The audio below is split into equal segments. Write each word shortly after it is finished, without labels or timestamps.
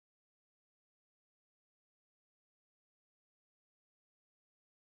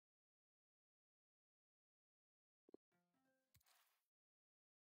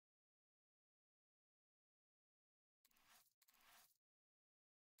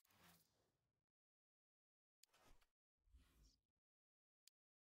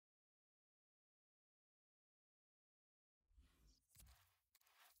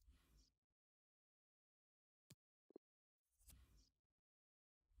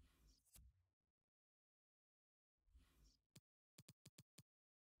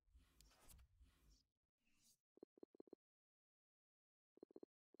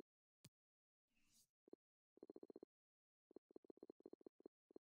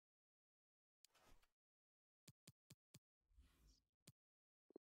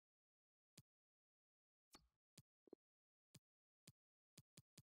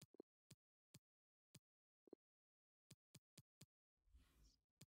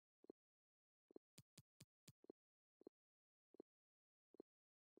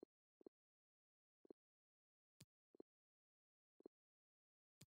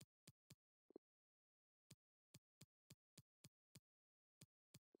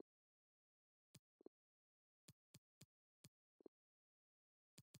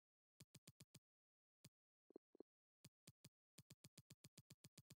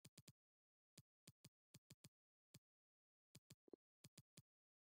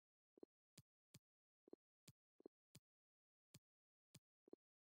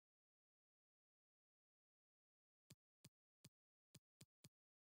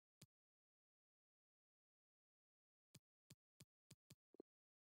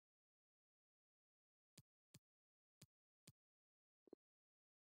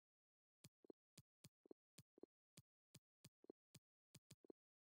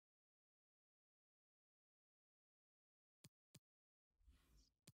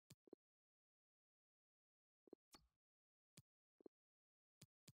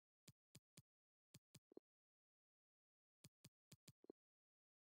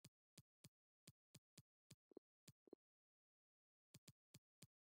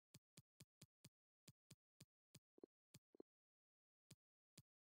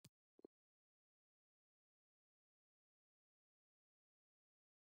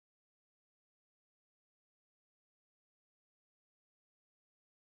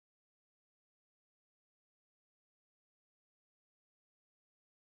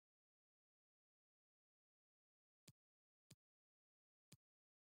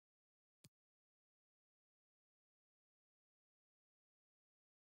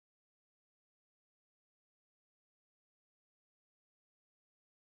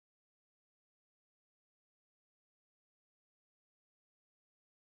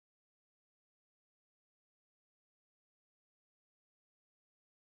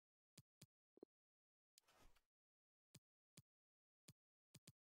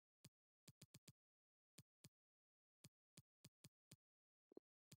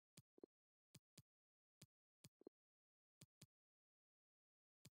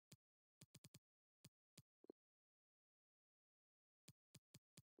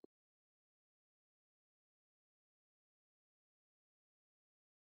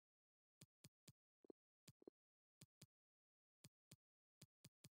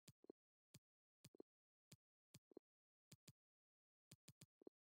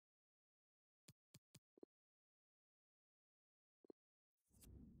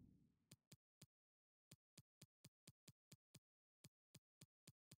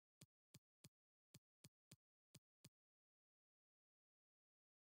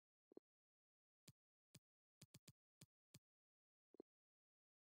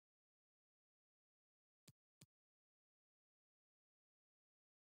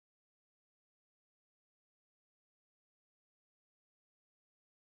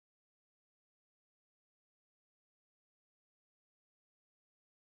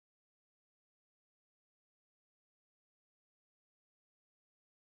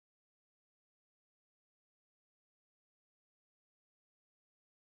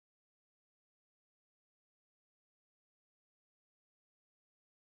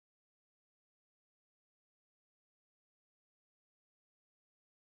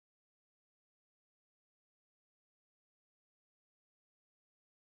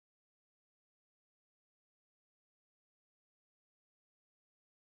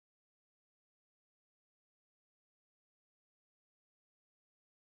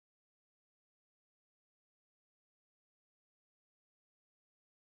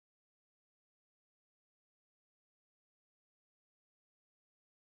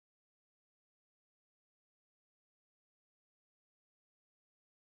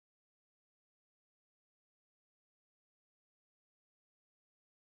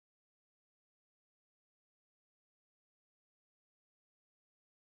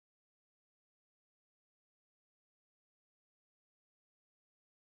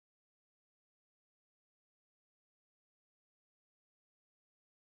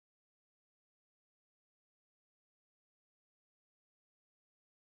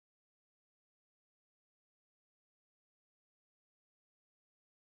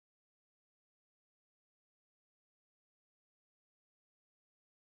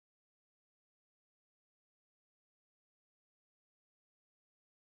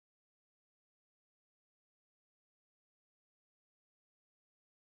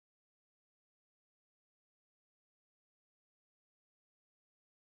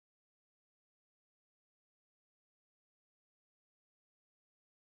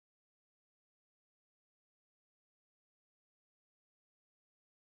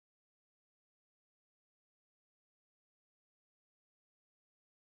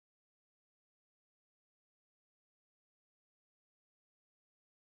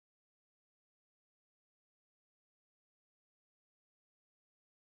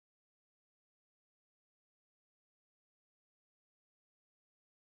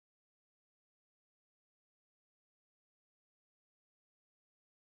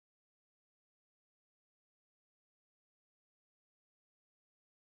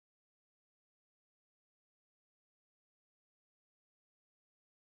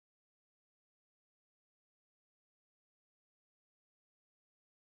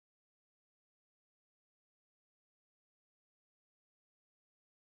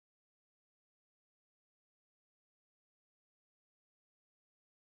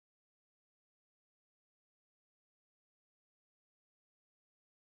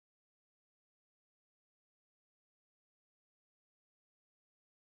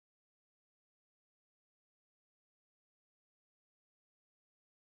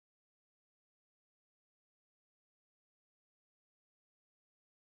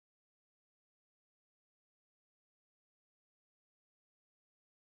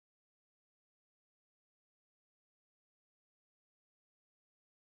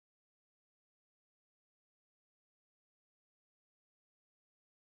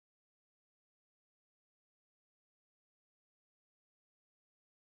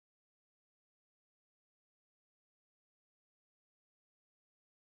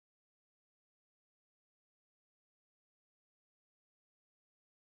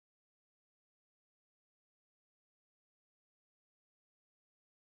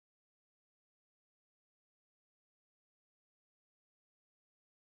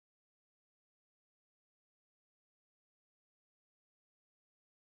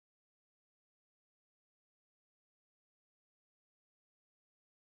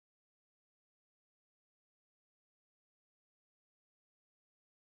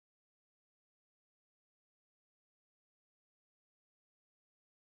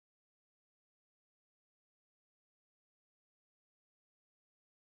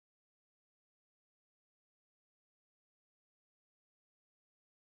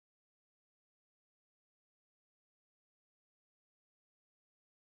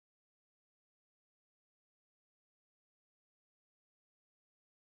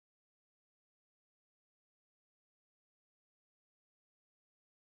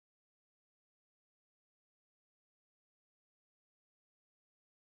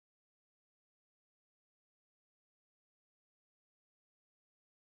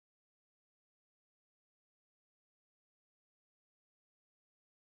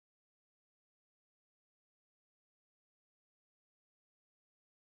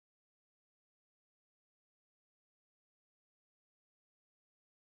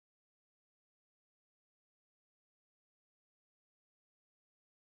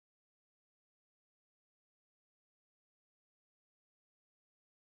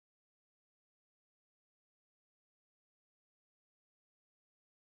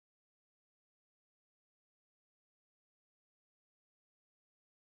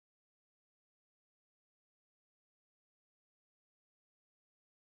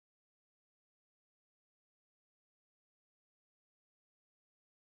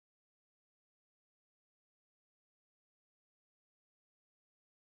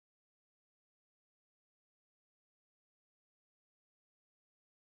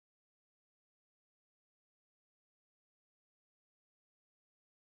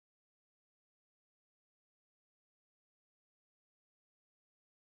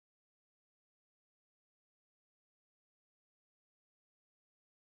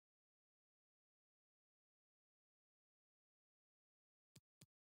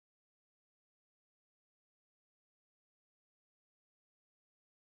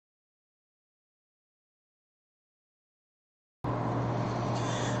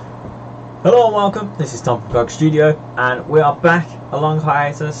Hello and welcome, this is Tom from CogStudio and we are back, a long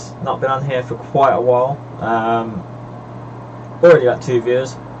hiatus, not been on here for quite a while. Already got 2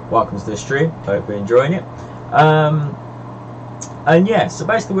 viewers, welcome to the stream, hope you're enjoying it. And yeah, so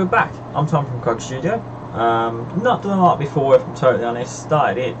basically we're back, I'm Tom from CogStudio. Not done a lot before if I'm totally honest,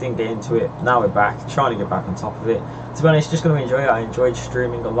 started it, didn't get into it, now we're back, trying to get back on top of it. To be honest, just going to enjoy it. I enjoyed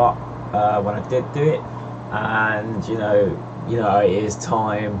streaming a lot when I did do it, and you know it is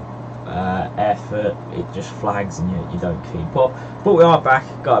time, effort, it just flags and you don't keep up. But we are back,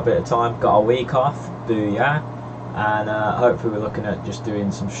 got a bit of time, got a week off, booyah, and hopefully we're looking at just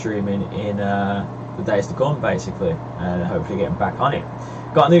doing some streaming in the days to come basically, and hopefully getting back on it.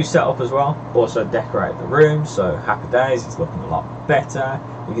 Got a new setup as well, also decorated the room, so happy days, it's looking a lot better.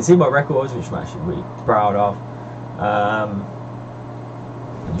 You can see my records, which I'm actually really proud of. I'm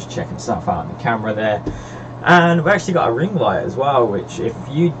just checking stuff out on the camera there. And we've actually got a ring light as well, which if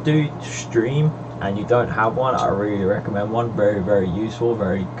you do stream and you don't have one, I really recommend one. Very useful,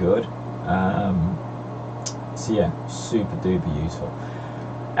 very good. So yeah, super duper useful.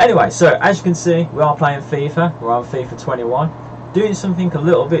 Anyway, so as you can see, we are playing FIFA. We're on FIFA 21. Doing something a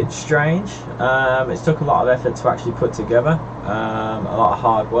little bit strange. It's took a lot of effort to actually put together. A lot of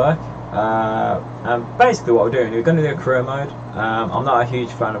hard work. And basically what we're doing, we're going to do a career mode. I'm not a huge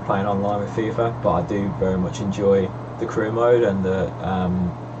fan of playing online with FIFA, but I do very much enjoy the career mode and the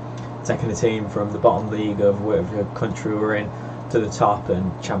taking a team from the bottom league of whatever country we're in to the top,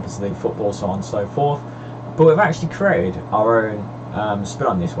 and Champions League football, so on and so forth. But we've actually created our own spin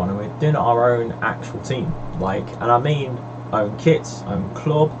on this one, and we're doing our own actual team, and I mean own kits, own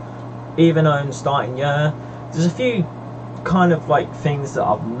club, even own starting year. There's a few kind of things that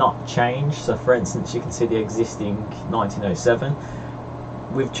have not changed. So for instance, you can see the existing 1907,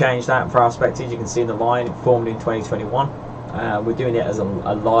 we've changed that for our spectators. You can see in the line, it formed in 2021. We're doing it as a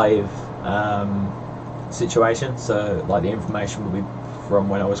live situation, so the information will be from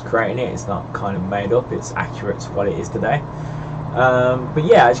when I was creating it. It's not kind of made up, it's accurate to what it is today. But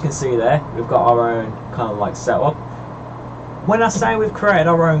yeah, as you can see there, we've got our own kind of setup. When I say we've created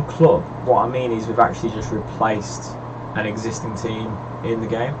our own club, what I mean is we've actually just replaced an existing team in the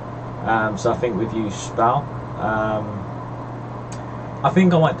game. So I think we've used Spell. I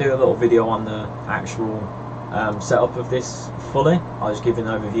think I might do a little video on the actual setup of this fully. I'll just give you an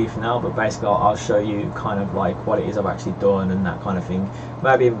overview for now, but basically I'll show you kind of what it is I've actually done and that kind of thing.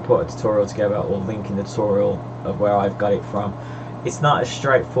 Maybe even put a tutorial together or link in the tutorial of where I've got it from. It's not as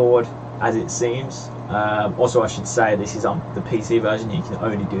straightforward as it seems. Also I should say this is on the PC version. You can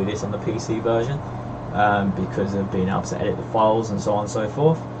only do this on the PC version. Because of being able to edit the files and so on and so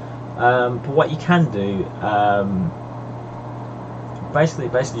forth. But what you can do, basically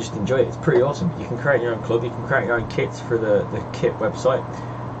just enjoy it. It's pretty awesome. You can create your own club, you can create your own kits through the kit website.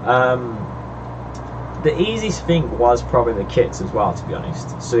 The easiest thing was probably the kits as well, to be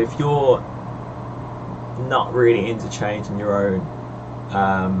honest. So if you're not really into changing your own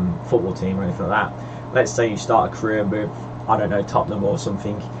football team or anything like that, let's say you start a career with, I don't know, Tottenham or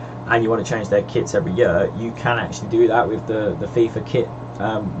something, and you want to change their kits every year, you can actually do that with the FIFA kit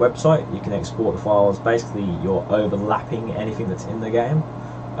website. You can export the files. Basically you're overlapping anything that's in the game,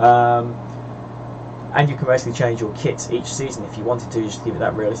 and you can basically change your kits each season if you wanted to, just to give it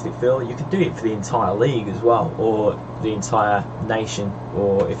that realistic feel. You could do it for the entire league as well, or the entire nation,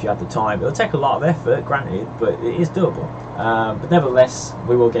 or if you had the time. It'll take a lot of effort, granted, but it is doable. But nevertheless,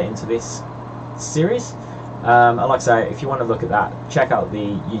 we will get into this series. And like I say, if you want to look at that, check out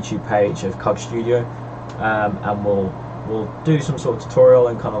the YouTube page of CogStudio, and we'll do some sort of tutorial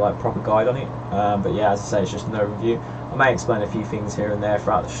and kind of proper guide on it. But yeah, as I say, it's just an overview. I may explain a few things here and there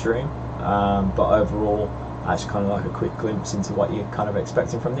throughout the stream, but overall, that's kind of a quick glimpse into what you're kind of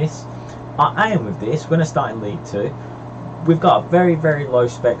expecting from this. I am with this. We're going to start in League 2. We've got a very low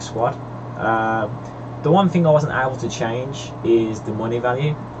spec squad. The one thing I wasn't able to change is the money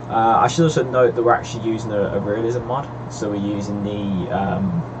value. I should also note that we're actually using a Realism mod, so we're using the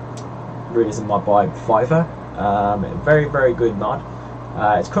Realism mod by FIFER. Very good mod.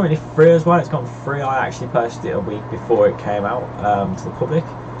 It's currently free as well. It's gone free. I actually purchased it a week before it came out to the public,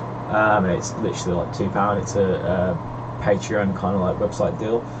 and it's literally £2. It's a Patreon kind of website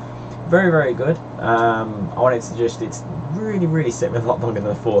deal. Very good. I wanted to it's really set me a lot longer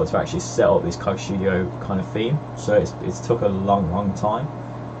than I thought to actually set up this CogStudio kind of theme, so it's took a long time.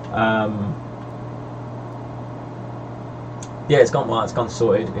 Yeah, it's gone well, it's gone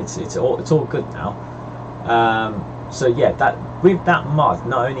sorted, it's all good now. So yeah, with that mod,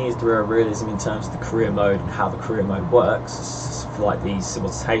 not only is there a realism in terms of the career mode and how the career mode works for the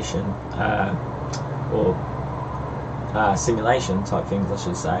simulation or simulation type things, I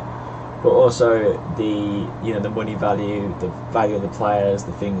should say, but also the the money value, the value of the players,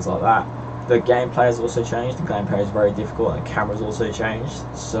 the things like that. The gameplay has also changed. The gameplay is very difficult, and the camera's also changed.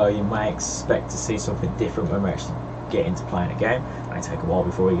 So you may expect to see something different when we actually get into playing a game. It may take a while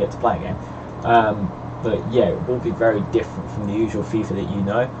before we get to play a game. But yeah, it will be very different from the usual FIFA that you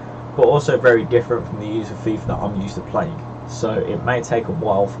know, but also very different from the usual FIFA that I'm used to playing. So it may take a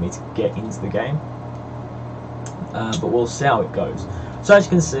while for me to get into the game, but we'll see how it goes. So as you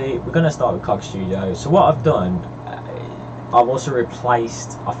can see, we're going to start with CogStudio. So what I've done, I've also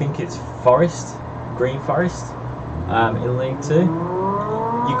replaced, I think it's Green Forest, in League 2.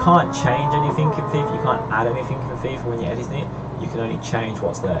 You can't change anything in FIFA, you can't add anything in FIFA when you're editing it. You can only change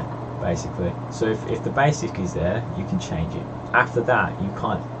what's there, basically. So if the basic is there, you can change it. After that, you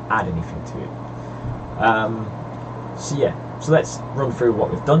can't add anything to it. So yeah, so let's run through what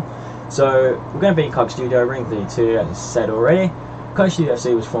we've done. So we're going to be CogStudio, Ring League 2, as I said already. CogStudio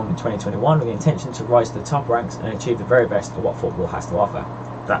FC was formed in 2021 with the intention to rise to the top ranks and achieve the very best of what football has to offer.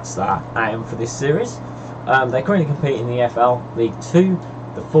 That's our aim for this series. They currently compete in the FL League 2,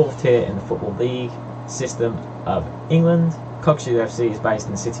 the 4th tier in the Football League system of England. CogStudio FC is based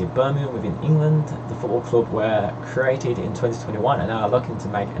in the city of Birmingham within England. The football club were created in 2021 and are looking to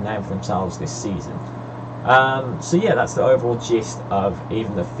make a name for themselves this season. So yeah, that's the overall gist of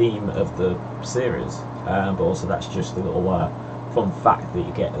even the theme of the series, but also that's just a little fun fact that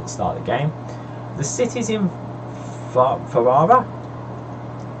you get at the start of the game. The city's in Ferrara.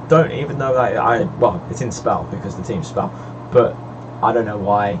 Don't even know that well, it's in Spell because the team's Spell, but I don't know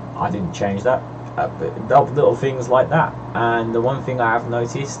why I didn't change that. Little things like that. And the one thing I have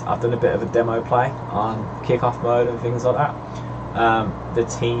noticed, I've done a bit of a demo play on kickoff mode and things like that. The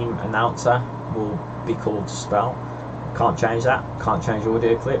team announcer will be called Spell. Can't change that. Can't change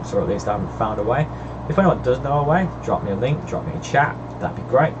audio clips, or at least I haven't found a way. If anyone does know a way, drop me a link, drop me a chat, that'd be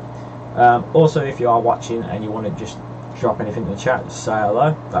great. Also, if you are watching and you want to just drop anything in the chat, just say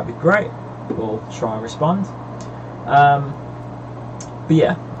hello, that'd be great. We'll try and respond. But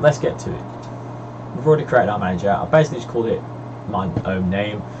yeah, let's get to it. We've already created our manager. I basically just called it my own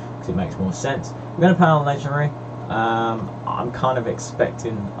name because it makes more sense. We're going to play on Legendary. I'm kind of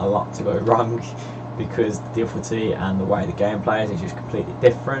expecting a lot to go wrong because the difficulty and the way the game plays is just completely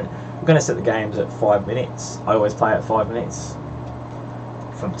different. We're going to set the games at 5 minutes. I always play at 5 minutes.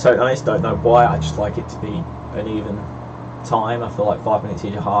 If I'm totally honest, don't know why. I just like it to be an even time. I feel like 5 minutes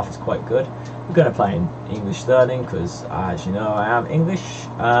each half is quite good. We're going to play in English Sterling because, as you know, I am English.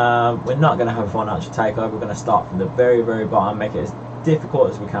 We're not going to have a financial takeover. We're going to start from the very, very bottom, make it as difficult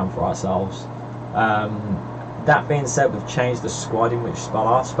as we can for ourselves. That being said, we've changed the squad in which Spell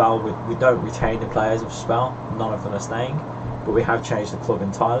are. Spell, we don't retain the players of Spell. None of them are staying, but we have changed the club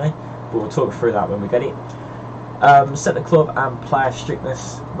entirely. But we'll talk through that when we get it. Set the club and player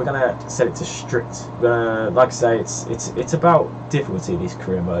strictness. We're gonna set it to strict. We're gonna, like I say, it's about difficulty. This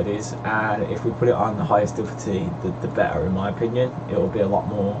career mode is, and if we put it on the highest difficulty, the better, in my opinion. It will be a lot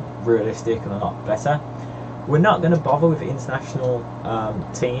more realistic and a lot better. We're not gonna bother with international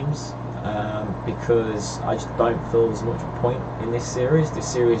teams because I just don't feel there's much point in this series. This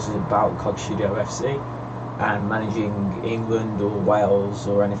series is about CogStudio FC. And managing England or Wales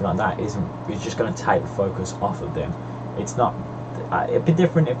or anything like that is just going to take the focus off of them. It's not. It'd be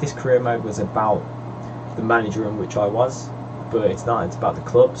different if this career mode was about the manager in which I was, but it's not. It's about the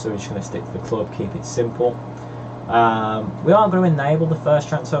club, so we're just going to stick to the club, keep it simple. We are going to enable the first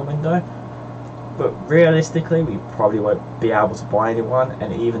transfer window, but realistically, we probably won't be able to buy anyone.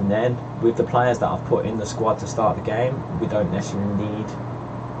 And even then, with the players that I've put in the squad to start the game, we don't necessarily need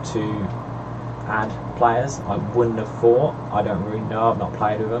to add players. I wouldn't have thought. I don't really know. I've not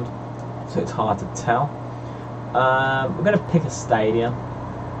played with them, so it's hard to tell. We're going to pick a stadium.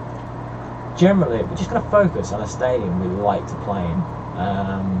 Generally, we're just going to focus on a stadium we like to play in.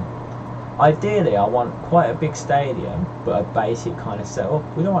 Ideally, I want quite a big stadium, but a basic kind of setup.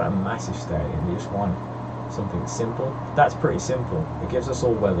 We don't want a massive stadium. We just want something simple. That's pretty simple. It gives us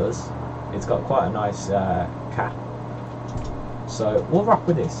all weathers. It's got quite a nice cap. So we'll rock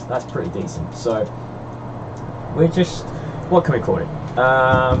with this. That's pretty decent. So we're just, what can we call it?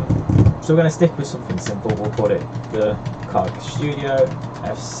 So we're going to stick with something simple. We'll call it the CogStudio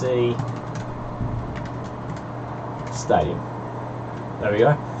FC Stadium. There we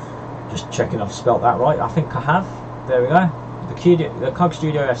go. Just checking I've spelt that right. I think I have. There we go. The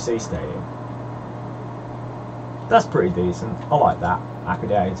CogStudio FC Stadium. That's pretty decent. I like that. Happy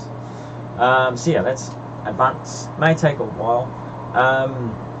days. So yeah, let's advance. May take a while.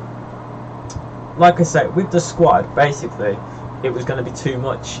 Like I said, with the squad, basically, it was going to be too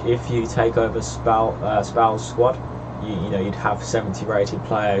much if you take over Spell's squad. you know, you'd have 70 rated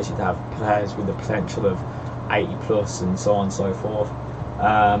players, you'd have players with the potential of 80 plus, and so on and so forth.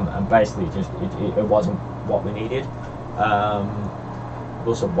 And basically, it wasn't what we needed.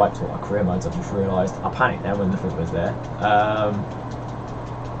 Also wiped all my career modes. I just realised I panicked then when nothing was there.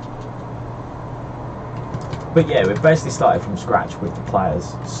 But yeah, we've basically started from scratch with the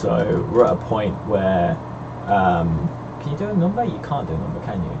players. So we're at a point where can you do a number? You can't do a number,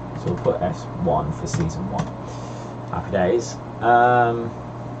 can you? So we'll put S1 for season 1. Happy days.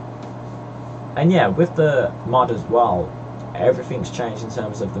 And yeah, with the mod as well, everything's changed in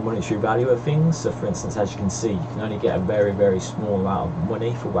terms of the monetary value of things. So for instance, as you can see, you can only get a very, very small amount of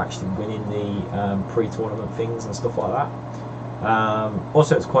money for actually winning the pre-tournament things and stuff like that.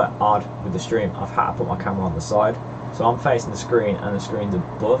 Also, it's quite hard with the stream. I've had to put my camera on the side, so I'm facing the screen and the screen's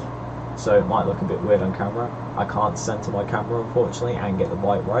above, so it might look a bit weird on camera. I can't center my camera, unfortunately, and get the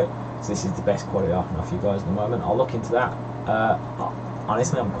light right, so this is the best quality I can offer you guys at the moment. I'll look into that.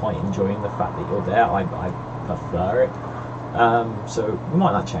 Honestly, I'm quite enjoying the fact that you're there. I prefer it. So we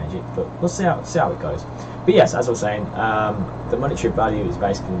might not change it, but we'll see how it goes. But yes, as I was saying, the monetary value is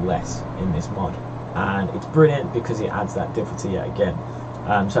basically less in this mod, and it's brilliant because it adds that difficulty yet again.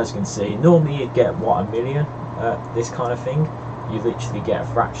 So as you can see, normally you'd get what, $1 million, this kind of thing. You literally get a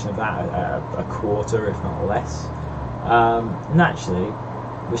fraction of that, a quarter if not less. Naturally,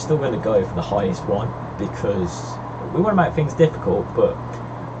 we're still going to go for the highest one because we want to make things difficult, but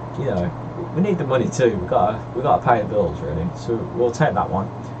you know, we need the money too. We've got to pay the bills, really. So we'll take that one.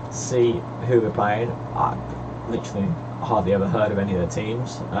 See who we're playing. I literally hardly ever heard of any of the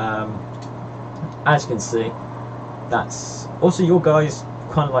teams. As you can see, that's also your guys'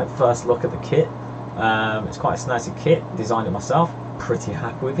 kind of like first look at the kit. It's quite a snazzy kit. Designed it myself. Pretty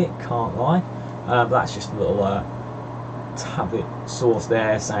happy with it. Can't lie. But that's just a little tablet source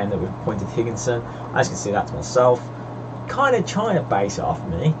there saying that we've appointed Higginson. As you can see, that's myself. Kind of trying to base it off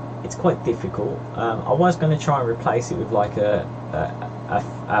me. It's quite difficult. I was going to try and replace it with like a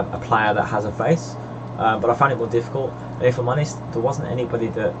player that has a face, but I found it more difficult. And if I'm honest, there wasn't anybody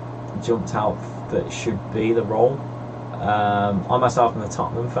that jumped out that should be the role. I myself am a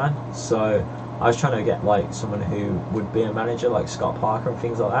Tottenham fan, so I was trying to get like someone who would be a manager, like Scott Parker and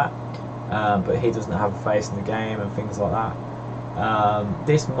things like that. But he doesn't have a face in the game and things like that.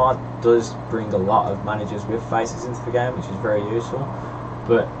 This mod does bring a lot of managers with faces into the game, which is very useful.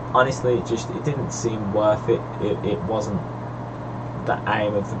 But honestly, it didn't seem worth it. It wasn't the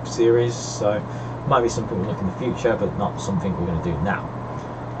aim of the series, so it might be something we'll look in the future, but not something we're going to do now.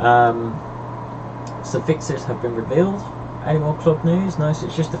 So fixtures have been revealed. Any more club news? No, so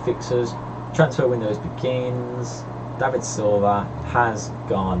it's just the fixtures. Transfer windows begins. David Silva has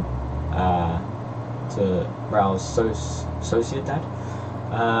gone to Real Sociedad.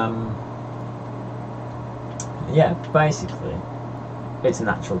 Yeah, basically, it's a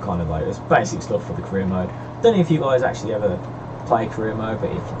natural kind of like it's basic stuff for the career mode. Don't know if you guys actually ever play career mode, but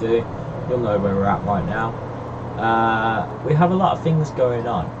if you do, you'll know where we're at right now. We have a lot of things going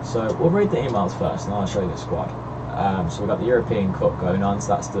on, so we'll read the emails first and I'll show you the squad. So we've got the European Cup going on, so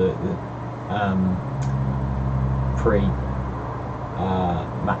that's the pre-match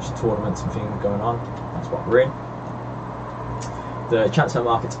tournaments and things going on. That's what we're in. The transfer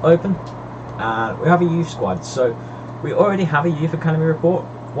market's open, and we have a youth squad. So we already have a youth academy report.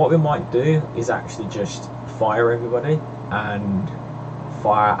 What we might do is actually just fire everybody and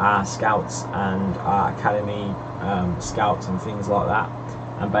fire our scouts and our academy scouts and things like that,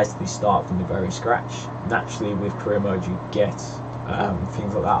 and basically start from the very scratch. Naturally, with career mode, you get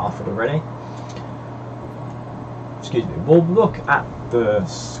things like that offered already. Excuse me. We'll look at the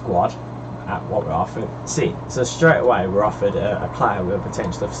squad, at what we're offered. See, so straight away we're offered a player with a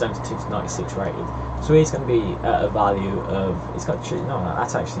potential of 72 to 96 rated. So he's going to be at a value of, he's got, no,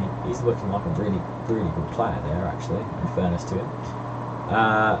 that's actually, he's looking like a really good player there, actually, in fairness to him.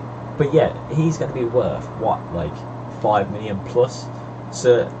 But yeah, he's going to be worth, what, like 5 million plus.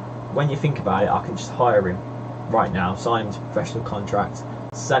 So when you think about it, I can just hire him right now, sign him to a professional contract,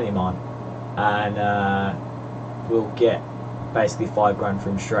 send him on, and we'll get basically 5 grand for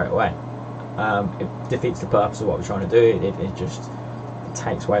him straight away. It defeats the purpose of what we're trying to do. It just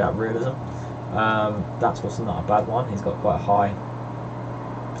takes away that realism. That's also not a bad one. He's got quite a high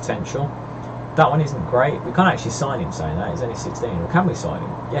potential. That one isn't great. We can't actually sign him saying that. He's only 16. Or can we sign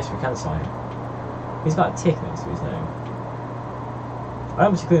him? Yes, we can sign him. He's got a tick next to his name. I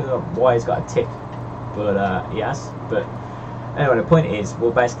don't particularly know why he's got a tick, but he has. But anyway, the point is,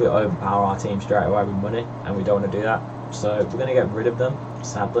 we'll basically overpower our team straight away with money, and we don't want to do that. So we're going to get rid of them,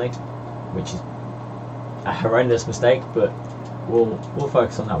 sadly, which is a horrendous mistake, but we'll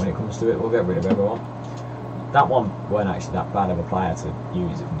focus on that when it comes to it. We'll get rid of everyone. that one weren't actually that bad of a player to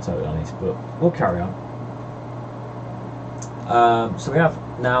use, if I'm totally honest, but we'll carry on. So we have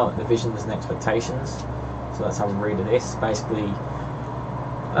now the visions and expectations. So let's have a read of this. Basically,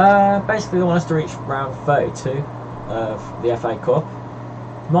 they want us to reach round 32 of the FA Cup.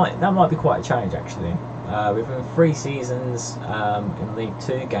 That might be quite a challenge, actually. We've been 3 seasons in League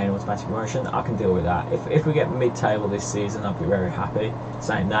 2, gain automatic promotion. I can deal with that. If we get mid-table this season, I'll be very happy.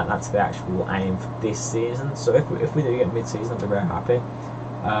 Saying that, that's the actual aim for this season. So if we do get mid-season, I'll be very happy.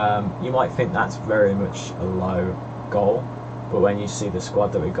 You might think that's very much a low goal, but when you see the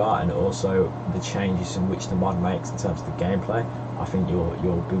squad that we got and also the changes in which the mod makes in terms of the gameplay, I think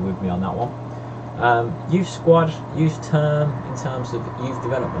you'll be with me on that one. Youth squad, youth term in terms of youth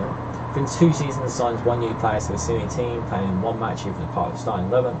development. Within 2 seasons, signs 1 new player to the senior team, playing in 1 match either as part of the starting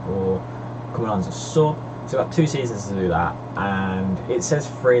 11 or coming on as a sub. So we've got 2 seasons to do that, and it says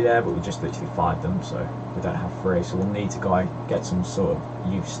 3 there, but we just literally 5 them, so we don't have 3. So we'll need to get some sort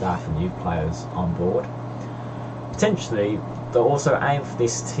of youth staff and youth players on board. Potentially, the also aim for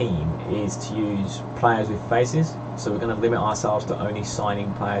this team is to use players with faces. So we're going to limit ourselves to only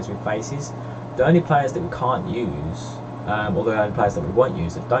signing players with faces. The only players that we can't use, or the only players that we won't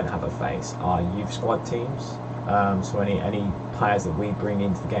use that don't have a face, are youth squad teams. So any players that we bring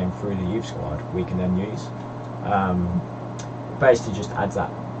into the game through the youth squad, we can then use. Basically just adds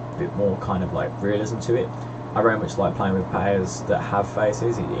that bit more kind of like realism to it. I very much like playing with players that have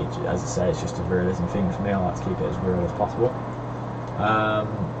faces. As I say, it's just a realism thing for me. I like to keep it as real as possible.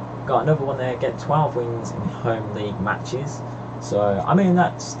 Got another one there, get 12 wins in home league matches. So I mean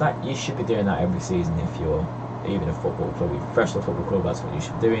that you should be doing that every season if you're even a football club, professional football club. That's what you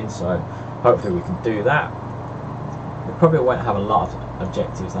should be doing. So hopefully we can do that. We probably won't have a lot of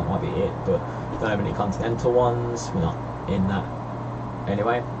objectives. That might be it, but don't have any continental ones. We're not in that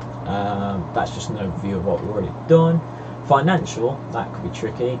anyway. That's just an overview of what we've already done. Financial, that could be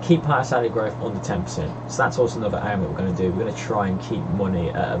tricky. Keep higher salary growth under 10%. So that's also another aim that we're going to do. We're going to try and keep money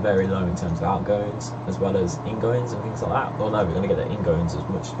at a very low in terms of outgoings as well as ingoings and things like that. Although we're going to get the ingoings as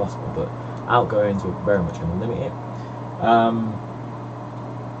much as possible, but outgoings we're very much going to limit it.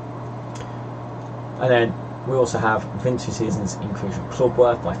 And then we also have within 2 seasons increase your club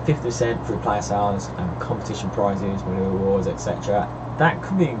worth by 50% through player sales and competition prizes, winning awards, etc. That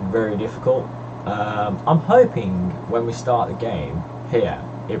could be very difficult. I'm hoping when we start the game here,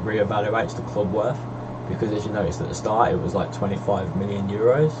 it re-evaluates the club worth, because as you noticed at the start, it was like 25 million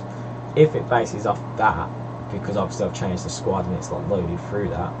euros. If it bases off that, because obviously I've changed the squad and it's like loaded through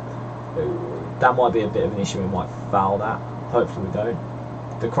that, that might be a bit of an issue. We might foul that. Hopefully we don't.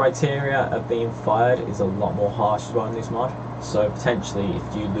 The criteria of being fired is a lot more harsh as well in this mod. So potentially,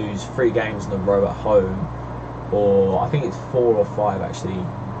 if you lose 3 games in a row at home, or I think it's 4 or 5 actually.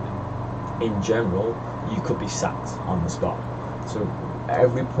 In general, you could be sacked on the spot. So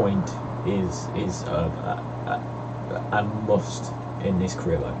every point is a must in this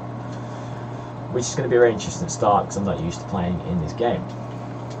career mode, which is going to be a very interesting start because I'm not used to playing in this game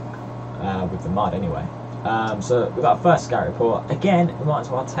with the mod anyway. So we've got our first scout report. Again, we might as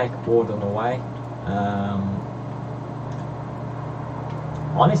well take all of them away.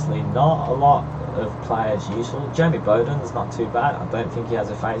 Honestly, not a lot of players useful. Jamie Bowden's not too bad. I don't think he has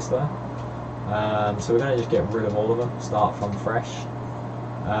a face though. So we're going to just get rid of all of them, start from fresh.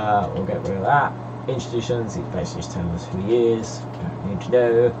 We'll get rid of that. Institutions, he's basically just telling us who he is, don't need to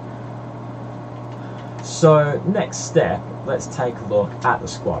know. So next step, let's take a look at the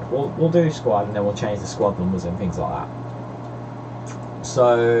squad. We'll do squad and then we'll change the squad numbers and things like that.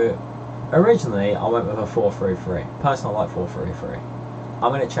 So originally I went with a 4-3-3. Personally I like 4-3-3.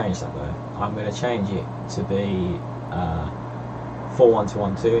 I'm going to change that though. I'm going to change it to be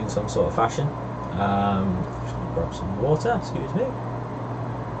 4-1-2-1-2 in some sort of fashion. Just going to grab some water, excuse me.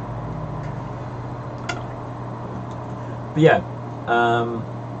 But yeah,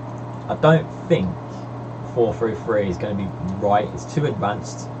 I don't think 4-3-3 is going to be right. It's too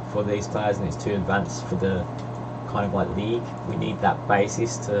advanced for these players and it's too advanced for the kind of like league. We need that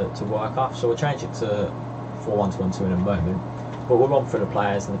basis to work off. So we'll change it to 4-1-2-1-2 in a moment. But we'll run through the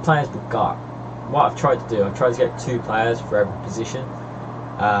players, and the players we've got. What I've tried to do, I've tried to get 2 players for every position,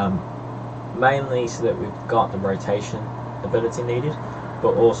 mainly so that we've got the rotation ability needed,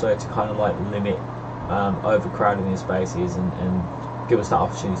 but also to kind of like limit overcrowding in spaces and give us that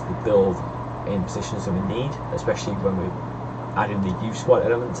opportunity to build in positions that we need, especially when we're adding the youth squad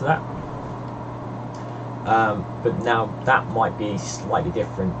element to that. But now that might be slightly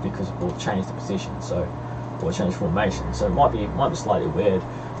different because we'll change the position, so we'll change formation, so it might be slightly weird.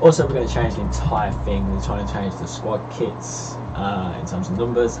 Also, we're going to change the entire thing. We're trying to change the squad kits in terms of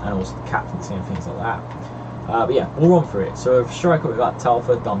numbers and also the captaincy and things like that. But yeah, we'll run through it. So for striker, we've got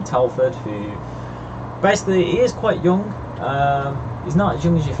Dom Telford, who basically he is quite young. He's not as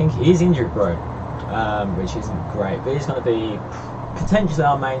young as you think. He is injury prone, which isn't great, but he's going to be potentially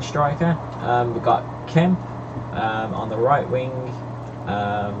our main striker. We've got Kemp on the right wing.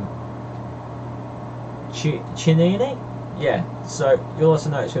 Chinini? Yeah, so you'll also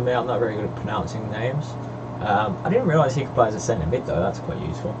notice with me I'm not very good at pronouncing names. I didn't realise he could play as a centre mid though, that's quite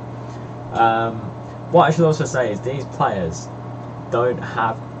useful. What I should also say is these players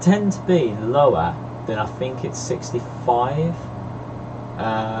tend to be lower than I think it's 65.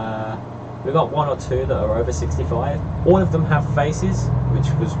 We've got one or two that are over 65. All of them have faces, which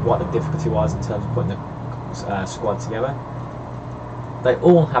was what the difficulty was in terms of putting the squad together. They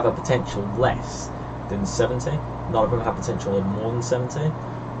all have a potential less than 70. None of them have potential of more than 70.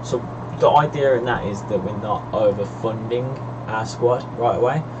 So the idea in that is that we're not overfunding our squad right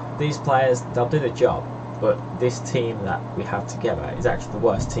away. These players, they'll do the job, but this team that we have together is actually the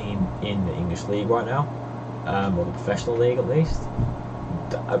worst team in the English league right now, or the professional league at least,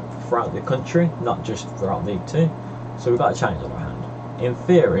 throughout the country, not just throughout League 2. So we've got a challenge on our hand. In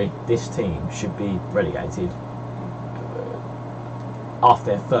theory, this team should be relegated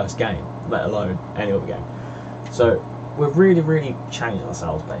after their first game, let alone any other game. So we've really changed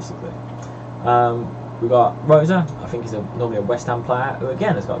ourselves basically. We've got Rosa, I think he's normally a West Ham player, who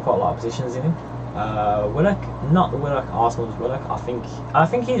again has got quite a lot of positions in him. Willock, not the Willock, Arsenal's Willock. I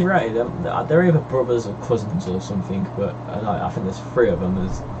think he's rated. They're either brothers or cousins or something, but I think there's three of them.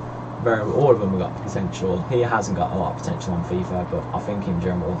 All of them have got potential. He hasn't got a lot of potential on FIFA, but I think in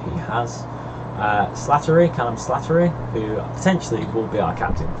general he has. Callum Slattery, who potentially will be our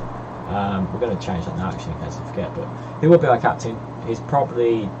captain. We're going to change that now actually in case I forget, but he will be our captain. He's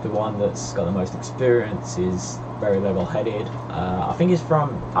probably the one that's got the most experience, is very level-headed. I think he's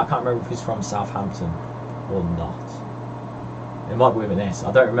from, I can't remember if he's from Southampton or not. It might be with an S,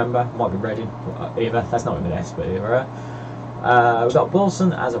 I don't remember, it might be Reading, either, that's not with an S, but either. We've got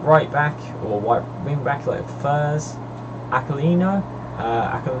Wilson as a right back, or white wing back like it prefers. Aquilino,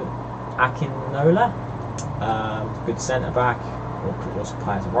 Akinola, good centre back, or could also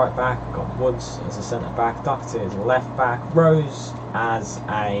play as a right back. We've got Woods as a centre back, Doherty as a left back, Rose as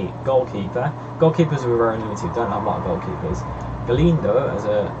a goalkeeper. Goalkeepers are very limited, don't have a lot of goalkeepers. Galindo as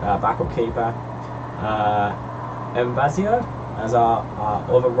a backup keeper, Mbazio as our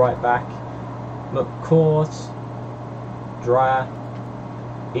other right back, McCourt, Dreyer,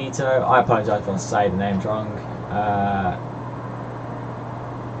 Ito, I apologise if I say the names wrong,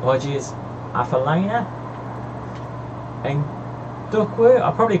 Hodges, Afalena, and Dukwu.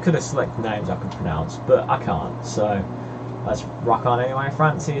 I probably could have selected names I could pronounce, but I can't, so let's rock on anyway.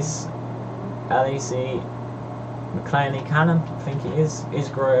 Francis, LEC, McLean Cannon, I think it is,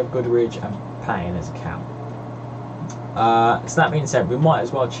 Isgrove, Goodridge, and Payne as a count. So that being said, we might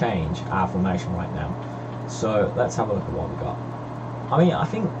as well change our formation right now. So let's have a look at what we got. I mean, I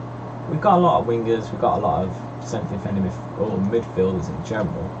think we've got a lot of wingers, we've got a lot of centre defending or midfielders in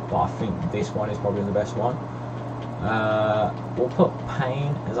general, but I think this one is probably the best one. We'll put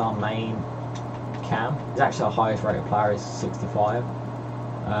Payne as our main cam. He's actually our highest rated player, is 65.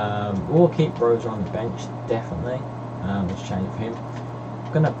 We'll keep Rosa on the bench, definitely. Let's change it for him.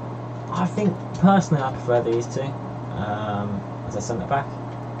 I think personally I prefer these two as a centre back.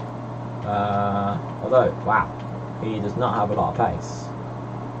 Although, wow, he does not have a lot of pace.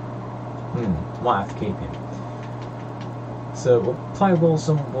 Might have to keep him. So we'll play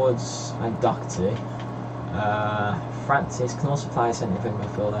Wilson, Woods, and Doherty. Francis can also play centre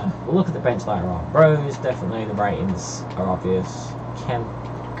midfielder. We'll look at the bench later on. Rose, definitely, the ratings are obvious. Kemp.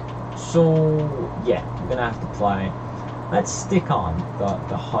 So yeah, we're gonna have to play. Let's stick on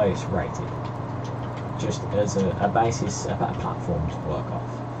the highest rated, just as a basis, a platform to work off.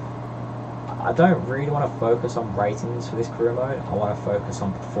 I don't really want to focus on ratings for this career mode. I want to focus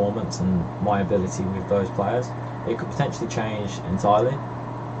on performance and my ability with those players. It could potentially change entirely.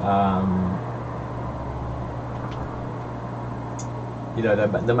 You know,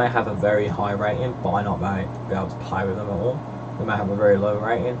 they may have a very high rating, but I not be able to play with them at all. They may have a very low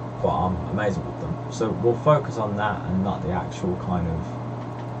rating, but I'm amazing with them. So we'll focus on that and not the actual kind of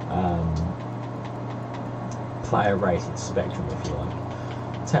player rated spectrum, if you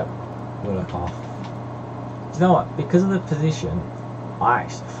like. We'll look off. Do you know what? Because of the position, I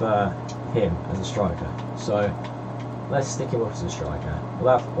actually prefer him as a striker. So let's stick him up as a striker.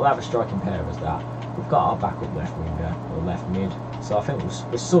 We'll have a striking pair as that. We've got our backup left winger or left mid. So I think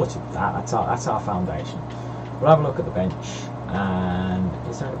we're sorted with that. That's our foundation. We'll have a look at the bench, and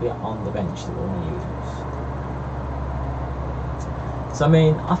is there anybody on the bench that we want to use? So I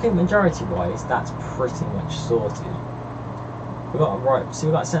mean, I think majority-wise, that's pretty much sorted. We've got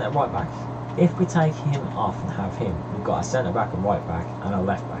we've got a centre right back. If we take him off and have him, we've got a centre back, a right back, and a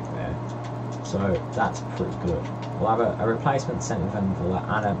left back there. So that's pretty good. We'll have a replacement centre midfielder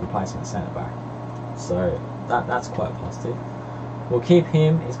and a replacement centre back. So that's quite positive. We'll keep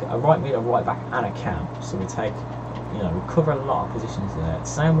him. He's got a right mid, a right back, and a cam. So we take, we cover a lot of positions there.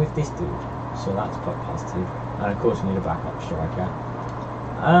 Same with this dude. So that's quite positive. And of course we need a backup striker.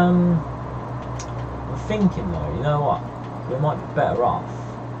 I'm thinking though, you know what? We might be better off.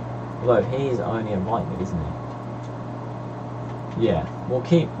 Although he's only a right mid, isn't he? Yeah, we'll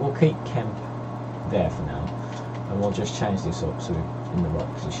keep Kemp there for now, and we'll just change this up so we're in the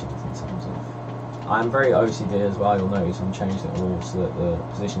right positions in terms of. I'm very OCD as well. You'll notice I'm changing it all so that the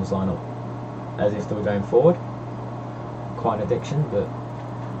positions line up as if they were going forward. Quite an addiction, but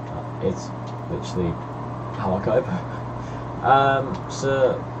it's literally how I cope.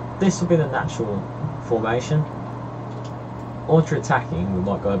 So this will be the natural formation. Ultra attacking, we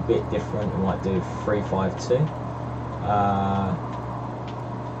might go a bit different. We might do 3-5-2.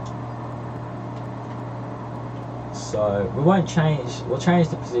 So we won't change. We'll change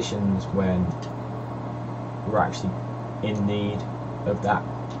the positions when we're actually in need of that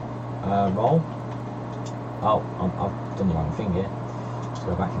role. Oh, I've done the wrong thing here. Let's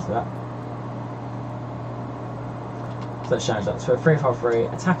go back into that. So let's change that. So 3-5-3.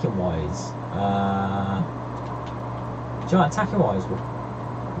 Attacking wise. Do you know what, attacking wise,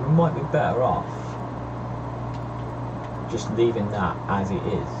 we might be better off just leaving that as it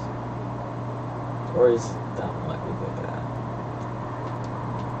is. Or is that might be a bit better?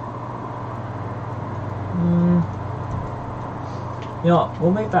 You know what,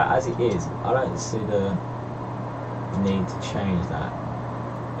 we'll make that as it is. I don't see the need to change that.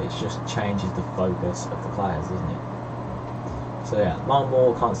 It just changes the focus of the players, doesn't it? So yeah, long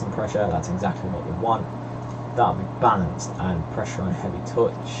ball, constant pressure, that's exactly what we want. That'll be balanced and pressure on heavy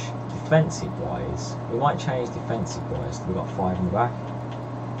touch. Defensive wise, we might change defensive wise. We've got 5 in the back.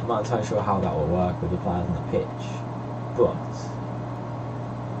 I'm not entirely sure how that will work with the players on the pitch, but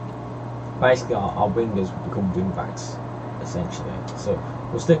basically our wingers will become wing backs essentially. So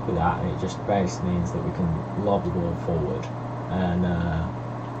we'll stick with that, and it just basically means that we can lob the ball forward and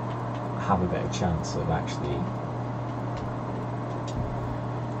have a better chance of actually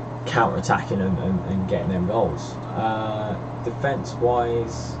counter-attacking and getting them goals. Defence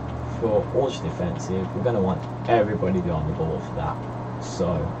wise, for ultra defensive, we're going to want everybody to be on the ball for that.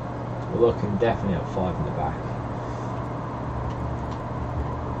 So we're looking definitely at 5 in the back.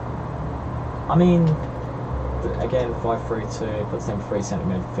 I mean, again, 5-3-2 puts them 3 centre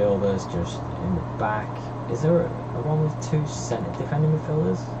midfielders just in the back. Is there a one with 2 centre defending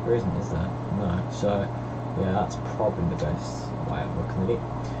midfielders? There isn't, is there? No. So yeah, that's probably the best way of looking at it.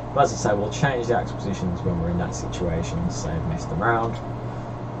 But as I say, we'll change the actual positions when we're in that situation, save messed around.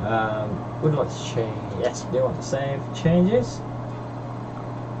 Would like to change? Yes, we do want to save changes.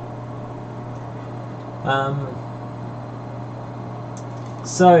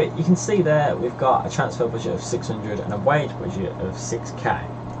 So you can see there we've got a transfer budget of 600 and a wage budget of 6k.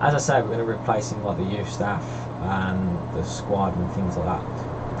 As I say, we're going to be replacing like the youth staff and the squad and things like that.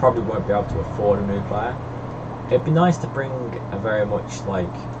 We probably won't be able to afford a new player. It'd be nice to bring a very much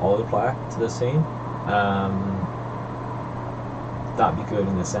like older player to the scene. That'd be good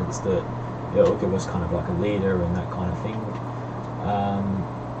in the sense that it'll give us kind of like a leader and that kind of thing.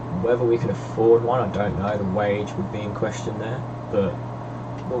 Whether we can afford one, I don't know. The wage would be in question there, but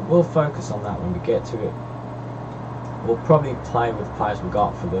we'll focus on that when we get to it. We'll probably play with the players we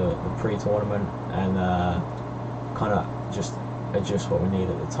got for the pre-tournament and kind of just adjust what we need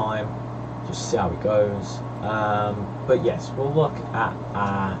at the time. Just see how it goes. But yes, we'll look at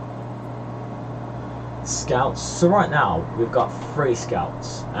our scouts. So right now we've got 3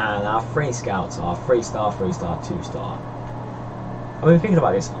 scouts, and our 3 scouts are 3-star, 3-star, 2-star. I've been thinking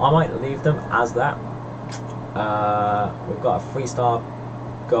about this. I might leave them as that. We've got a 3-star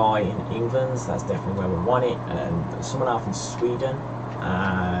guy in England, so that's definitely where we want it, and someone out from Sweden,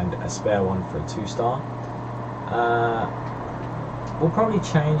 and a spare one for a 2-star. We'll probably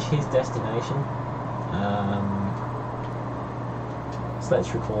change his destination. So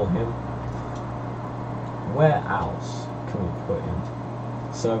let's recall him. Where else can we put him?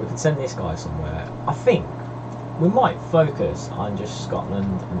 So we can send this guy somewhere. I think we might focus on just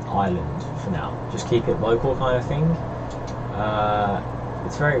Scotland and Ireland for now. Just keep it local kind of thing.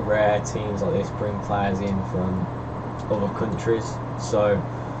 It's very rare teams like this bring players in from other countries. So,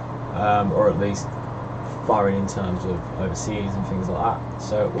 or at least aspiring in terms of overseas and things like that.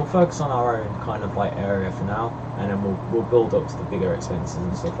 So we'll focus on our own kind of like area for now, and then we'll build up to the bigger expenses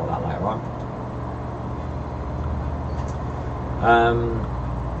and stuff like that later on.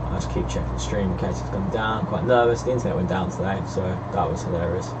 I'll just keep checking the stream in case it's gone down. I'm quite nervous. The internet went down today, so that was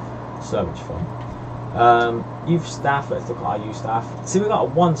hilarious. So much fun. Youth staff, let's look at our youth staff. See, we got a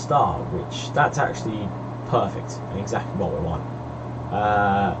 1 star, which that's actually perfect and exactly what we want.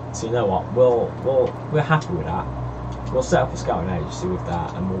 So you know what, we're happy with that. We'll set up a scouting agency with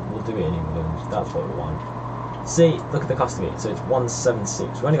that, and we'll do it in England. That's what we want. See, look at the cost of it. So it's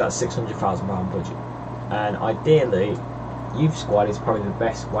 176. We've only got a £600,000 budget, and ideally, youth squad is probably the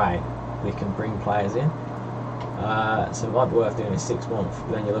best way we can bring players in. So it might be worth doing in 6 months.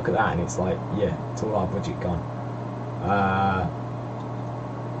 But then you look at that, and it's like, yeah, it's all our budget gone.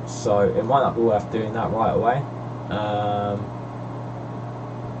 So it might not be worth doing that right away.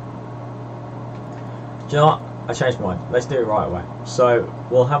 Do you know what? I changed my mind. Let's do it right away. So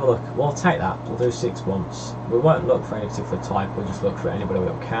we'll have a look. We'll take that. We'll do 6 months. We won't look for any particular type. We'll just look for anybody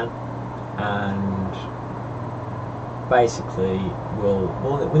we can. And basically,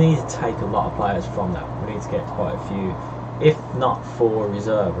 we need to take a lot of players from that. We need to get quite a few, if not for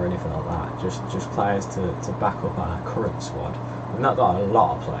reserve or anything like that. Just players to back up our current squad. We've not got a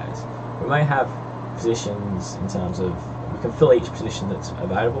lot of players. We may have positions in terms of we can fill each position that's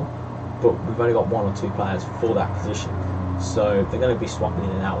available, but we've only got 1 or 2 players for that position, so they're going to be swapping in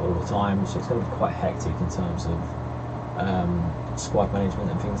and out all the time, so it's going to be quite hectic in terms of squad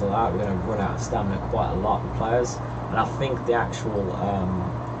management and things like that. We're going to run out of stamina quite a lot with players, and I think the actual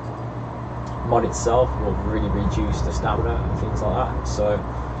mod itself will really reduce the stamina and things like that, so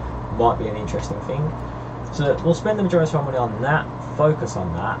might be an interesting thing. So we'll spend the majority of our money on that, focus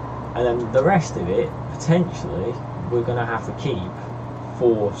on that, and then the rest of it, potentially, we're going to have to keep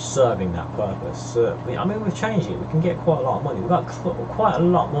for serving that purpose. So, I mean, we've changed it. We can get quite a lot of money. We've got quite a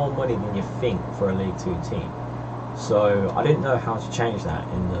lot more money than you think for a League 2 team. So I didn't know how to change that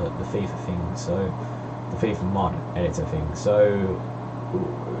in the FIFA thing, so the FIFA mod editor thing. So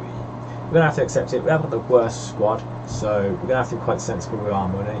we're gonna have to accept it. We haven't got the worst squad, so we're gonna have to be quite sensible with our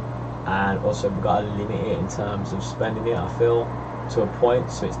money, and also we've got to limit it in terms of spending it, I feel, to a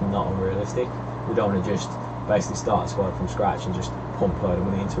point, so it's not unrealistic. We don't want to just basically start a squad from scratch and just pump a load of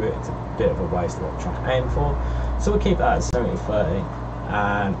money into it. It's a bit of a waste of what we're trying to aim for. So we'll keep that at 70-30,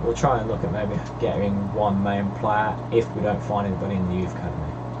 and we'll try and look at maybe getting 1 main player if we don't find anybody in the youth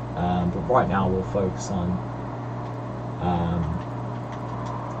academy. But right now we'll focus on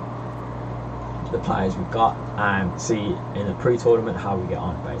the players we've got and see in the pre-tournament how we get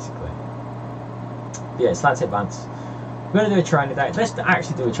on, basically. But yeah, so let's advance. We're going to do a training day. Let's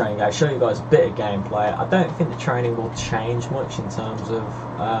actually do a training day, show you guys a bit of gameplay. I don't think the training will change much in terms of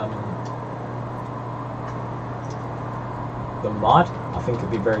the mod. I think it'd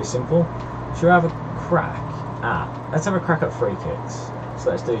be very simple. Should we have a crack at, let's have a crack at free kicks. So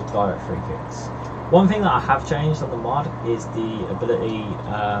let's do direct free kicks. One thing that I have changed on the mod is the ability,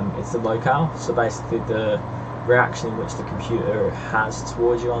 it's the locale. So basically the reaction in which the computer has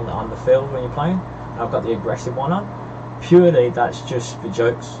towards you on the field when you're playing. I've got the aggressive one on. Purely that's just for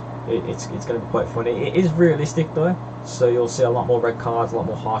jokes. It's going to be quite funny. It is realistic though, so you'll see a lot more red cards, a lot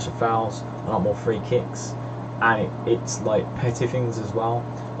more harsher fouls, a lot more free kicks, and it's like petty things as well.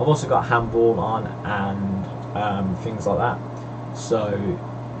 I've also got handball on and things like that, so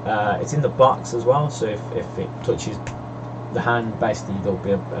it's in the box as well, so if it touches the hand, basically there'll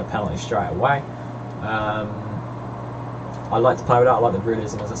be a penalty straight away. I like to play with that. I like the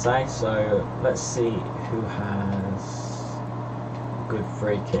realism, as I say. So let's see who has good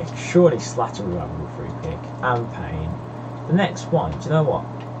free kick. Surely Slatter will have a good free kick, and Payne. The next one, do you know what?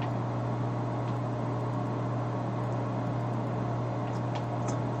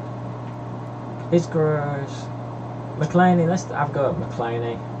 It's gross. McLeany, let's have a go at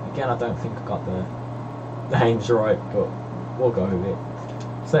McLeany. Again, I don't think I got the names right, but we'll go with it.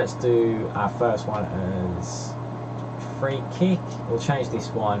 So let's do our first one as free kick. We'll change this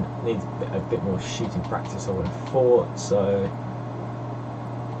one. Needs a bit more shooting practice, I would have thought. So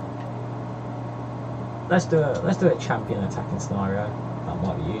let's do a champion attacking scenario. That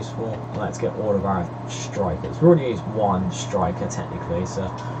might be useful. Let's get all of our strikers. We already used 1 striker technically, so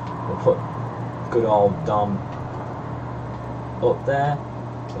we'll put good old Dom up there.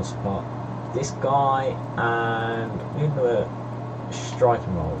 We'll spot this guy, and we need a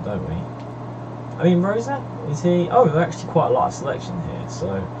striking role, don't we? I mean, Rosa, is he? Oh, there's actually quite a lot of selection here,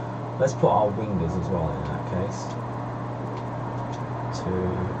 so let's put our wingers as well in that case. 2,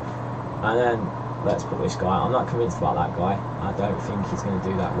 and then let's put this guy. I'm not convinced about that guy. I don't think he's going to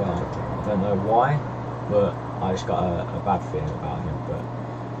do that well. I don't know why. but I just got a bad feeling about him. But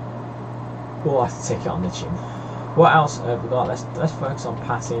we'll have to take it on the chin. What else have we got? Let's focus on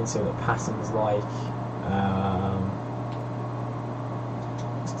passing. See what the passing's like.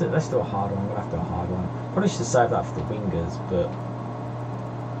 Let's do a hard one. I'm gonna have to do a hard one. Probably should save that for the wingers, but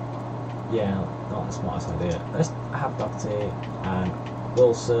yeah, not the smartest idea. Let's have Doherty and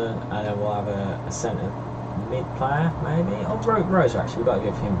Wilson, and then we'll have a centre mid player maybe. Oh, Rose actually. We've got to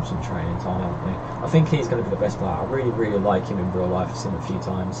give him some training time, haven't we? I think he's going to be the best player. I really like him in real life. I've seen him a few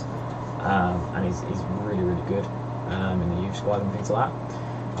times, and he's really good in the youth squad and things like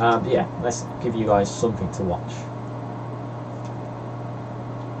that. Yeah, let's give you guys something to watch.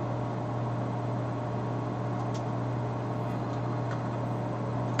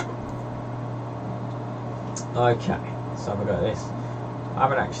 Okay, so we've got this. I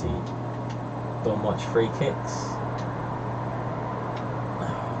haven't actually done much free kicks.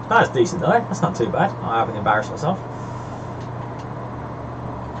 That's decent though, that's not too bad. I haven't embarrassed myself.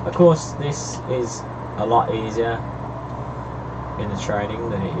 Of course, this is a lot easier in the training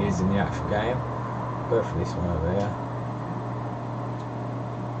than it is in the actual game. Go for this one over here.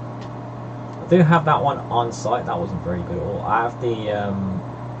 I do have that one on site, that wasn't very good at all. I have the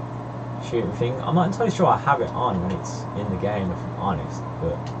shooting thing. I'm not entirely sure I have it on when it's in the game, if I'm honest,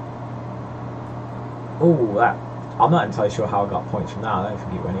 but oh, that I'm not entirely sure how I got points from that. I don't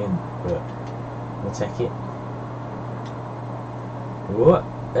think it went in, but we'll take it. Whoa.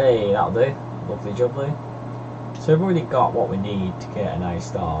 Hey, that'll do. Lovely jubbly. So we've already got what we need to get an A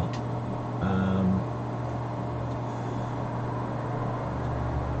star.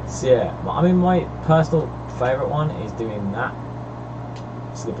 So yeah, I mean, my personal favourite one is doing that.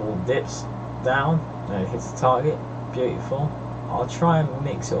 So the ball dips down and it hits the target. Beautiful. I'll try and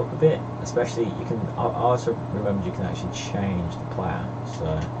mix it up a bit, especially you can. I also remembered you can actually change the player,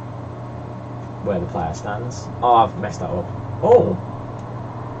 so where the player stands. Oh, I've messed that up. Oh,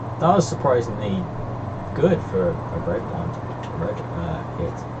 that was surprisingly good for a red one. Red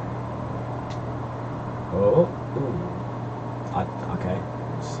hit. Oh, ooh. Okay.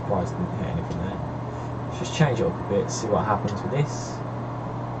 Surprised I didn't hit anything there. Let's just change it up a bit, see what happens with this.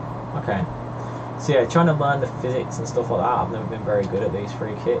 Okay. So yeah, trying to learn the physics and stuff like that. I've never been very good at these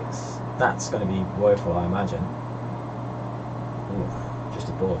free kicks. That's going to be woeful, I imagine. Ooh, just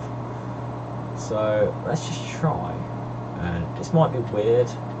above. So let's just try. And this might be weird,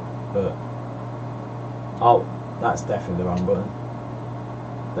 but oh, that's definitely the wrong button.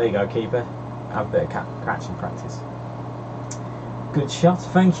 There you go, keeper. Have a bit of catching practice. Good shot.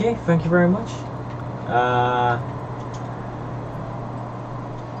 Thank you very much.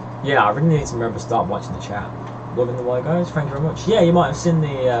 Yeah, I really need to remember to start watching the chat. Loving the logos, thank you very much. Yeah, you might have seen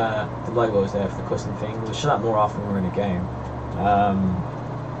the logos there for the custom thing. We'll show that more often when we're in a game.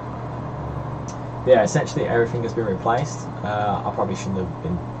 Yeah, essentially everything has been replaced. I probably shouldn't have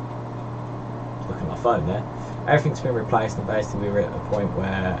been looking at my phone there. Everything's been replaced, and basically we're at a point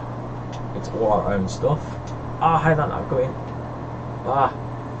where it's all our own stuff. Ah, how did that not go in?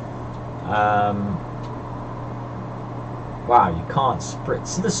 Wow, you can't sprint.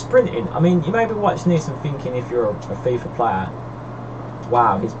 So the sprinting, I mean, you may be watching this and thinking, if you're a FIFA player,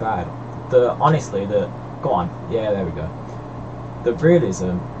 wow, he's bad. Honestly, go on, yeah, there we go. The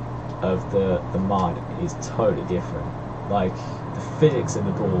realism of the mod is totally different. Like, the physics of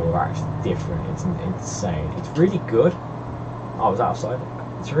the ball are actually different. It's insane. It's really good. Oh, I was outside.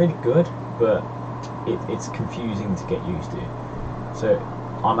 It's really good, but it's confusing to get used to. So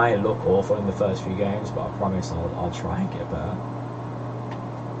I may look awful in the first few games, but I promise I'll try and get better.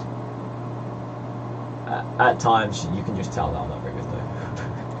 At times, you can just tell that I'm not very good though.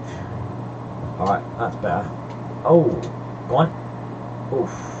 Alright, that's better. Oh, go on.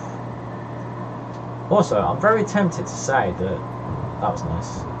 Oof. Also, I'm very tempted to say that was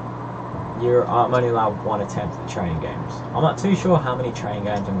nice. I'm only allowed one attempt at the training games. I'm not too sure how many training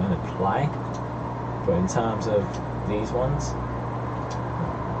games I'm going to play, but in terms of these ones,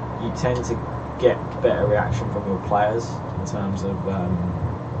 you tend to get better reaction from your players in terms of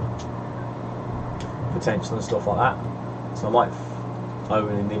potential and stuff like that. So I might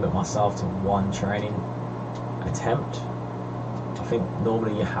only limit myself to one training attempt. I think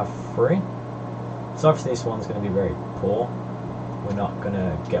normally you have 3. So obviously this one's going to be very poor. We're not going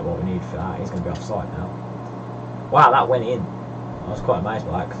to get what we need for that. He's going to be offside now. Wow, that went in. I was quite amazed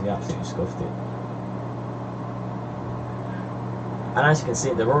by that because he absolutely scuffed it. And as you can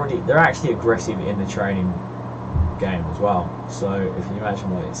see, they're actually aggressive in the training game as well. So if you imagine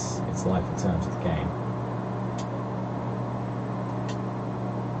what it's like in terms of the game.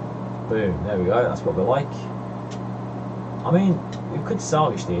 Boom, there we go, that's what we like. I mean, we could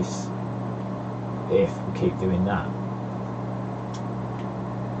salvage this if we keep doing that.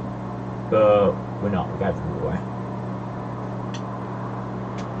 But we're not, we gave them away.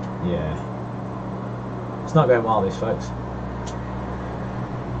 Yeah. It's not going well, this, folks.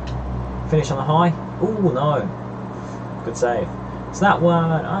 Finish on the high. Ooh, no. Good save. So that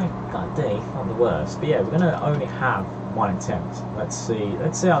one, I got a D, not the worst. But yeah, we're going to only have one attempt. Let's see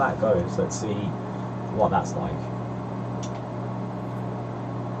how that goes. Let's see what that's like.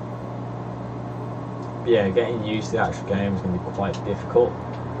 But yeah, getting used to the actual game is going to be quite difficult.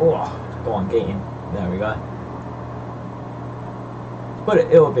 Oh, go on, get in. There we go. But it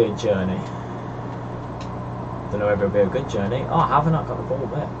will be a journey. Don't know whether it'll be a good journey. Oh, have I not got the ball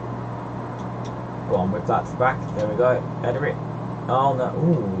there? Go on, whip that to the back. There we go. Header it. Oh no.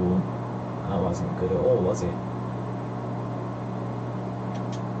 Ooh. That wasn't good at all, was it?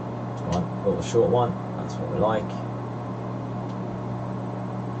 Go on, little short one. That's what we like.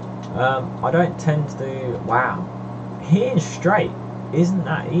 I don't tend to do. Wow. Hitting straight isn't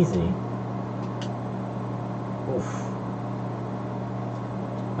that easy. Oof.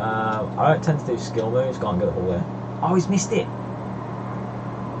 I don't tend to do skill moves. Go on, get the ball there. Oh, he's missed it.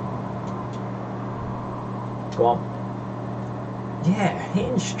 Go on. Yeah,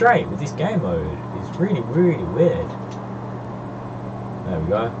 hitting straight with this game mode is really, really weird. There we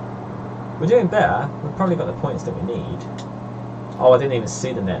go. We're doing better. We've probably got the points that we need. Oh, I didn't even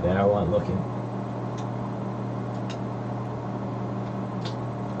see the net there. I wasn't looking.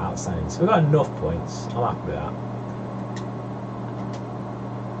 Outstanding. So we've got enough points. I'm happy with that.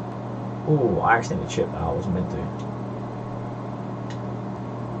 Ooh, I accidentally chipped that. I wasn't meant to.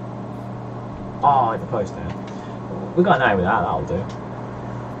 Oh, hit the post there. We got an A with that. That'll do.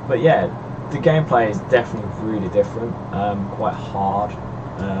 But yeah, the gameplay is definitely really different. Quite hard.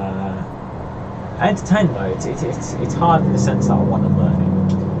 Entertaining though. It's hard in the sense that I want to learn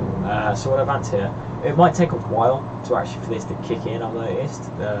it. So what I've had here, it might take a while to actually for this to kick in. I've noticed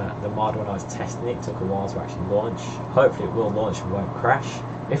the mod when I was testing it took a while to actually launch. Hopefully it will launch and won't crash.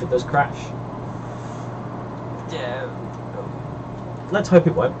 If it does crash, yeah, let's hope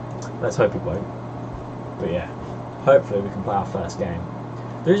it won't. Let's hope it won't. But yeah, hopefully we can play our first game.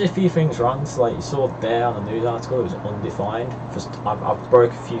 There's a few things wrong. So like you saw there on the news article, it was undefined. Just I've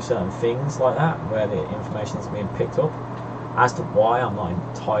broke a few certain things like that where the information is being picked up. As to why, I'm not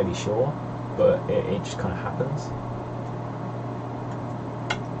entirely sure, but it just kind of happens.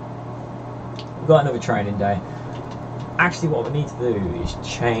 We've got another training day. Actually, what we need to do is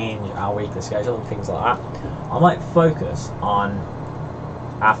change our weekly schedule and things like that. I might focus on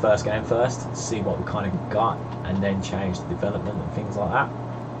our first game first, see what we kind of got, and then change the development and things like that.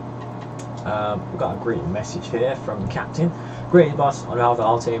 We've got a greeting message here from the captain. Greeting boss, on behalf of the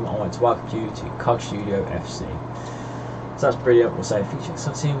whole team, I want to welcome you to CogStudio FC. So that's brilliant. We'll say featuring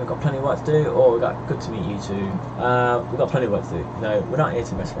some team. We've got plenty of work to do, or we've got good to meet you too. We've got plenty of work to do. You know, we're not here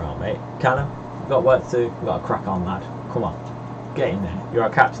to mess around, mate. Callum, we've got work to do. We've got to crack on, lad. Come on, get in there. You're our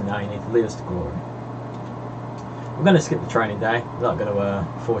captain now. You need to lead us to glory. We're going to skip the training day. We're not going to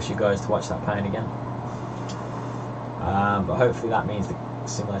force you guys to watch that pain again. But hopefully that means the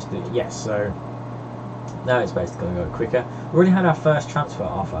simulation do it. Yes, so now it's basically going to go quicker. We already had our first transfer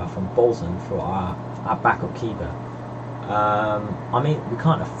offer from Bolton for our backup keeper. I mean, we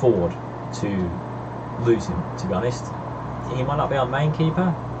can't afford to lose him, to be honest. He might not be our main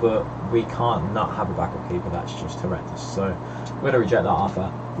keeper, but we can't not have a backup keeper. That's just horrendous. So we're going to reject that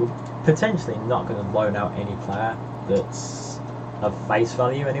offer. We're potentially not going to loan out any player that's of face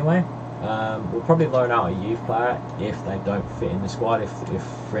value anyway. We'll probably loan out a youth player if they don't fit in the squad. If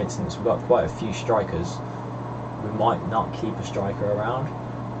for instance, we've got quite a few strikers, we might not keep a striker around.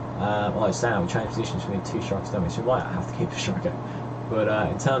 Like I was saying, we change positions between two strikers, don't we? So we might have to keep a striker. But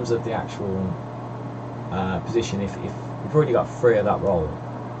in terms of the actual position, if we've already got 3 of that role,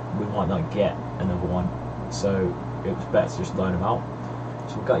 we might not get another one. So it was better to just loan them out.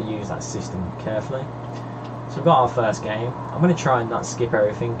 So we've got to use that system carefully. So we've got our first game. I'm going to try and not skip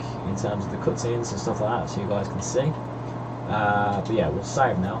everything in terms of the cutscenes and stuff like that, so you guys can see. But yeah, we'll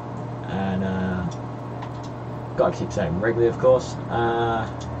save now, and got to keep saving regularly, of course.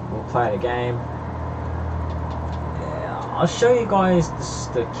 We'll play the game. Yeah, I'll show you guys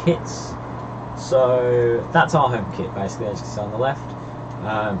the kits. So that's our home kit, basically, as you can see on the left.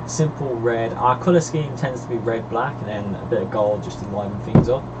 Simple red. Our colour scheme tends to be red, black, and then a bit of gold just to liven things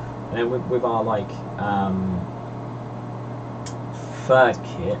up. And then with our like third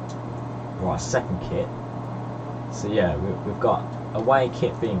kit, or our second kit. So yeah, we've got away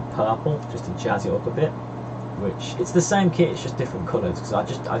kit being purple, just to jazz it up a bit. Which it's the same kit, it's just different colours. Because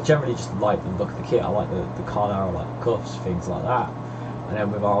I generally just like the look of the kit. I like the collar, I like the cuffs, things like that. And then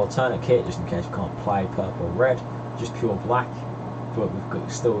with our alternate kit, just in case we can't play purple or red, just pure black. But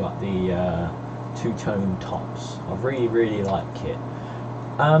still got the two-tone tops. I really like the kit.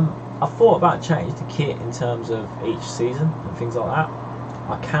 I thought about changing the kit in terms of each season and things like that.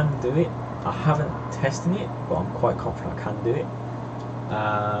 I can do it. I haven't tested it, but I'm quite confident I can do it.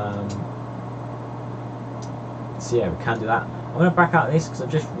 So yeah, we can do that. I'm going to back out of this because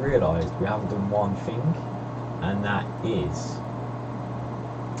I've just realised we haven't done one thing, and that is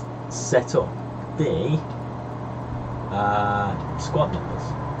set up the squad numbers.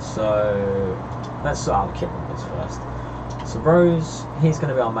 So let's sort out the kit numbers first. So Rose, he's going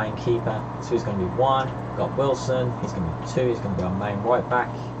to be our main keeper, so he's going to be 1. We've got Wilson, he's going to be 2, he's going to be our main right back.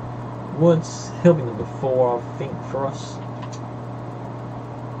 Woods, he'll be number 4, I think, for us.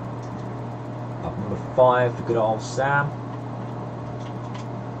 Up number 5, the good old Sam.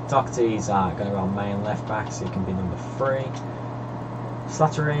 Doherty's going to be our main left back, so he can be number 3.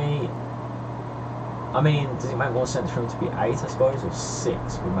 Slattery, I mean, does it make more sense for him to be 8, I suppose, or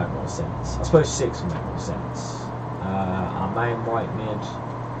 6 would make more sense? I suppose 6 would make more sense. Our main right mid,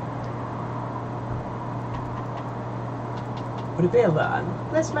 would it be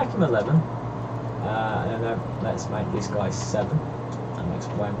 11? Let's make him 11. And then let's make this guy 7. That makes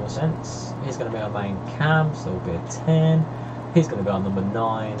way more sense. He's going to be our main cam, so it'll be a 10. He's going to be our number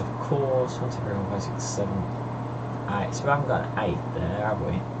 9, of course. 1, 2, 3, 4, 5, 6, 7, 8. So we haven't got an 8 there, have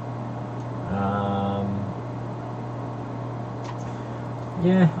we?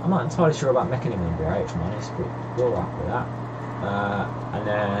 Yeah, I'm not entirely sure about making him number 8, if I'm honest, but we'll rock with that. And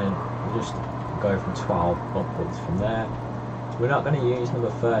then we'll just go from 12 upwards from there. We're not going to use number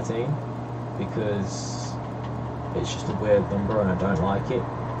 13 because it's just a weird number and I don't like it.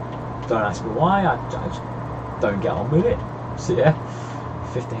 Don't ask me why, I just don't get on with it. So yeah,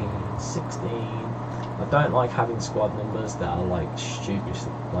 15, 16. I don't like having squad numbers that are like stupid,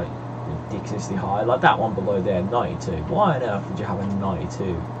 like ridiculously high. Like that one below there, 92. Why on earth would you have a 92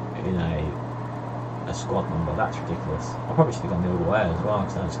 in a squad number? That's ridiculous. I probably should have gone the other way as well,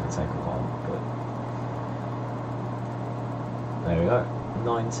 because that's going to take a while. But there we go.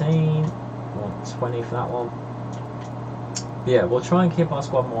 19. I want 20 for that one. But yeah, we'll try and keep our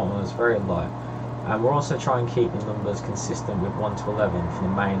squad numbers very low. And we'll also try and keep the numbers consistent with 1 to 11 for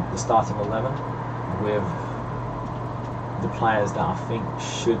the starting 11, with the players that I think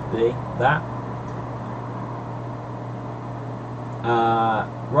should be that.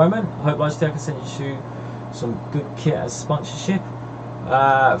 Roman, I hope Logitech can send you some good kit as sponsorship.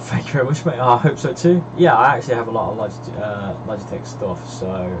 Thank you very much, mate. I hope so too. Yeah, I actually have a lot of Logitech stuff,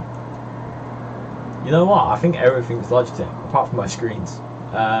 so you know what? I think everything's Logitech apart from my screens.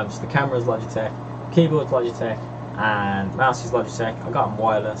 So the camera's Logitech, keyboard's Logitech, and mouse is Logitech. I got them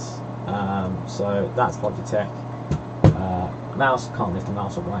wireless, so that's Logitech. Mouse, can't lift the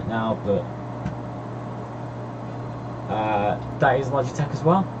mouse up right now, but that is Logitech as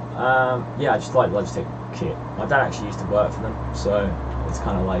well. Yeah, I just like Logitech kit. My dad actually used to work for them, so it's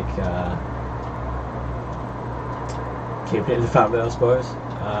kind of like keeping it in the family, I suppose.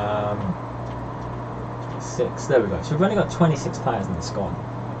 26, there we go. So we've only got 26 players in the squad.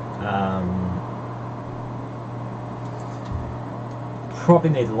 Probably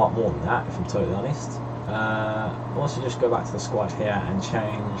need a lot more than that, if I'm totally honest. Also just go back to the squad here and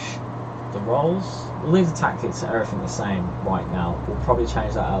change the roles. We'll leave the tactics and everything the same right now. We'll probably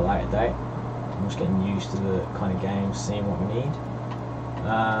change that at a later date. I'm just getting used to the kind of games, seeing what we need.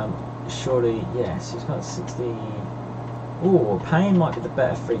 Surely, yes, he's got 60. Ooh, Payne might be the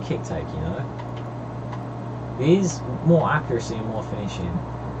better free kick take, you know. He is more accuracy and more finishing.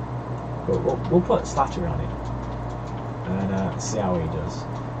 But we'll put Slattery on it and see how he does.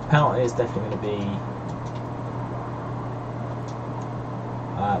 Penalty is definitely going to be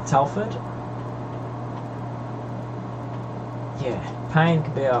Telford. Yeah, Payne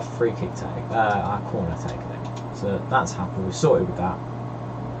could be our free kick take, our corner take then. So that's happy, we're sorted with that.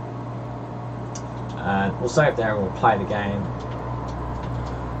 And we'll save there and we'll play the game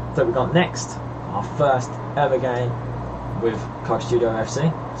that we got next. Our first ever game with CogStudio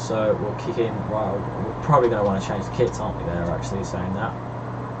FC. So we'll kick in, right, we're probably going to want to change the kits, aren't we, there, actually, saying that.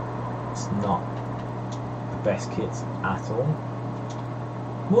 It's not the best kits at all.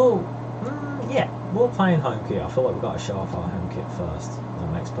 Yeah, we'll play in home kit. I feel like we've got to show off our home kit first.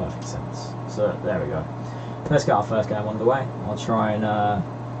 That makes perfect sense. So there we go. Let's get our first game underway. I'll try and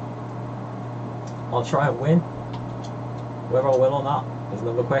win. Whether I will or not is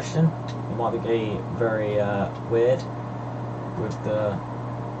another question. It might be very weird with the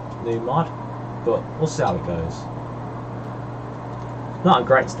new mod, but we'll see how it goes. Not a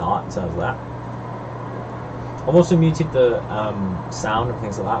great start in terms of that. I've also muted the sound and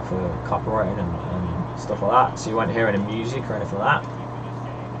things like that for copywriting and stuff like that, so you won't hear any music or anything like that.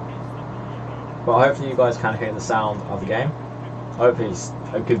 But hopefully you guys can hear the sound of the game. Hopefully it's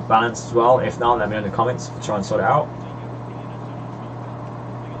a good balance as well. If not, let me know in the comments to try and sort it out.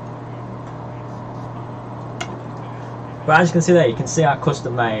 But as you can see there, you can see our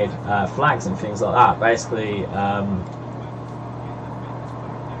custom made flags and things like that. Basically,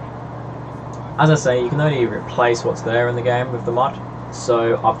 as I say, you can only replace what's there in the game with the mod.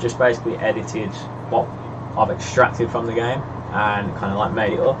 So I've just basically edited what I've extracted from the game and kind of like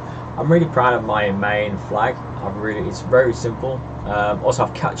made it up. I'm really proud of my main flag. It's very simple. Also,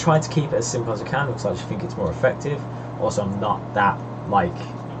 I've tried to keep it as simple as I can because I just think it's more effective. Also, I'm not that like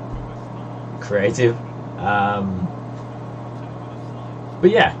creative. But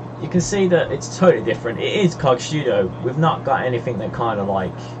yeah, you can see that it's totally different. It is CogStudio. We've not got anything that kind of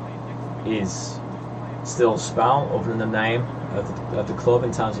like is still spell other than the name of the club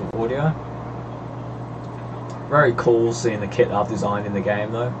in terms of audio. Very cool seeing the kit that I've designed in the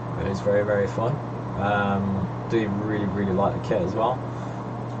game though. It is very, very fun. Do really, really like the kit as well.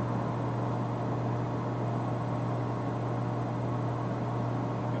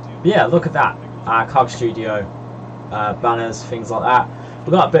 But yeah, look at that. CogStudio banners, things like that.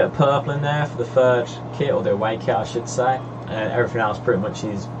 We've got a bit of purple in there for the third kit, or the away kit I should say. And everything else pretty much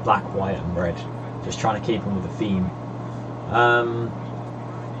is black, white and red. Just trying to keep them with the theme.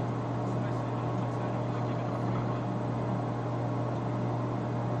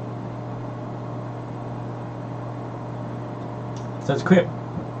 So it's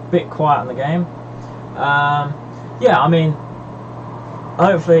a bit quiet on the game. Yeah, I mean,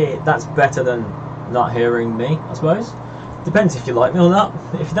 hopefully that's better than not hearing me, I suppose. Depends if you like me or not.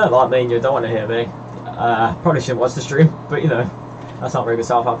 If you don't like me and you don't want to hear me, probably shouldn't watch the stream, but you know, that's not very good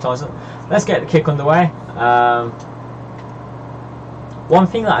self-advertisement. Let's get the kick underway. One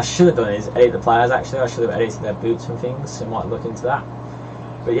thing that I should have done is edit the players actually. I should have edited their boots and things, so I might look into that.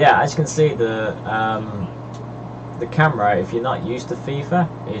 But yeah, as you can see, the camera, if you're not used to FIFA,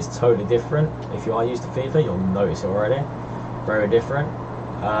 is totally different. If you are used to FIFA, you'll notice it already. Very different.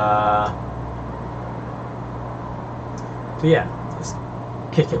 So yeah, let's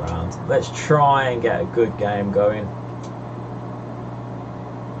kick it around. Let's try and get a good game going.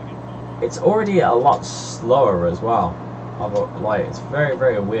 It's already a lot slower as well. Like, it's very,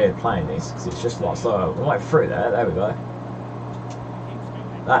 very weird playing this because it's just a lot slower. We went through there. There we go.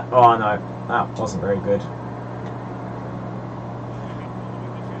 Oh no, that wasn't very good.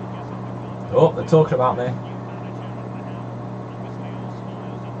 Oh, they're talking about me.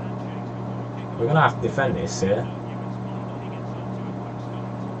 We're gonna have to defend this here.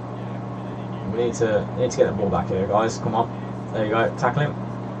 We need to get the ball back here, guys. Come on. There you go. Tackle him.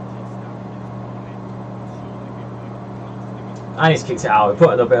 And he's kicked it out. We put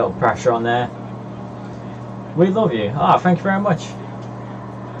a little bit of pressure on there. We love you. Ah, thank you very much.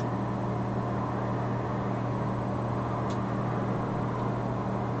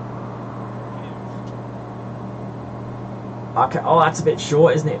 Okay. Oh, that's a bit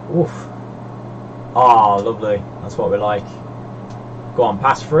short, isn't it? Oof. Oh, lovely. That's what we like. Go on,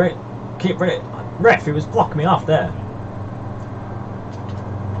 pass for it. Keep it. Ref, he was blocking me off there.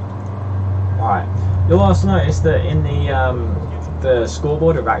 Alright. You'll also notice that in the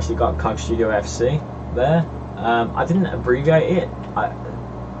scoreboard we've actually got CogStudio FC there. I didn't abbreviate it,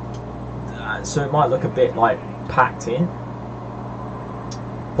 so it might look a bit like packed in.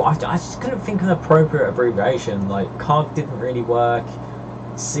 But I just couldn't think of an appropriate abbreviation. Like COG didn't really work,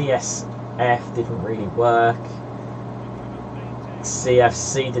 CSF didn't really work,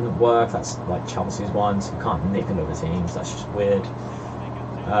 CFC didn't work. That's like Chelsea's one, so you can't nick another teams. That's just weird.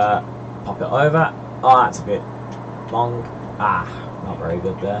 Pop it over. Oh, that's a bit long. Ah, not very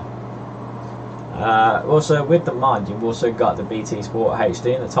good there. Also, with the mod, you've also got the BT Sport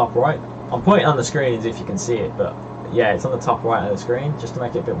HD in the top right. I'm pointing on the screen as if you can see it, but yeah, it's on the top right of the screen, just to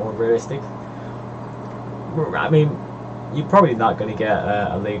make it a bit more realistic. I mean, you're probably not going to get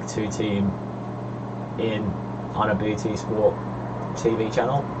a League 2 team on a BT Sport TV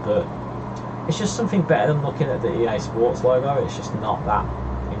channel, but it's just something better than looking at the EA Sports logo. It's just not that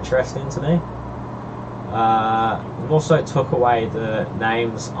interesting to me. We've also took away the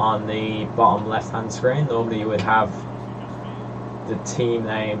names on the bottom left hand screen. Normally you would have the team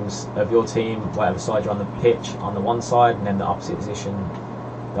names of your team, whatever side you're on the pitch, on the one side, and then the opposite position,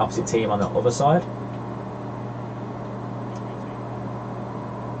 the opposite team on the other side.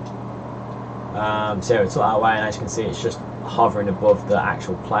 So we took that away, and as you can see, it's just hovering above the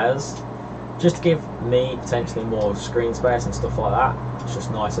actual players, just to give me potentially more screen space and stuff like that. It's just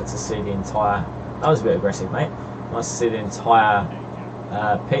nicer to see the entire That was a bit aggressive, mate. Nice to see the entire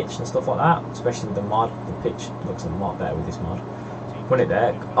pitch and stuff like that, especially with the mud. The pitch looks a lot better with this mud. Put it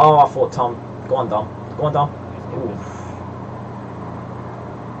there. Oh, I thought Tom. Go on, Dom. Go on, Dom. Oof.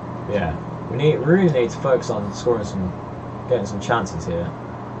 Yeah, we really need to focus on scoring getting some chances here.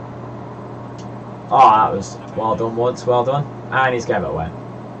 Oh, that was well done, Woods. Well done. And he's gave it away.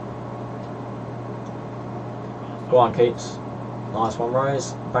 Go on, Keats. Nice one,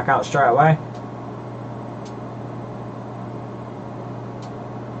 Rose. Back out straight away.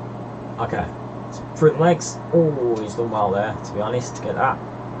 Okay. Through the legs. Oh, he's done well there, to be honest, to get that.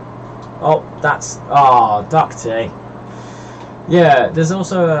 Oh, that's... Oh, Ducty. Yeah, there's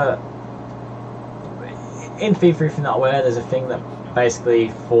also a... In FIFA, if you're not aware, there's a thing that basically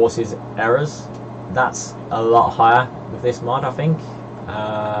forces errors. That's a lot higher with this mod, I think.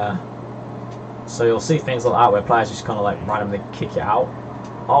 So you'll see things like that where players just kind of like randomly kick it out.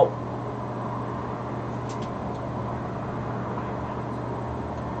 Oh.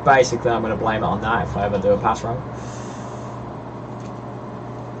 Basically, I'm going to blame it on that if I ever do a pass wrong.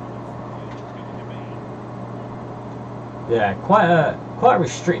 Yeah, quite a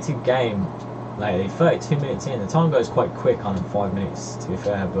restricted game lately. 32 minutes in, the time goes quite quick on 5 minutes, to be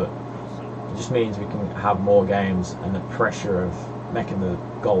fair, but it just means we can have more games and the pressure of making the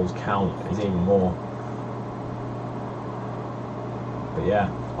goals count is even more. But yeah,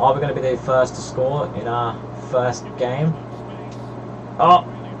 are we going to be the first to score in our first game? Oh,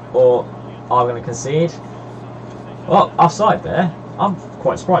 or are we going to concede? Well, offside there. I'm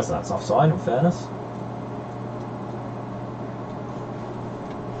quite surprised that's offside, in fairness.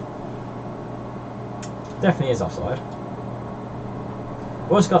 Definitely is offside.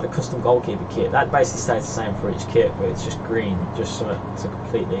 We've also got the custom goalkeeper kit. That basically stays the same for each kit, but it's just green, just so to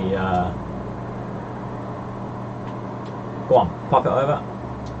completely... Go on, pop it over.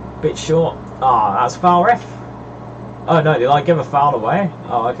 Bit short. Ah, that's foul, ref. Oh no, did I give a foul away?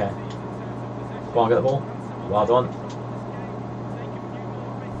 Oh, okay. Go on, get the ball. Well done.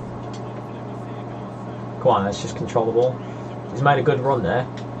 Go on, let's just control the ball. He's made a good run there.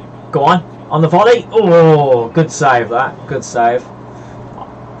 Go on the volley. Oh, good save that. Good save.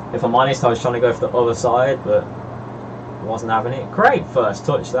 If I'm honest, I was trying to go for the other side, but wasn't having it. Great first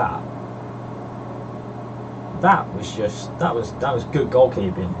touch, that. That was good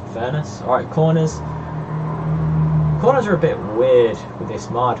goalkeeping, in fairness. Alright, corners. Corners are a bit weird with this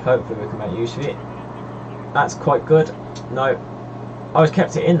mod. Hopefully we can make use of it. That's quite good. No. I always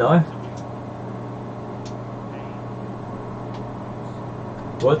kept it in though.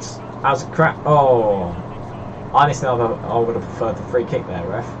 Woods. How's the crap? Oh. Honestly, I would have preferred the free kick there,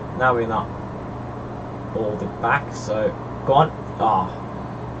 ref. Now we're not all the back, so go on. Ah. Oh.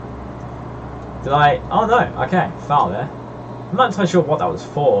 Did I? Oh no. Okay, foul there. I'm not entirely sure what that was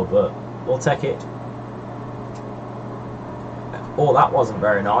for, but we'll take it. Oh, that wasn't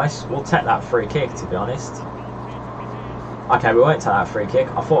very nice. We'll take that free kick, to be honest. Okay, we won't take that free kick.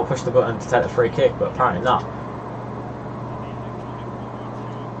 I thought I pushed the button to take the free kick, but apparently not.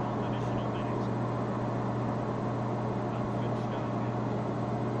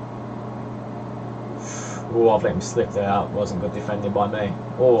 Oh, I've let him slip there out. Wasn't good defending by me.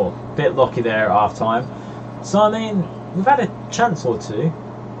 Oh, bit lucky there at half time. So, I mean, we've had a chance or two.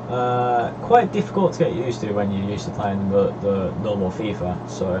 Quite difficult to get used to when you're used to playing the normal FIFA.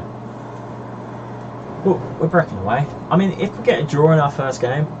 So, we're breaking away. I mean, if we get a draw in our first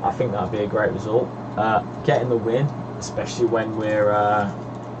game, I think that would be a great result. Getting the win, especially when we're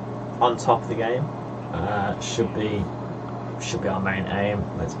on top of the game, should be our main aim.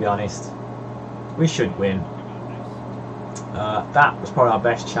 Let's be honest. We should win. That was probably our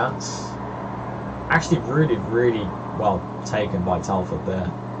best chance. Actually, really, really well taken by Telford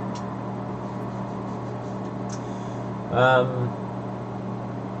there.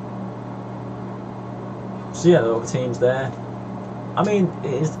 So yeah, the other teams there. I mean,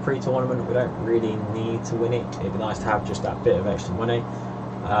 it is the pre-tournament. We don't really need to win it. It'd be nice to have just that bit of extra money.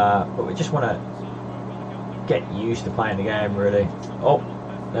 But we just want to get used to playing the game, really. Oh,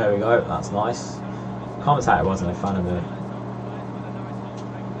 there we go. That's nice. Commentator wasn't a fan of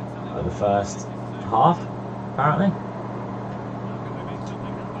the first half, apparently.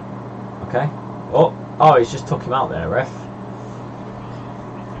 Okay. Oh, he's just took him out there, ref.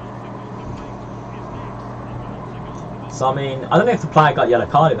 So I mean, I don't know if the player got yellow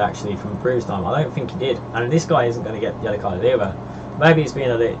carded actually from the previous time. I don't think he did, and this guy isn't going to get yellow carded either. Maybe he's being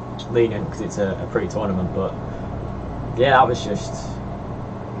a bit lenient because it's a pre-tournament, but yeah, that was just.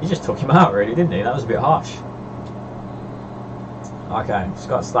 He just took him out, really, didn't he? That was a bit harsh. Okay, just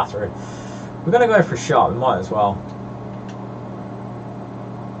got to slap through. We're going to go for a shot. We might as well.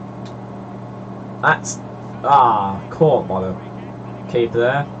 That's caught by the keeper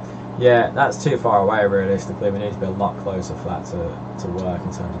there. Yeah, that's too far away realistically. We need to be a lot closer for that to work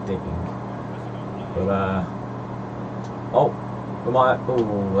in terms of digging. But oh, we might.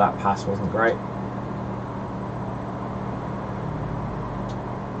 Oh, that pass wasn't great.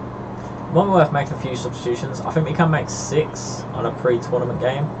 Might be worth making a few substitutions. I think we can make 6 on a pre-tournament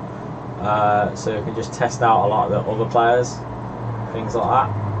game, so we can just test out a lot of the other players, things like that.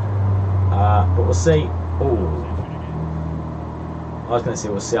 But we'll see. Oh, I was going to say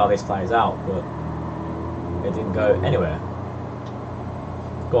we'll see how this plays out, but it didn't go anywhere.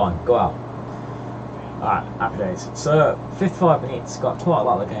 Go on, go out. Alright, happy days. So, 55 minutes, got quite a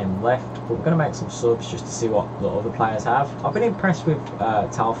lot of the game left, but we're going to make some subs just to see what the other players have. I've been impressed with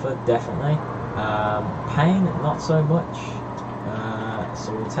Talford, definitely. Payne, not so much.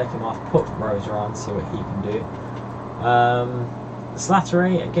 So we'll take him off, put Rosa on, see what he can do.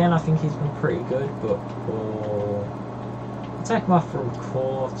 Slattery, again, I think he's been pretty good, but we'll take him off from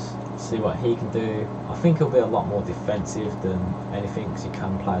court, see what he can do. I think he'll be a lot more defensive than anything because he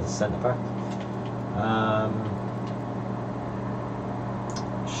can play as a centre-back.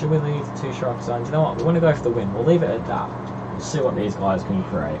 Should we leave the 2 strikers on? Do you know what? We want to go for the win. We'll leave it at that. We'll see what these guys can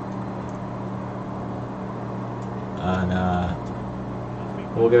create. And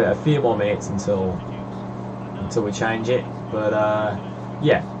we'll give it a few more minutes until we change it. But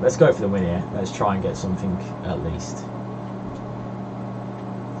yeah, let's go for the win here. Let's try and get something at least.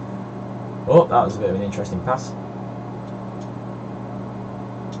 Oh, that was a bit of an interesting pass.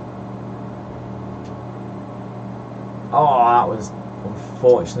 Oh, that was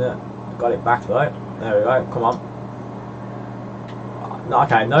unfortunate. Got it back though. There we go. Come on.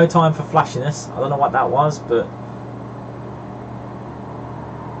 Okay, no time for flashiness. I don't know what that was, but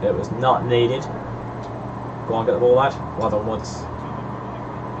it was not needed. Go on, get the ball, lad. Well done, Woods.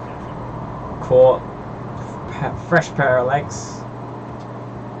 Caught. Fresh pair of legs.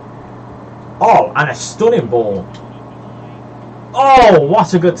 Oh, and a stunning ball. Oh,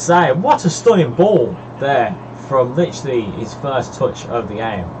 what a good save. What a stunning ball there from literally his first touch of the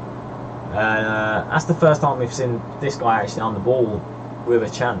game. And that's the first time we've seen this guy actually on the ball with a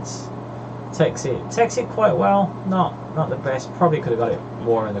chance. Takes it quite well. Not the best. Probably could have got it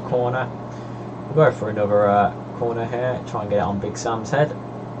more in the corner. We'll go for another corner here. Try and get it on Big Sam's head.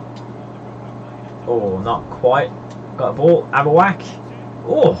 Oh, not quite. Got a ball. Have a whack.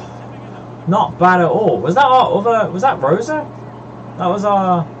 Oh, not bad at all. Was that our other? Was that Rosa? That was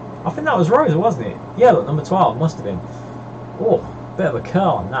our. I think that was Rosa, wasn't it? Yeah, look, number 12 must have been. Oh, bit of a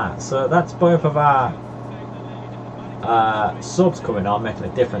curl on that. So that's both of our subs coming on, making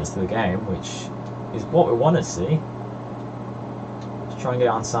a difference to the game, which is what we want to see. Let's try and get it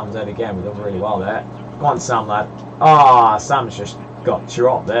on Sam's head again. We've done really well there. Go on, Sam, lad. Ah, Sam's just got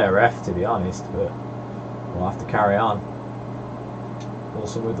dropped there, ref, to be honest, but we'll have to carry on.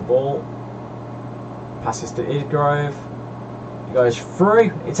 Wilson with the ball. Passes to Idgrove. He goes through.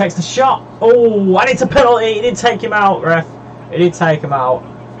 He takes the shot. Oh, and it's a penalty. He did take him out, ref. He did take him out.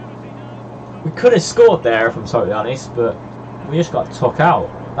 We could have scored there, if I'm totally honest, but we just got took out.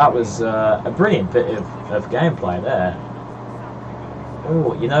 That was a brilliant bit of gameplay there.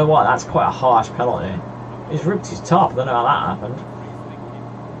 Oh, you know what? That's quite a harsh penalty. He's ripped his top. I don't know how that happened.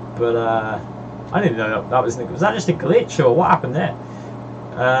 But I didn't know that was that just a glitch or what happened there?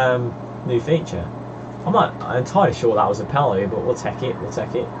 New feature. I'm not entirely sure that was a penalty, but we'll take it. We'll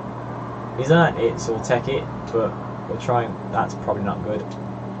take it. He's earned it, so we'll take it. But we'll try and that's probably not good.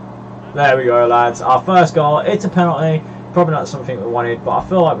 There we go, lads. Our first goal. It's a penalty. Probably not something we wanted, but I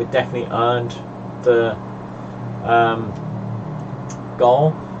feel like we definitely earned the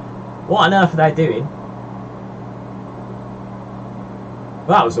goal. What on earth are they doing?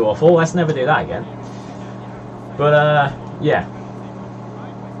 Well, that was awful. Let's never do that again. But yeah.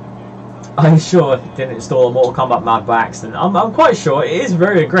 I'm sure it didn't install a Mortal Kombat map by accident. I'm quite sure it is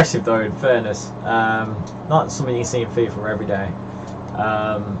very aggressive though, in fairness. Not something you see in FIFA every day.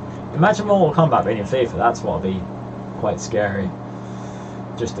 Imagine Mortal Kombat being in FIFA, that's what would be quite scary.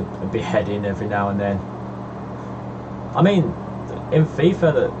 Just a beheading every now and then. I mean, in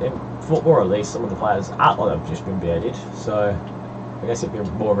FIFA, in football at least, some of the players at one have just been beheaded. So I guess it'd be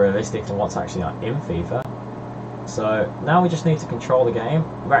more realistic than what's actually in FIFA. So now we just need to control the game.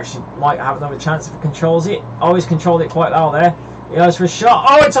 We actually might have another chance if he controls it. Oh, he's controlled it quite well there. He goes for a shot.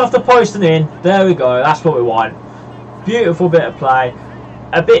 Oh, it's off the post and in. There we go. That's what we want. Beautiful bit of play.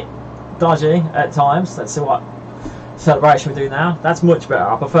 A bit dodgy at times. Let's see what celebration we do now. That's much better.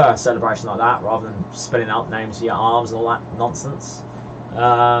 I prefer a celebration like that rather than spelling out names of your arms and all that nonsense.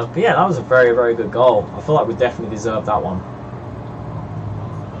 But yeah, that was a very, very good goal. I feel like we definitely deserved that one.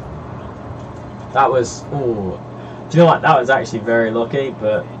 That was, ooh. Do you know what? That was actually very lucky,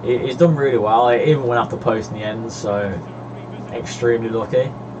 but he's done really well. It even went off the post in the end, so extremely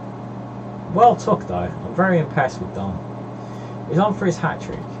lucky. Well took though. I'm very impressed with Dom. He's on for his hat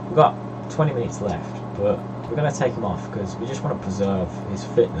trick. We've got 20 minutes left, but we're going to take him off because we just want to preserve his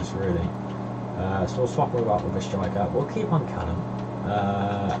fitness, really. So we'll swap him about with a striker. We'll keep on Callum.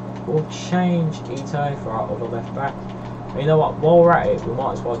 We'll change Ito for our other left back. And you know what? While we're at it, we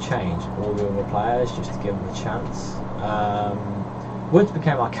might as well change all the other players just to give them a chance. Woods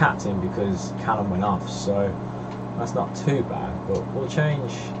became our captain because Callum went off, so that's not too bad. But we'll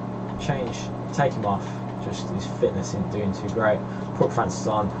change, take him off. Just his fitness isn't doing too great. Put Francis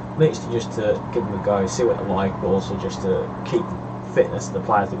on, literally just to give him a go, see what they're like, but also just to keep the fitness of the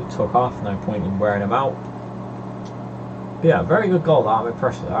players that we took off. No point in wearing them out. But yeah, very good goal that. I'm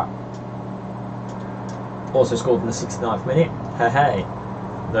impressed with that. Also scored in the 69th minute. Hey hey.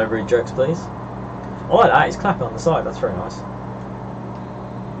 No rude jokes, please. I like that. He's clapping on the side. That's very nice.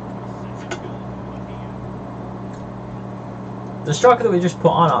 The striker that we just put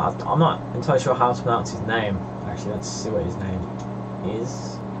on, I'm not entirely sure how to pronounce his name. Actually, let's see what his name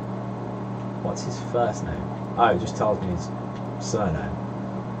is. What's his first name? Oh, it just tells me his surname.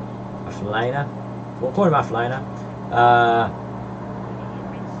 Aflana. We'll call him Aflana.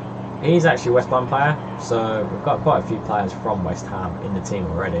 He's actually a West Ham player, so we've got quite a few players from West Ham in the team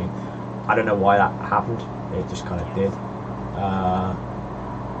already. I don't know why that happened. It just kind of did.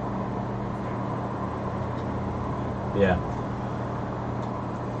 Yeah.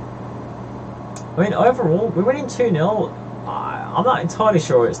 I mean, overall, we're winning 2-0. I'm not entirely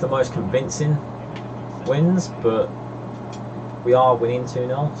sure it's the most convincing wins, but we are winning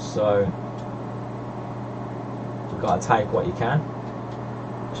 2-0, so you've got to take what you can.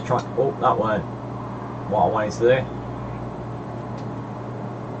 Just try. Oh, that weren't what I wanted to do.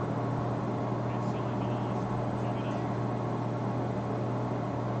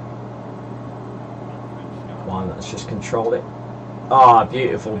 Come on, let's just control it. Ah,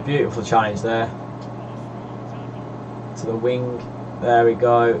 beautiful, beautiful challenge there. To the wing. There we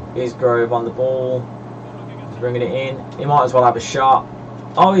go. Isgrove on the ball. He's bringing it in. He might as well have a shot.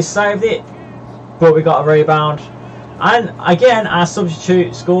 Oh, he saved it. But we got a rebound. And again, our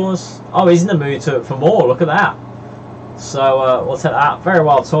substitute scores. Oh, he's in the mood for more. Look at that. So we'll take that. Very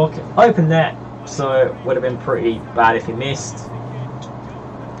well took. Open net. So it would have been pretty bad if he missed.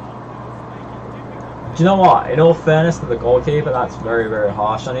 Do you know what? In all fairness to the goalkeeper, that's very, very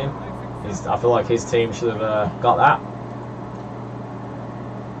harsh on him. I feel like his team should have got that.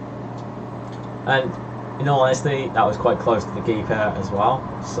 And in all honesty, that was quite close to the keeper as well.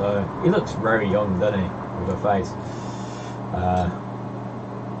 So he looks very young, doesn't he, with a face.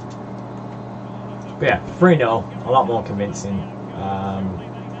 But yeah, 3-0, a lot more convincing.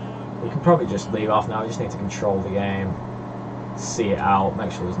 We can probably just leave off now. We just need to control the game, see it out,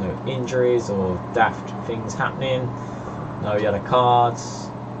 make sure there's no injuries or daft things happening. No yellow cards.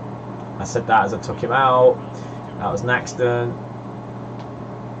 I said that as I took him out. That was an accident.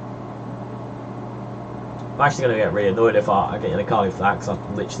 I'm actually going to get really annoyed if I get yellow card for that, because I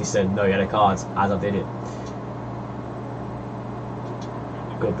literally said no yellow cards as I did it.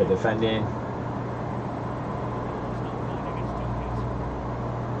 Good bit of defending.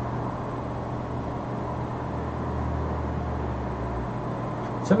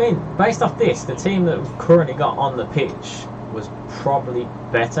 So I mean, based off this, the team that we've currently got on the pitch was probably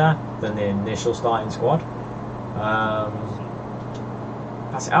better than the initial starting squad.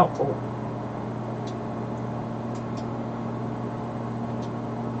 Pass it out. Oh.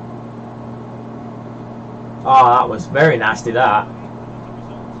 Oh, that was very nasty, that.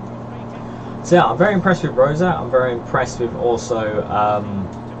 So yeah, I'm very impressed with Rosa. I'm very impressed with also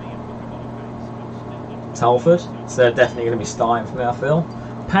Telford. So they're definitely going to be starting for me, I feel.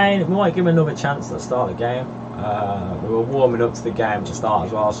 Payne, we might give him another chance at the start of the game. We were warming up to the game to start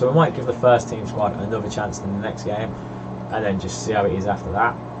as well, so we might give the first team squad another chance in the next game, and then just see how it is after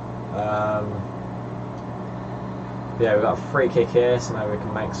that. Yeah, we've got a free kick here, so maybe we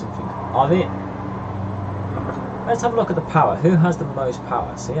can make something of it. Let's have a look at the power. Who has the most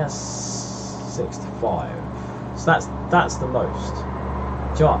power? So he has 65. So that's the most. Do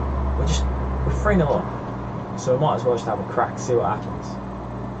you know what? We're 3-0 up, so we might as well just have a crack, see what happens.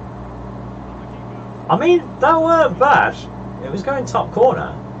 I mean, that weren't bad. It was going top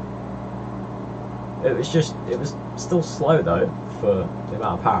corner. It was still slow though for the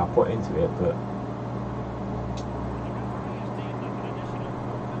amount of power I put into it, but.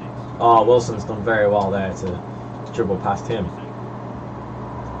 Oh, Wilson's done very well there to dribble past him.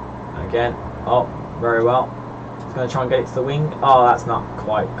 Again, oh, very well. He's going to try and get it to the wing. Oh, that's not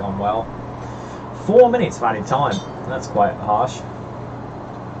quite gone well. 4 minutes of added time. That's quite harsh.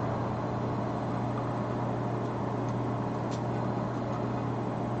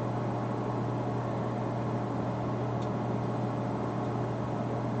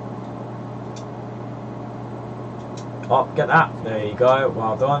 Oh, get that. There you go.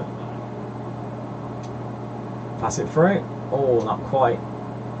 Well done. Pass it through. Oh, not quite.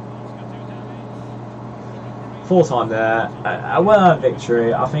 Full time there. A well-earned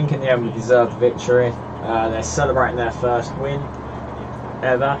victory. I think in the end we deserved the victory. They're celebrating their first win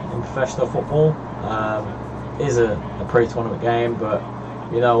ever in professional football. It is a pre-tournament game, but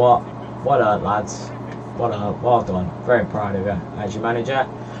you know what? Well earned, lads. Well done. Very proud of you as your manager.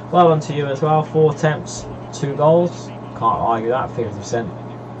 Well done to you as well. 4 attempts, 2 goals. Can't argue that.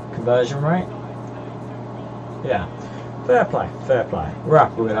 50% conversion rate. Yeah. Fair play. Fair play. We're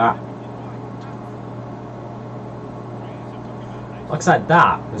happy with that. Like I said,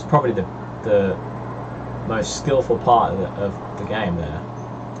 that was probably the most skillful part of the game there.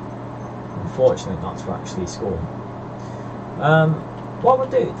 Unfortunately, not to actually score. What we'll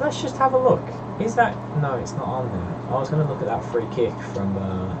do, let's just have a look. Is that... No, it's not on there. I was going to look at that free kick from...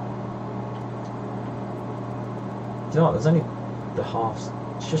 Do you know what? There's only the halves.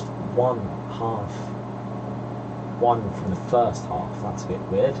 It's just one half. One from the first half. That's a bit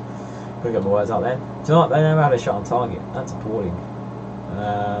weird. Couldn't get my words out then. Do you know what? They never had a shot on target. That's appalling.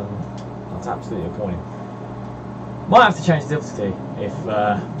 That's absolutely appalling. Might have to change the difficulty if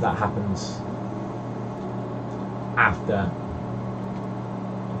that happens after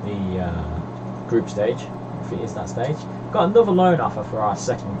the group stage, if it is that stage. Got another loan offer for our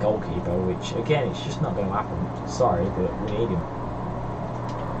second goalkeeper, which again, it's just not going to happen. Sorry, but we need him.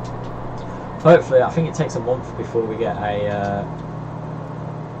 Hopefully, I think it takes a month before we get a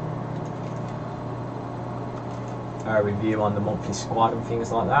review on the monthly squad and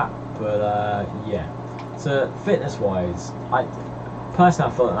things like that. But yeah. So fitness-wise, I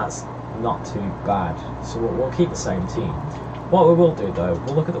personally feel that that's not too bad. So we'll keep the same team. What we will do though,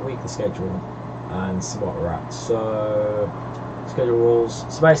 we'll look at the weekly schedule and see what we're at. So schedule rules.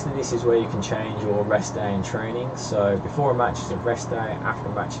 So basically, this is where you can change your rest day and training. So before a match is a rest day, after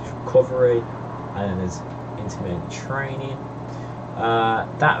a match is recovery, and then there's intermittent training.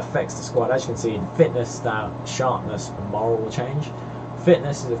 That affects the squad. As you can see, fitness, sharpness, and moral will change.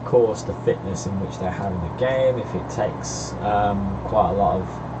 Fitness is of course the fitness in which they're having the game. If it takes quite a lot of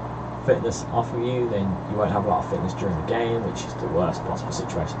fitness off of you, then you won't have a lot of fitness during the game, which is the worst possible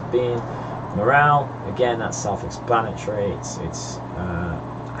situation to be in. Morale, again, that's self-explanatory. It's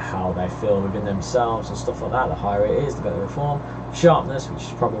how they feel within themselves and stuff like that. The higher it is, the better the form. Sharpness, which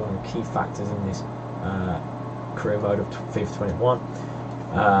is probably one of the key factors in this career mode of FIFA 21,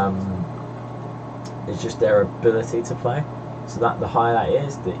 is just their ability to play. So that the higher that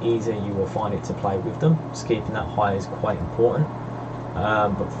is, the easier you will find it to play with them. So keeping that high is quite important.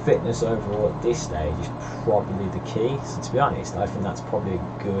 But fitness overall at this stage is probably the key. So to be honest, I think that's probably a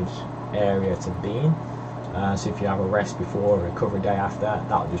good area to be in. So if you have a rest before, a recovery day after,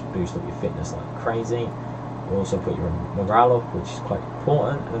 that'll just boost up your fitness like crazy. Will also put your morale up, which is quite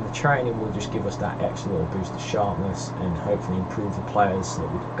important. And then the training will just give us that extra little boost of sharpness and hopefully improve the players so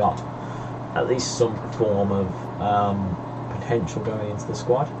that we've got at least some form of potential going into the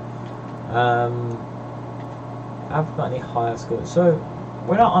squad. Have we got any higher scores? So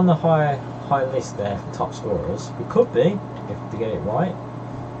we're not on the high list there for top scorers. We could be if we get it right.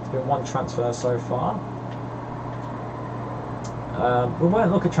 There's been 1 transfer so far. We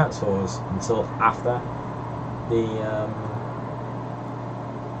won't look at transfers until after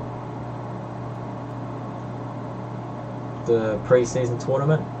the pre-season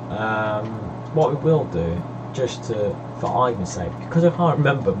tournament. What we will do, just for argument's sake, because I can't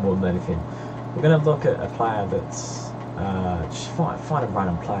remember more than anything, we're going to look at a player that's just find a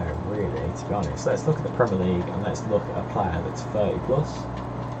random player really, to be honest. Let's look at the Premier League and let's look at a player that's 30 plus.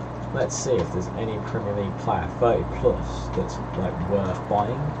 Let's see if there's any Premier League player 30 plus that's like worth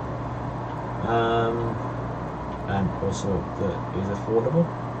buying, and also that is affordable.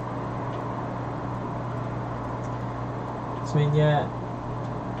 So, I mean, yeah,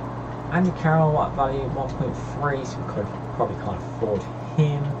 Andy Carroll at value 1.3, so we probably can't afford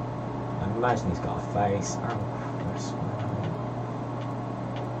him. I imagine he's got a face.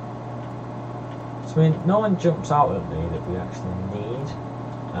 So I mean, no one jumps out at me that we actually need,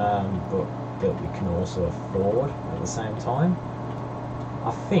 but that we can also afford at the same time.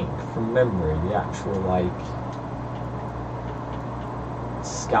 I think from memory, the actual like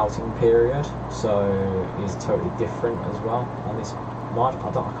scouting period is totally different as well on this mod. I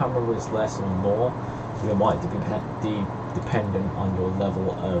can't remember if it's less or more. It might be dependent on your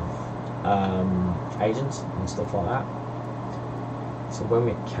level of agents and stuff like that. So when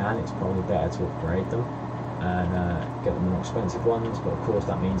we can, it's probably better to upgrade them and get the more expensive ones. But of course,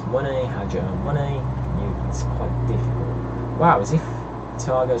 that means money. How do you earn money? It's quite difficult. Wow, as if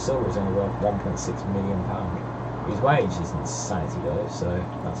Thiago Silva is only worth £1.6 million. His wage is insanity though, so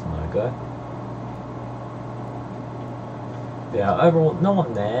that's a no-go. Yeah, overall, no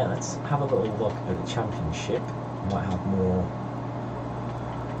one there. Let's have a little look at the championship. Might have more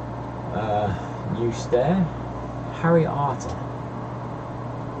use there. Harry Arter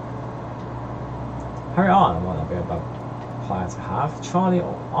might not be a bad player to have. Charlie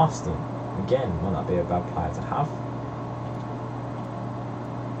Austin, again, might not be a bad player to have.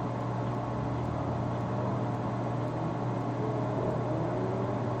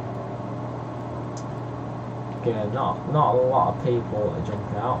 Again, not a lot of people are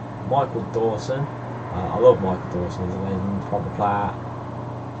jumping out. Michael Dawson, I love Michael Dawson, he's a legend, proper player.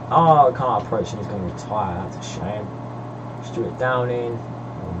 Oh, I can't approach him, he's going to retire, that's a shame. Stuart Downing,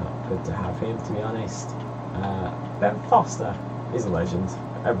 not good to have him, to be honest. Ben Foster, he's a legend.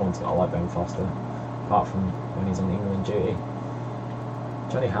 Everyone's got to like Ben Foster, apart from when he's on England duty.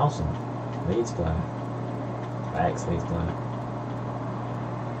 Johnny Howson, Leeds player, ex-Leeds player.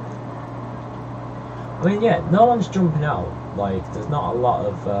 I mean, yeah, no one's jumping out. Like, there's not a lot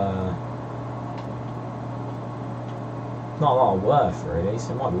of worth really,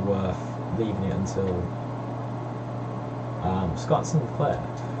 so it might be worth leaving it until Scott Sinclair.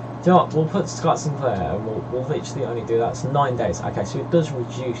 Do you know what? We'll put Scott Sinclair, and we'll literally only do that. It's 9 days. Okay, so it does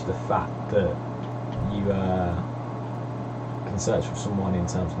reduce the fact that you can search for someone in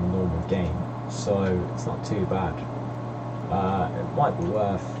terms of a normal game, so it's not too bad. It might be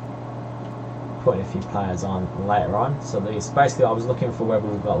worth putting a few players on later on. So these, basically, I was looking for whether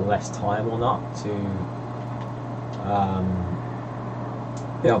we've got less time or not to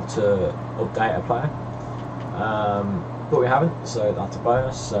be able to update a player, but we haven't, so that's a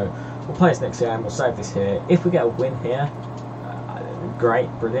bonus. So we'll play this next game, we'll save this here. If we get a win here, great,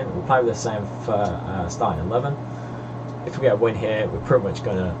 brilliant. We'll play with the same for starting 11. If we get a win here, we're pretty much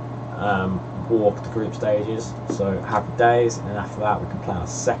going to walk the group stages, so happy days. And after that, we can play our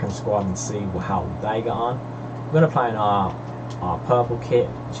second squad and see how they get on. We're going to play in our purple kit,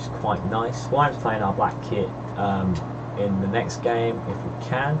 which is quite nice. Well, I'm playing our black kit in the next game if we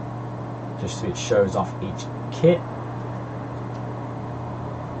can, just so it shows off each kit.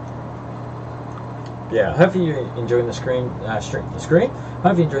 Yeah, hopefully you're enjoying the stream. Hopefully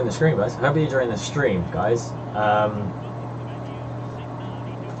you're enjoying the stream, guys. Hopefully you're enjoying the stream, guys.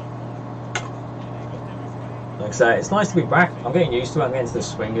 Like I say, it's nice to be back. I'm getting used to it. I'm getting to the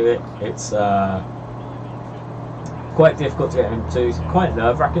swing of it. It's quite difficult to get into. It's quite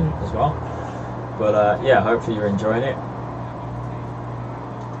nerve-wracking as well. But yeah, hopefully you're enjoying it.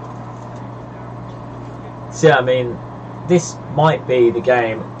 So yeah, I mean, this might be the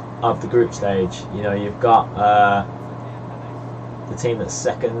game of the group stage. You know, you've got the team that's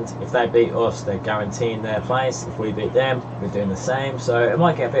second. If they beat us, they're guaranteeing their place. If we beat them, we're doing the same. So it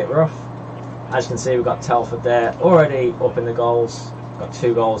might get a bit rough. As you can see, we've got Telford there already up in the goals. Got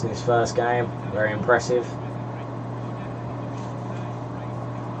 2 goals in his first game. Very impressive.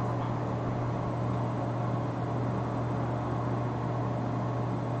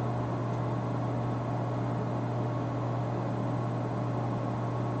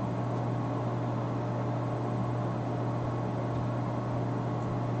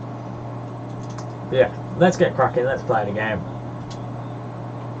 Yeah, let's get cracking, let's play the game.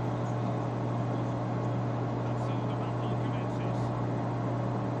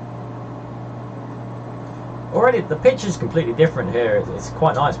 Already, the pitch is completely different here. It's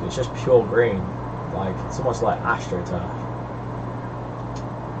quite nice, but it's just pure green. Like, it's almost like AstroTurf.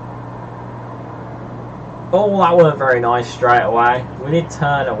 Oh, that wasn't very nice straight away. We did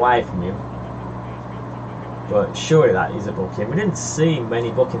turn away from him. But surely that is a booking. We didn't see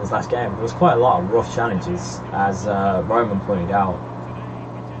many bookings last game. There was quite a lot of rough challenges, as Roman pointed out.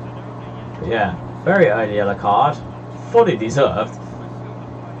 But yeah, very early yellow card. Fully deserved.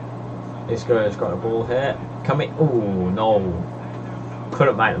 This guy's got a ball here. Coming. Oh no.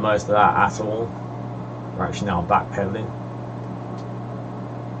 Couldn't make the most of that at all. We're actually now backpedaling.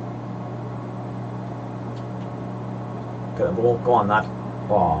 Get the ball. Go on, lad.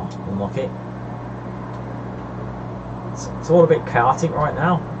 Oh, unlucky. It's all a bit chaotic right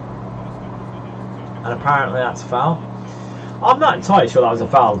now, and apparently that's a foul. I'm not entirely sure that was a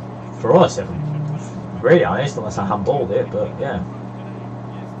foul for us, if I'm really honest, unless I handballed it, but yeah.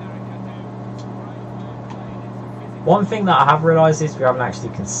 One thing that I have realised is we haven't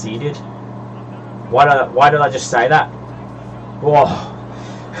actually conceded. Why did I just say that? Whoa.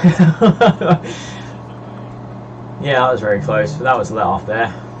 Yeah, that was very close. That was let off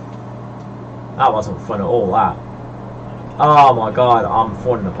there. That wasn't fun at all, that. Oh my god, I'm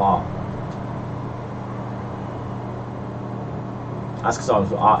falling apart. That's because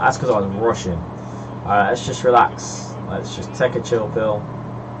I was rushing. Alright, let's just relax. Let's just take a chill pill.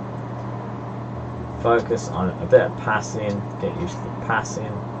 Focus on a bit of passing. Get used to the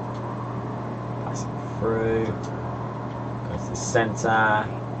passing. Passing through. Go to the centre.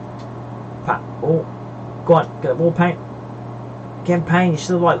 Oh, go on, get the ball, Payne. Again, Payne, you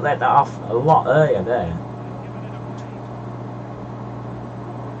should have let that off a lot earlier there.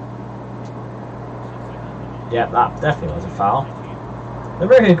 Yeah, that definitely was a foul. They're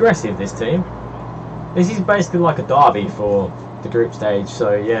very aggressive, this team. This is basically like a derby for the group stage,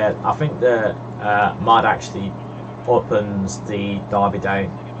 so yeah, I think the mod actually opens the derby day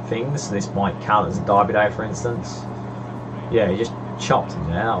things. So this might count as a derby day, for instance. Yeah, he just chopped him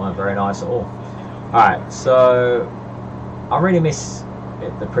there. That wasn't very nice at all. Alright, so I really miss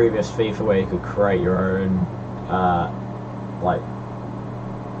the previous FIFA where you could create your own like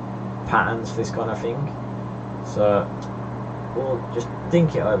patterns for this kind of thing. So we'll just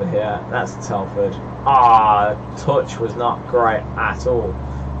dink it over here. That's Telford. Ah, touch was not great at all.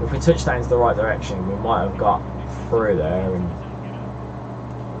 If we touched that into the right direction, we might have got through there. And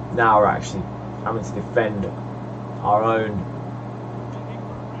now we're actually having to defend our own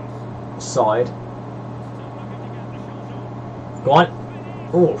side. Go on.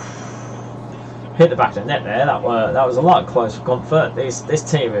 Oof. Hit the back of the net there. That was a lot of close for comfort. This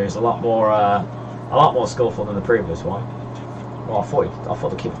team is a lot more skillful than the previous one. Well, I thought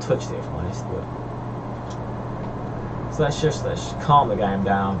the keeper touched it, if I'm honest. But so let's just calm the game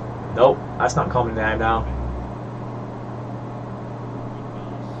down. Nope, that's not calming the game down.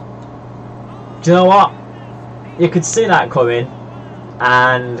 Do you know what? You could see that coming,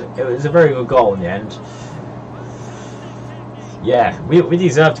 and it was a very good goal in the end. Yeah, we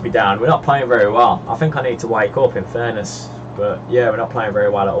deserve to be down. We're not playing very well. I think I need to wake up, in fairness. But yeah, we're not playing very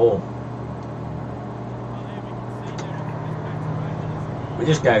well at all. We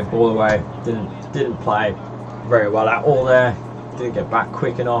just gave the ball away. Didn't play very well at all there. Didn't get back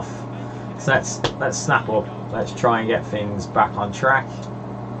quick enough. So let's snap up. Let's try and get things back on track.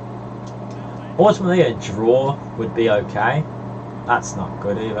 Ultimately, a draw would be okay. That's not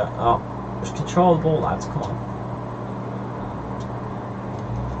good either. Oh, just control the ball, lads. Come on.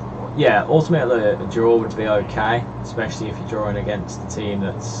 Yeah, ultimately a draw would be okay, especially if you're drawing against a team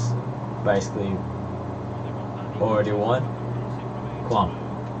that's basically already won. Come on.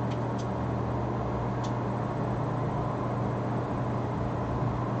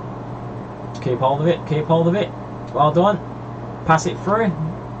 Keep hold of it, keep hold of it. Well done. Pass it through.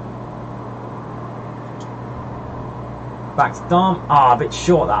 Back to Dom. Ah, a bit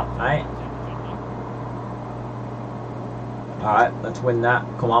short that, mate. Alright, let's win that.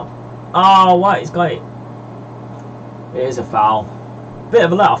 Come on. Oh, what? He's got it. It is a foul. Bit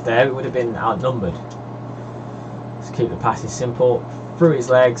of a let off there. It would have been outnumbered. Let's keep the passes simple. Through his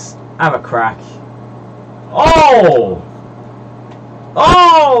legs. Have a crack. Oh!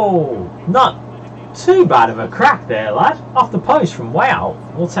 Oh! Not too bad of a crack there, lad. Off the post from way out.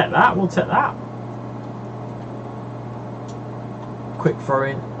 We'll take that. We'll take that. Quick throw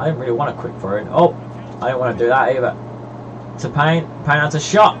in. I didn't really want a quick throw in. Oh, I didn't want to do that either. To Payne. Payne has a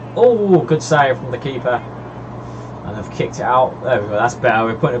shot. Oh, good save from the keeper. And they've kicked it out. There we go. That's better.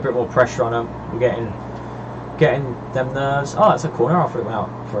 We're putting a bit more pressure on them. We're getting them nerves. Oh, that's a corner. I thought it went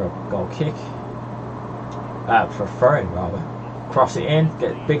out for a goal kick. For a throw-in, rather. Cross it in.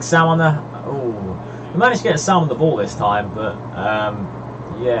 Get Big Sam on there. Oh, we managed to get Sam on the ball this time, but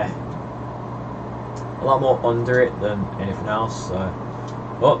yeah, a lot more under it than anything else. So,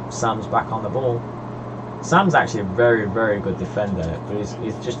 oh, Sam's back on the ball. Sam's actually a very, very good defender, but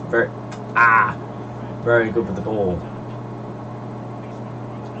he's just very good with the ball.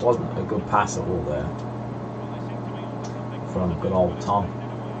 Wasn't a good pass at all there from good old Dom,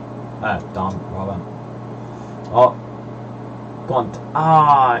 rather. Oh, go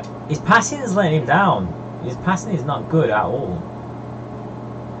on. His passing is letting him down. His passing is not good at all.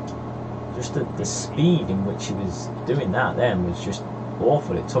 Just the speed in which he was doing that then was just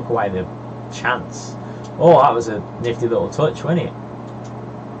awful. It took away the chance. Oh, that was a nifty little touch, wasn't it?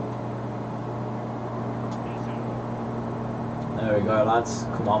 There we go, lads.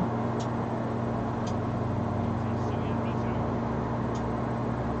 Come on.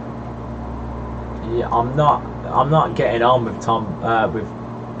 Yeah, I'm not getting on with with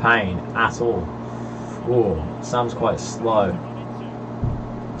Payne at all. Oh, Sam's quite slow.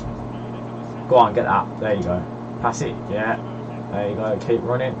 Go on, get that. There you go. Pass it. Yeah. There you go, keep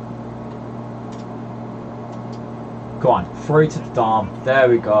running. Go on, through to the Dom. There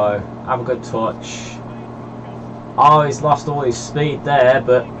we go. Have a good touch. Oh, he's lost all his speed there,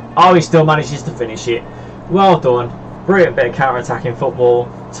 but oh, he still manages to finish it. Well done. Brilliant bit of counter-attacking football.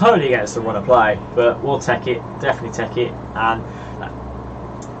 Totally against the run of play, but we'll take it. Definitely take it. And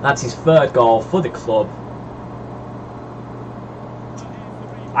that's his third goal for the club.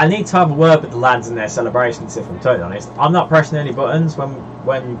 I need to have a word with the lads in their celebrations, if I'm totally honest. I'm not pressing any buttons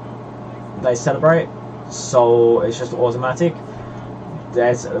when they celebrate, so it's just automatic.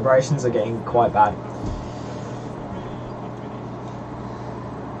 Their celebrations are getting quite bad.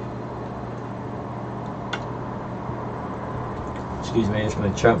 Excuse me, I'm just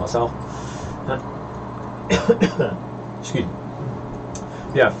going to choke myself. Excuse me.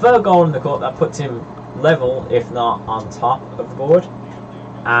 Yeah, third goal in the cup, that puts him level, if not on top of the board.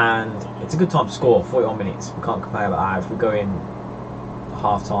 And it's a good time to score, 41 minutes. We can't complain about that. If we go in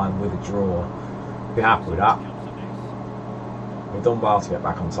half time with a draw, be happy with that. We've done well to get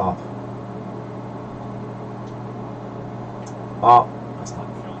back on top. Oh, that's not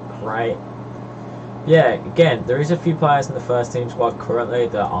great. Yeah, again, there is a few players in the first team squad currently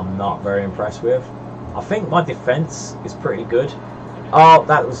that I'm not very impressed with. I think my defence is pretty good. Oh,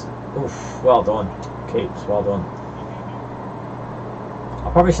 that was... Oof, well done. Keeps, well done. I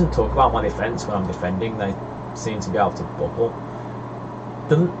probably shouldn't talk about my defence when I'm defending. They seem to be able to buckle.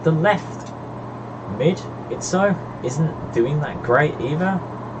 The left mid, isn't doing that great either.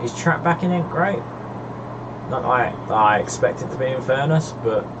 His track backing ain't great. Not like I expected to be, in fairness,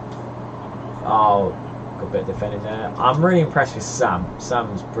 but oh, good bit of defending there. I'm really impressed with Sam.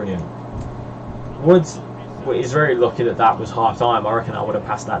 Sam's brilliant. Woods is very lucky that that was half time. I reckon I would have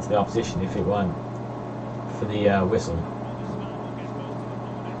passed that to the opposition if it weren't for the whistle.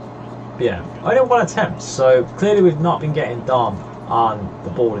 But yeah, only one attempt, so clearly we've not been getting Dom on the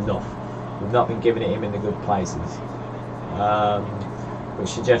ball enough. We've not been giving it him in the good places. Which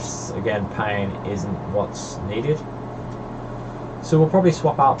suggests, again, Payne isn't what's needed. So we'll probably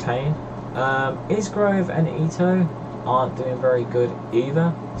swap out Payne. Isgrove and Ito aren't doing very good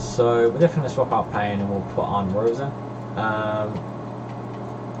either. So we're definitely going to swap out Payne and we'll put on Rosa.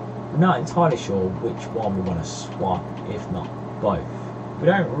 We're not entirely sure which one we want to swap, if not both. We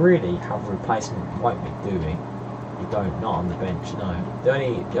don't really have a replacement white mid, do we? We don't, not on the bench, no. The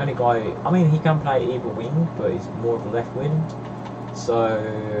only guy, I mean, he can play either wing, but he's more of a left wing. So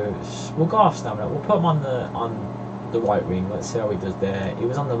we'll go off stamina. We'll put him on the right wing. Let's see how he does there. He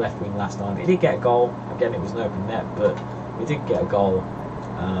was on the left wing last time. He did get a goal. Again, it was an open net, but he did get a goal.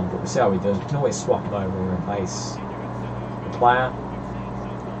 But we'll see how he does. We can always swap him over and replace the player.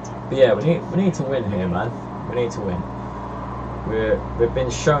 But yeah, we need to win here, man. We need to win. We've been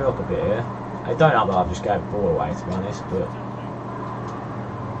shown up a bit here. I don't know that I've just gave the ball away, to be honest, but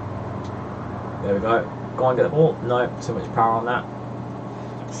there we go. Go on, get the ball. No, too much power on that.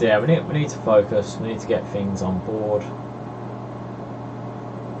 So yeah, we need to focus. We need to get things on board.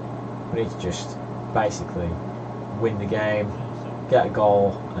 We need to just basically win the game, get a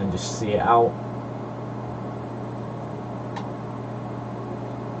goal, and just see it out.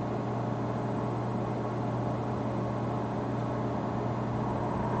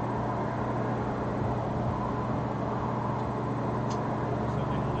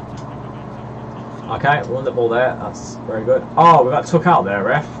 Okay, we won the ball there. That's very good. Oh, we got took out there,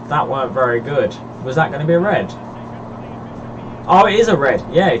 ref. That weren't very good. Was that going to be a red? Oh, it is a red.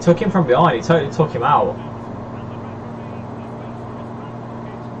 Yeah, he took him from behind. He totally took him out.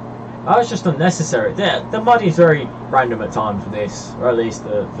 That was just unnecessary. The mod is very random at times with this, or at least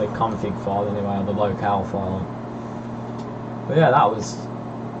the config file anyway, or the locale file. But yeah, that was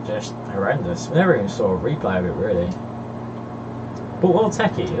just horrendous. We never even saw a replay of it, really. But we'll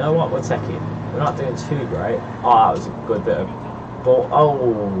take it. You know what? We'll take it. We're not doing too great. Oh, that was a good bit of ball.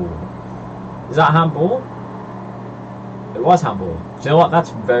 Oh, is that handball? It was handball. Do you know what?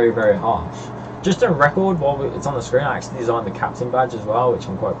 That's very, very harsh. Just a record, while it's on the screen, I actually designed the captain badge as well, which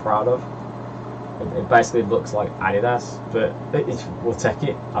I'm quite proud of. It basically looks like Adidas, but we'll take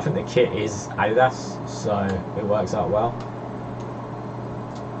it. I think the kit is Adidas, so it works out well.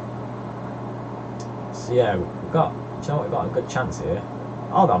 So yeah, we've got. Do you know what? We've got a good chance here.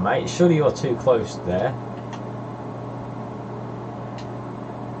 Hold on, mate. Surely you're too close there.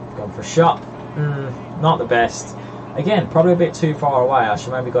 Gone for a shot. Not the best. Again, probably a bit too far away. I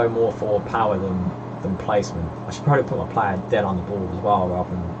should maybe go more for power than placement. I should probably put my player dead on the ball as well, rather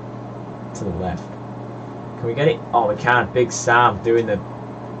than to the left. Can we get it? Oh, we can. Big Sam doing the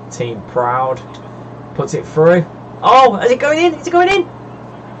team proud. Puts it through. Oh, is it going in? Is it going in?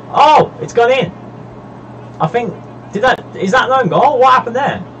 Oh, it's gone in. I think Is that an own goal? What happened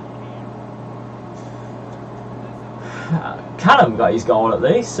there? Callum got his goal at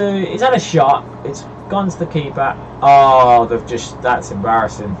least, so he's had a shot. It's gone to the keeper. Oh, that's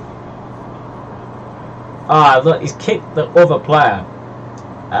embarrassing. Ah, look, he's kicked the other player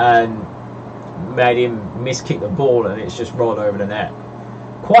and made him miss-kick the ball, and it's just rolled over the net.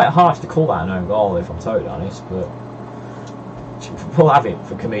 Quite harsh to call that an own goal, if I'm totally honest, but we'll have it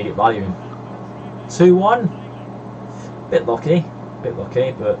for comedic value. 2-1. Bit lucky, but we'll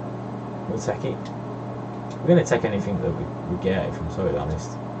take it. We're going to take anything that we get, if I'm totally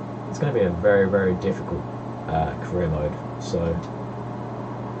honest. It's going to be a very, very difficult career mode, so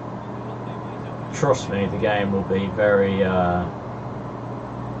trust me, the game will be very,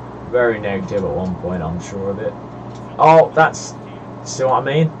 very negative at one point, I'm sure of it. Oh, see what I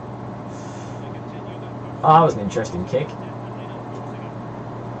mean? Oh, that was an interesting kick.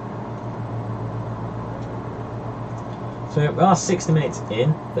 So we are 60 minutes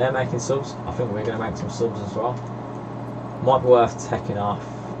in. They're making subs. I think we're going to make some subs as well. Might be worth taking off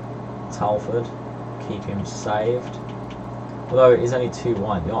Telford, keep him saved. Although it is only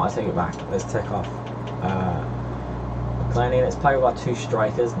 2-1. You know what? I take it back. Let's take off McClaney. Let's play with our 2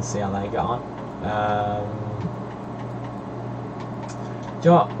 strikers and see how they get on. Do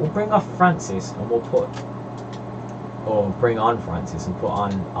you know what? We'll bring off Francis and we'll bring on Francis and put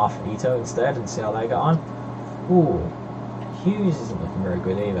on off Ito instead and see how they get on. Ooh. Hughes isn't looking very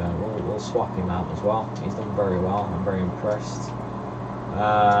good either. We'll swap him out as well. He's done very well. I'm very impressed.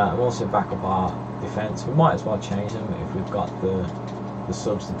 I'm also back up our defence. We might as well change them if we've got the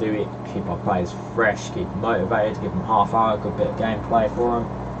subs to do it. Keep our players fresh, keep them motivated, give them half hour, good bit of gameplay for them.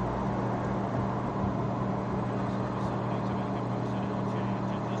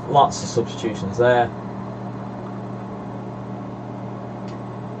 Lots of substitutions there.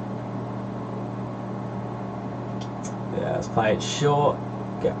 Yeah, let's play it short,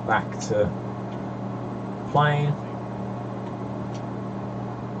 get back to playing.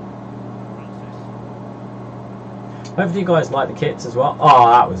 Hopefully you guys like the kits as well. Oh,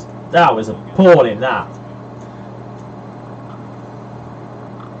 that was appalling, that.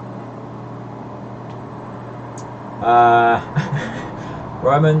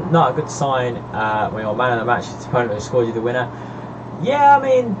 Roman, not a good sign when your man of the match is the opponent who scored you the winner. Yeah, I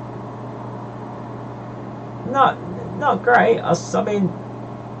mean, not great. I mean,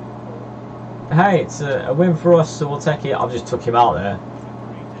 hey, it's a win for us, so we'll take it. I've just took him out there,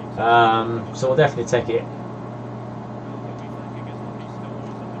 so we'll definitely take it.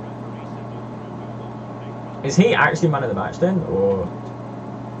 Is he actually man of the match then, or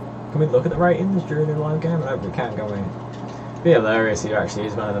can we look at the ratings during the live game? I hope we can, can we? It'd be hilarious if he actually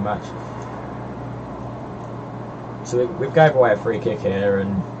is man of the match. So we've gave away a free kick here,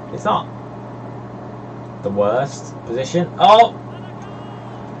 and it's not the worst position. Oh!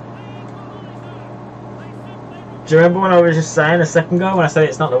 Do you remember when I was just saying a second ago when I said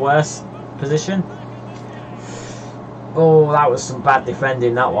it's not the worst position? Oh, that was some bad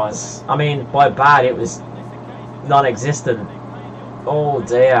defending, that was. I mean, by bad, it was non-existent. Oh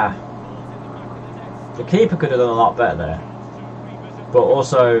dear. The keeper could have done a lot better there. But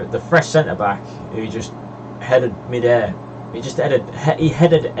also, the fresh centre-back, who just headed mid-air. He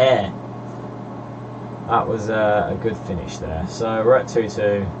headed air. That was a good finish there. So we're at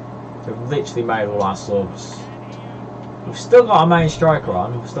 2-2. We've literally made all our subs. We've still got our main striker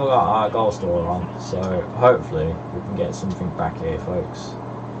on. We've still got our goal scorer on. So hopefully we can get something back here, folks.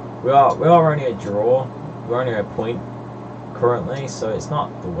 We are only a draw. We're only a point currently, so it's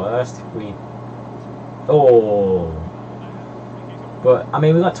not the worst. If we but I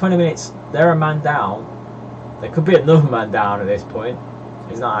mean, we've got 20 minutes. They're a man down. There could be another man down at this point.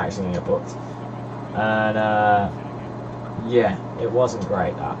 He's not actually going to get booked. And yeah, it wasn't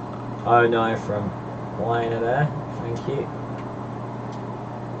great, that. Oh no, from Liner there. Thank you.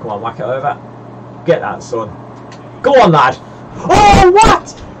 Come on, whack it over. Get that, son. Go on, lad. Oh,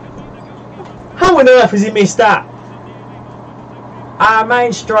 what? How on earth has he missed that? Our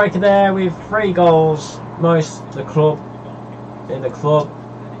main striker there with 3 goals, most in the club,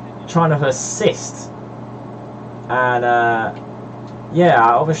 trying to assist. And yeah,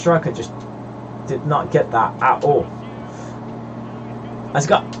 our other striker just did not get that at all. Let's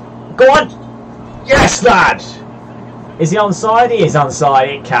go. Go on! Yes, lad! Is he onside? He is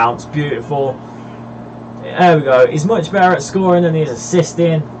onside. It counts. Beautiful. There we go. He's much better at scoring than he is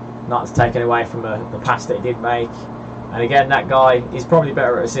assisting. Not to take it away from the pass that he did make. And again, that guy is probably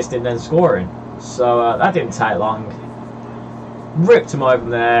better at assisting than scoring. So that didn't take long. Ripped him over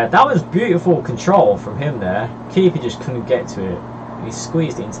there. That was beautiful control from him there. Keeper just couldn't get to it. He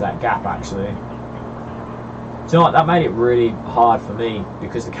squeezed it into that gap, actually. you know what? That made it really hard for me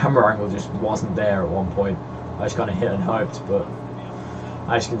because the camera angle just wasn't there at one point. I just kind of hit and hoped, but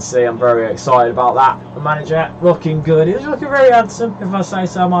as you can see, I'm very excited about that. The manager looking good. He's looking very handsome, if I say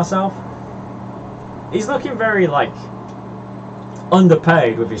so myself. He's looking very, like,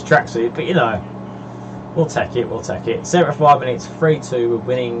 underpaid with his tracksuit, but you know, we'll take it, we'll take it. 75 minutes, 3-2, we're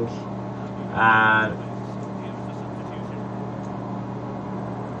winning. And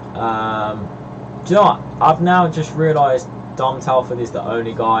do you know what? I've now just realised Dom Telford is the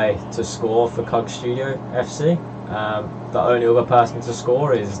only guy to score for CogStudio FC. The only other person to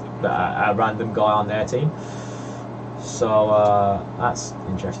score is a random guy on their team. So that's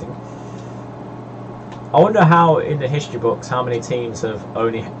interesting. I wonder how in the history books how many teams have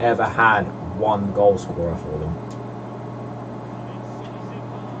only ever had one goal scorer for them.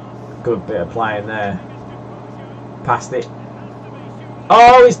 Good bit of playing there. Passed it.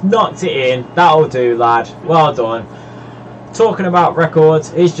 Oh, he's knocked it in. That'll do, lad. Well done. Talking about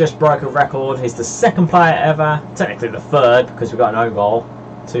records, he's just broke a record. He's the second player ever, technically the third because we got an own goal,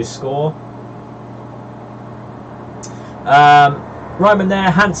 to score. Roman there,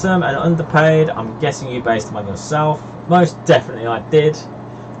 handsome and underpaid. I'm guessing you based him on yourself. Most definitely I did.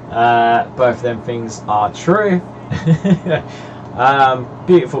 Both of them things are true.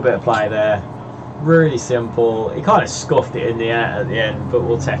 Beautiful bit of play there. Really simple. He kind of scuffed it in the air at the end, but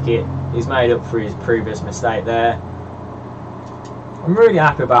we'll take it. He's made up for his previous mistake there. I'm really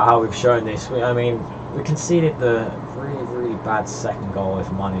happy about how we've shown this. I mean, we conceded the really bad second goal, if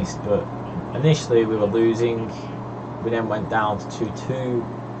I'm honest, but initially we were losing. We then went down to 2-2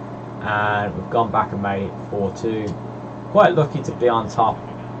 and we've gone back and made it 4-2. Quite lucky to be on top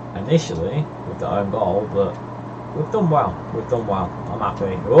initially with the own goal, but we've done well. We've done well. I'm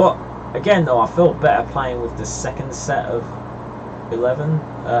happy. Oh, again though, I feel better playing with the second set of 11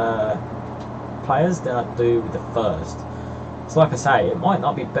 players than I do with the first. So like I say, it might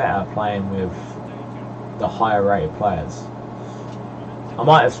not be better playing with the higher rated players. I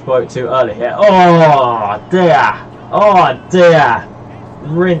might have spoke too early here. Oh dear! Oh dear!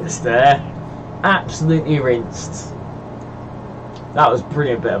 Rinsed there. Absolutely rinsed. That was a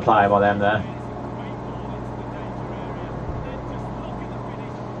brilliant bit of play by them there.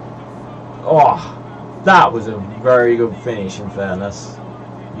 Oh, that was a very good finish in fairness.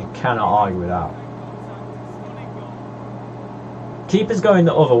 You cannot argue with that. Keeper's going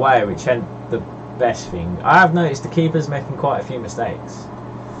the other way, which ain't the best thing. I have noticed the keeper's making quite a few mistakes.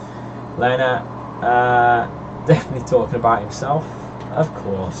 Lena, definitely talking about himself. Of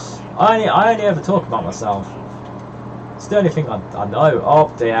course. I only ever talk about myself. It's the only thing I know. Oh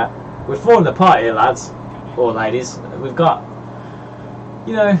dear. We're falling apart here, lads. Or ladies. We've got,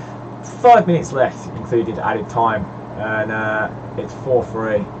 you know, 5 minutes left, included added time. And it's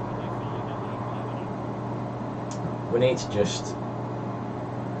 4-3. We need to just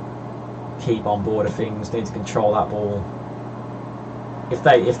keep on board of things, need to control that ball. If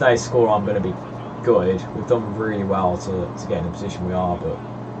they score, I'm going to be good. We've done really well to get in the position we are, but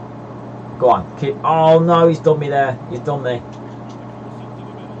go on, keep. Oh no, he's done me there. He's done me.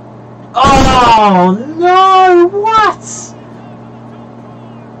 Oh no, what?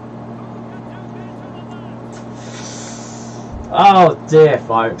 Oh dear,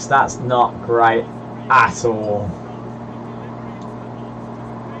 folks, that's not great at all.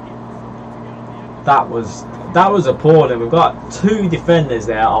 That was appalling. We've got two defenders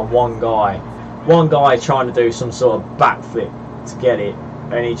there on one guy. One guy trying to do some sort of backflip to get it,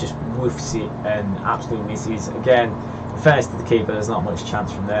 and he just woofs it and absolutely misses. Again, in fairness to the keeper, there's not much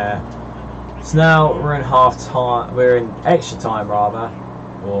chance from there. So now we're in half time. We're in extra time rather,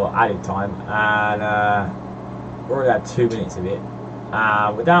 or added time, and we already had 2 minutes of it.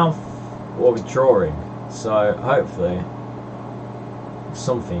 We're down, or we're drawing. So hopefully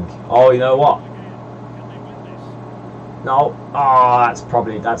something. Oh, you know what? No. Oh, that's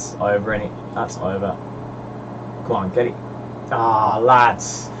over, innit? That's over. Come on, get it. Ah,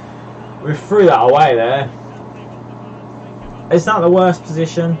 lads. We threw that away there. It's not the worst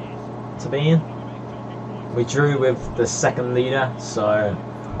position to be in. We drew with the second leader, so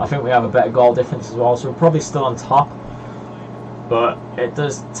I think we have a better goal difference as well. So we're probably still on top. But it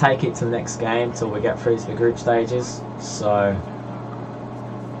does take it to the next game till we get through to the group stages. So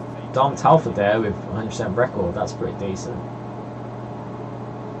Dom Telford there with 100% record, that's pretty decent.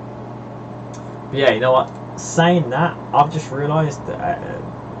 But yeah, you know what? Saying that, I've just realised that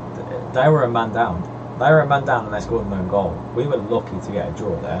they were a man down. They were a man down and they scored an own goal. We were lucky to get a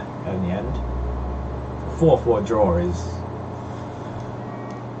draw there in the end. 4-4 draw is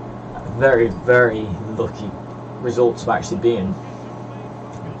a very, very lucky result to actually be in.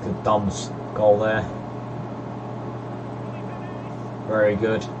 Good Dom's goal there. very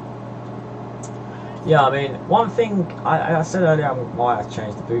good. Yeah, I mean, one thing I said earlier, I might have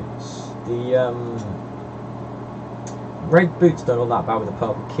changed the boots. The red boots don't look that bad with the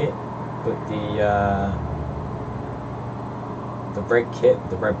purple kit, but the red kit,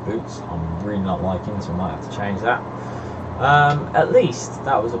 the red boots, I'm really not liking, so I might have to change that. At least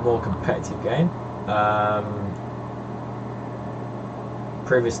that was a more competitive game.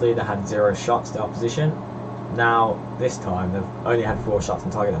 Previously they had 0 shots to opposition. Now this time they've only had 4 shots on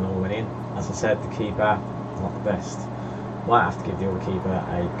target and all went in. As I said, the keeper not the best. Might have to give the other keeper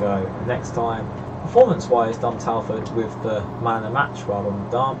a go next time. Performance wise, Dom Telford with the man of the match. Well done,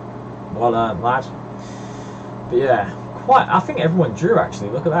 Dom. Well earned, lad. But yeah, I think everyone drew actually.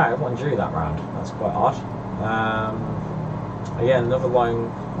 Look at that, everyone drew that round. That's quite odd. Again, another loan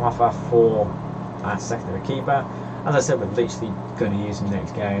offer for our secondary keeper. As I said, we're literally going to use him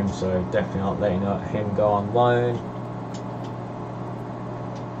next game, so definitely not letting him go on loan.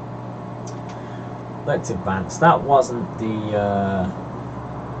 Let's advance. That wasn't the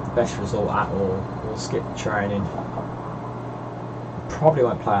best result at all. We'll skip training. Probably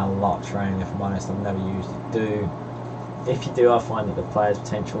won't play a lot of training, if I'm honest. I've never used it. If you do, I find that the player's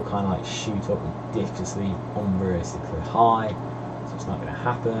potential kind of like shoot up ridiculously, unrealistically high, so it's not going to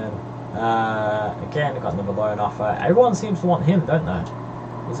happen. Again, I've got another loan offer. Everyone seems to want him, don't they?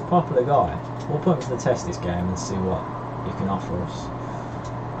 He's a popular guy. We'll put him to the test this game and see what he can offer us.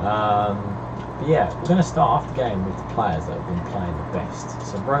 But yeah, we're going to start off the game with the players that have been playing the best.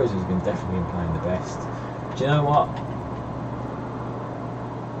 So Rose has definitely been playing the best. Do you know what?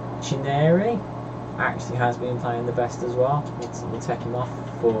 Chineri actually has been playing the best as well. We'll take him off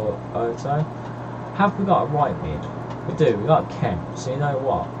for Oto. Have we got a right mid? We do. We got Kemp. So you know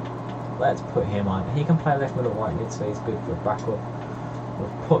what? Let's put him on. He can play left mid or right mid, so he's good for a backup.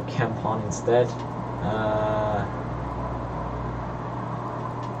 We'll put Kemp on instead.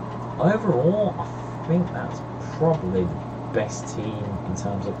 Overall, I think that's probably the best team in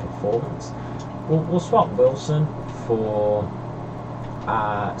terms of performance. We'll swap Wilson for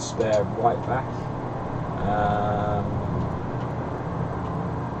our spare right back.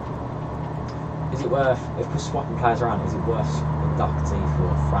 Is it worth, if we're swapping players around, is it worth inductee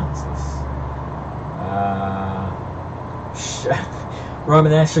for Francis?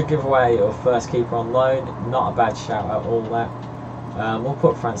 Romanes should give away your first keeper on loan. Not a bad shout at all there. We'll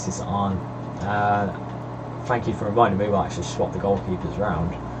put Francis on. Thank you for reminding me, we'll actually swap the goalkeepers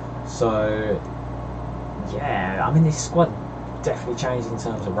around. So, yeah, I mean, this squad definitely changed in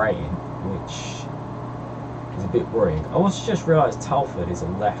terms of rating, which is a bit worrying. I also just realised Telford is a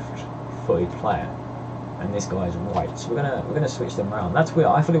left-footed player, and this guy is right. So we're gonna switch them around. That's weird.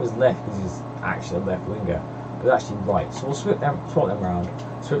 I thought it was left because he's actually a left winger, but it's actually right. So we'll swap them around,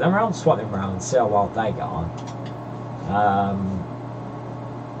 swap them around, see how well they get on.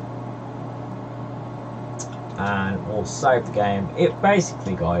 And we'll save the game. It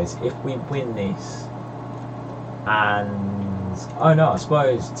basically, guys, if we win this, and oh no, I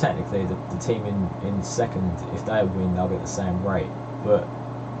suppose technically the team in second, if they win, they'll get the same rate. But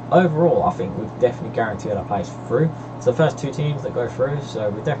overall, I think we've definitely guaranteed our place through. It's the first 2 teams that go through, so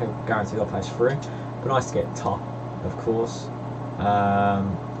we've definitely guaranteed our place through. But nice to get top, of course.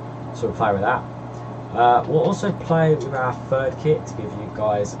 So we'll play with that. We'll also play with our third kit to give you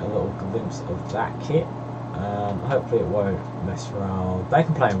guys a little glimpse of that kit. Hopefully it won't mess around. They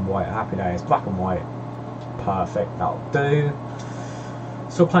can play in white, happy days, black and white, perfect, that'll do.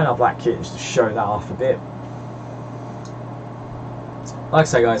 Still playing our black kit just to show that off a bit. Like I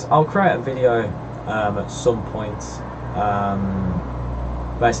say, guys, I'll create a video at some point,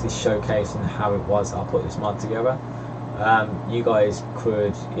 basically showcasing how it was I'll put this mod together. You guys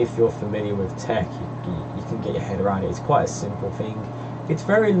could, if you're familiar with tech, you can get your head around it. It's quite a simple thing. It's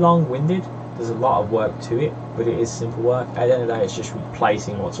very long-winded. There's a lot of work to it, but it is simple work. At the end of the day, it's just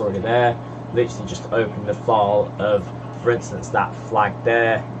replacing what's already there. Literally just opening the file of, for instance, that flag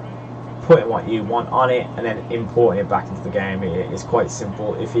there, putting what you want on it, and then importing it back into the game. It's quite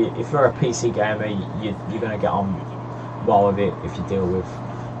simple. If you're a PC gamer, you're going to get on well with it. If you deal with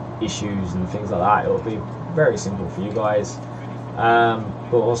issues and things like that, it'll be very simple for you guys.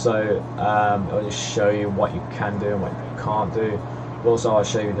 But also, it'll just show you what you can do and what you can't do. Also, I'll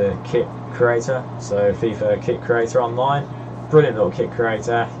show you the kit creator, so FIFA kit creator online. Brilliant little kit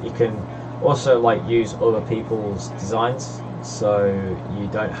creator. You can also like use other people's designs, so you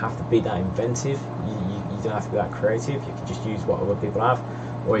don't have to be that inventive. You don't have to be that creative. You can just use what other people have,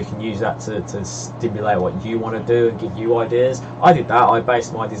 or you can use that to stimulate what you want to do and give you ideas. I did that. I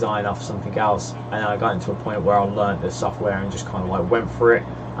based my design off something else, and then I got into a point where I learned the software and just kind of like went for it,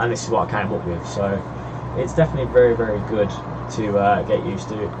 and this is what I came up with. So it's definitely very, very good to get used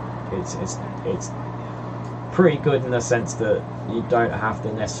to. It's pretty good in the sense that you don't have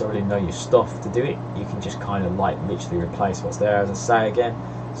to necessarily know your stuff to do it. You can just kind of like literally replace what's there, as I say again.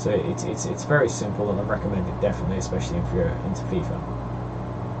 So it's very simple, and I recommend it definitely, especially if you're into FIFA.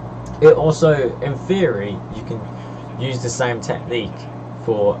 It also, in theory, you can use the same technique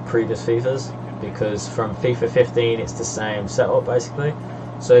for previous FIFAs, because from FIFA 15 it's the same setup basically.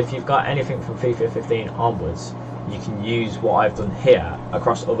 So if you've got anything from FIFA 15 onwards, you can use what I've done here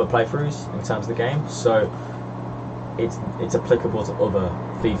across other playthroughs in terms of the game. So it's applicable to other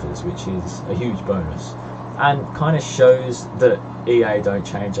FIFAs, which is a huge bonus, and kind of shows that EA don't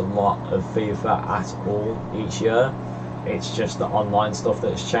change a lot of FIFA at all each year. It's just the online stuff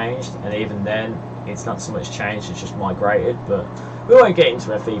that's changed, and even then it's not so much changed, it's just migrated. But we won't get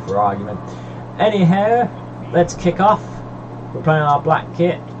into a FIFA argument. Anyhow, let's kick off. We're playing our black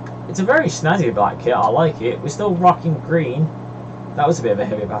kit. It's a very snazzy black kit, I like it. We're still rocking green. That was a bit of a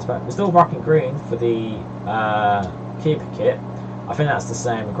heavy pass back. We're still rocking green for the keeper kit. I think that's the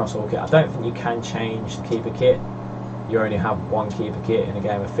same across all kit. I don't think you can change the keeper kit. You only have one keeper kit in a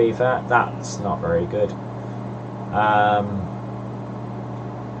game of FIFA. That's not very good.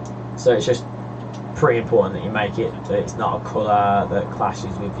 So it's just pretty important that you make it that it's not a colour that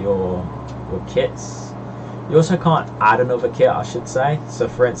clashes with your kits. You also can't add another kit, I should say. So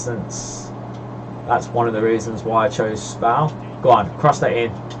for instance, that's one of the reasons why I chose Spal. Go on, cross that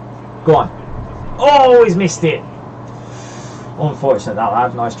in. Go on. Oh, he's missed it. Unfortunate that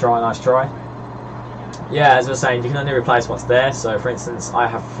lad. Nice try, nice try. Yeah, as I was saying, you can only replace what's there. So for instance, I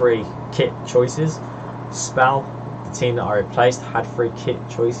have 3 kit choices. Spal, the team that I replaced, had 3 kit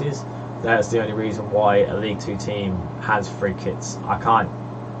choices. That's the only reason why a League 2 team has 3 kits. I can't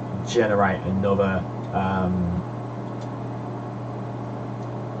generate another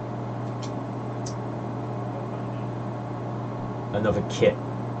kit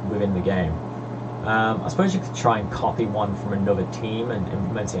within the game. I suppose you could try and copy one from another team and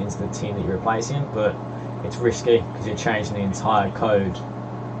implement it into the team that you're replacing, but it's risky because you're changing the entire code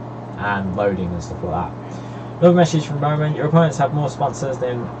and loading and stuff like that. Another message from Roman: your opponents have more sponsors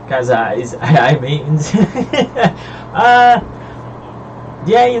than Gaza's AA meetings.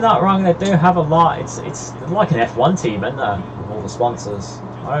 Yeah, you're not wrong, they do have a lot. It's like an F1 team, isn't there, with all the sponsors.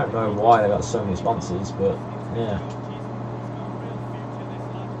 I don't know why they got so many sponsors, but yeah.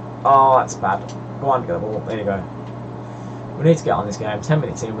 Oh, that's bad. Go on, get the ball. There you go. We need to get on this game.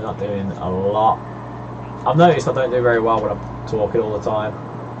 10-minute in, we're not doing a lot. I've noticed I don't do very well when I'm talking all the time.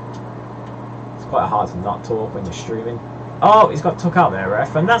 It's quite hard to not talk when you're streaming. Oh, he's got took out there,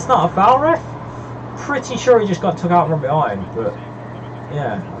 ref. And that's not a foul, ref? Pretty sure he just got took out from behind, but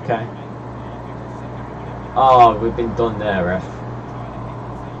yeah, okay. Oh, we've been done there, ref.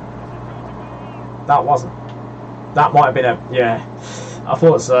 That wasn't... That might have been a... Yeah, I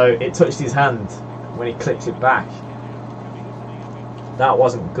thought so. It touched his hand when he clipped it back. That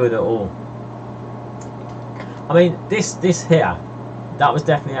wasn't good at all. I mean, this here, that was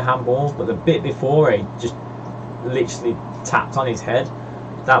definitely a handball, but the bit before he just literally tapped on his head,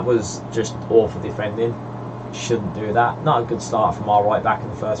 that was just awful defending. Shouldn't do that. Not a good start from our right back in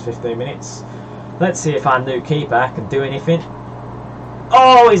the first 15 minutes. Let's see if our new keeper can do anything.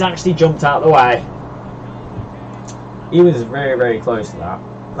 Oh, he's actually jumped out of the way. He was very, very close to that.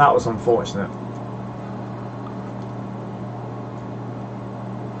 That was unfortunate.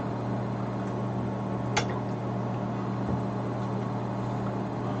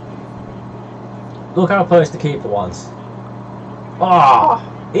 Look how close the keeper was. Ah!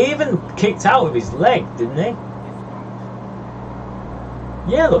 He even kicked out with his leg, didn't he?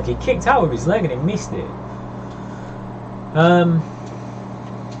 Yeah, look, he kicked out with his leg and he missed it.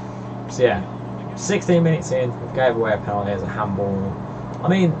 So yeah, 16 minutes in, we gave away a penalty as a handball. I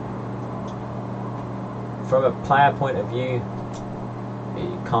mean, from a player point of view,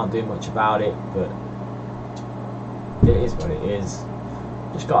 you can't do much about it, but it is what it is.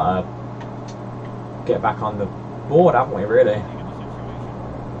 Just gotta get back on the board, haven't we, really?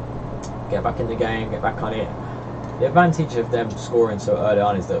 Get back in the game, get back on it. The advantage of them scoring so early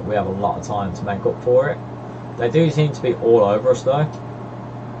on is that we have a lot of time to make up for it. They do seem to be all over us though.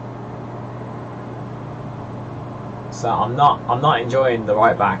 So I'm not enjoying the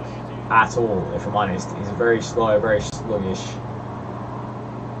right back at all, if I'm honest. He's very slow, very sluggish.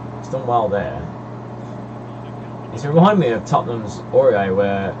 He's done well there. He's reminding me of Tottenham's Aurier,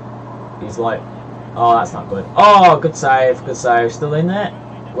 where he's like, oh, that's not good. Oh, good save, still in there.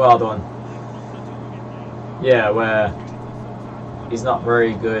 Well done. Yeah, where he's not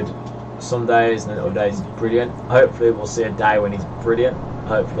very good some days and other days he's brilliant. Hopefully we'll see a day when he's brilliant.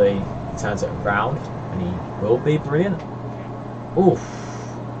 Hopefully he turns it around. and he will be brilliant. Oof.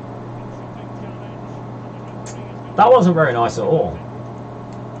 That wasn't very nice at all.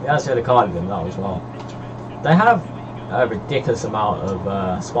 He actually had a card in him, that as well. They have a ridiculous amount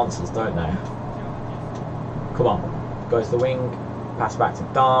of sponsors, don't they? Come on. Goes to the wing. Pass back to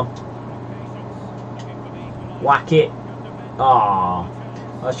Dom. Whack it. Ah.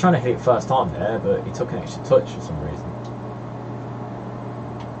 I was trying to hit it first time there, but he took an extra touch for some reason.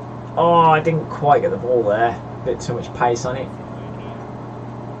 Oh, I didn't quite get the ball there. A bit too much pace on it.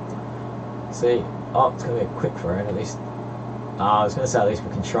 See, oh, it's going to be a quick throw in at least. I was going to say at least we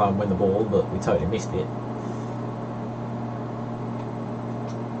can try and win the ball, but we totally missed it.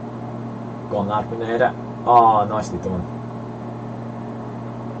 Go on, lad, win the header. Oh, nicely done.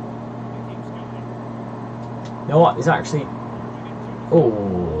 You know what? He's actually.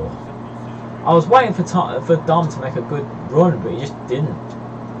 Oh, I was waiting for Dom to make a good run, but he just didn't.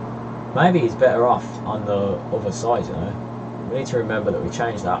 Maybe he's better off on the other side, you know. We need to remember that we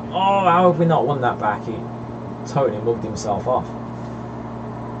changed that. Oh, how have we not won that back? He totally mugged himself off.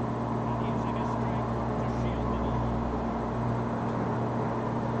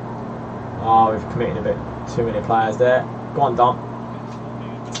 Oh, we've committed a bit too many players there. Go on, Dom.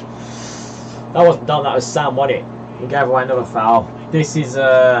 That wasn't Dom, that was Sam, wasn't it? We gave away another foul. This is,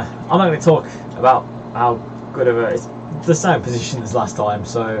 I'm not going to talk about how good of a... It's the same position as last time,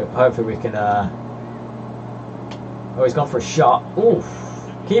 so hopefully we can... Oh, he's gone for a shot. Oof.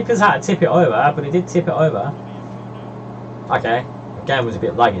 Keeper's had to tip it over, but he did tip it over. Okay. The game was a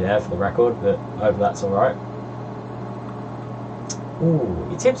bit laggy there for the record, but hope that's alright. Ooh,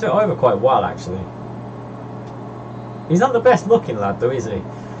 he tips it over quite well, actually. He's not the best looking lad, though, is he?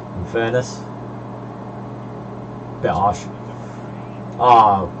 In fairness. Bit harsh.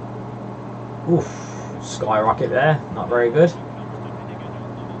 Ah. Oof. Skyrocket there. Not very good.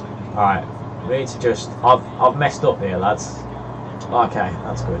 Alright. We need to just... I've messed up here, lads. Okay,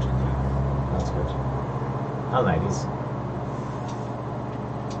 that's good. That's good. And ladies.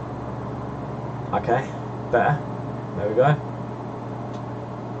 Okay. Better. There we go.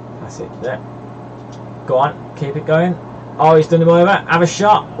 That's it. There. Go on. Keep it going. Oh, he's done him over. Have a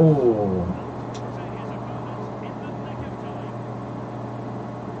shot. Ooh.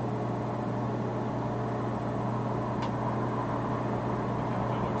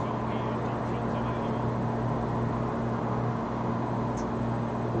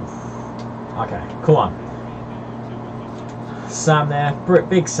 Okay, come on. Sam there,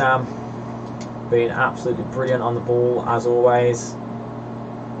 big Sam, being absolutely brilliant on the ball as always.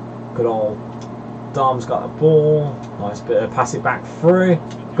 Good old Dom's got the ball. Nice bit of pass it back through.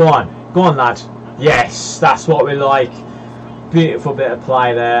 Go on, lad. Yes, that's what we like. Beautiful bit of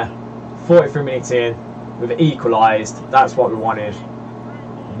play there. 43 minutes in, we've equalised. That's what we wanted.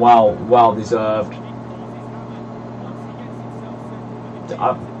 Well deserved.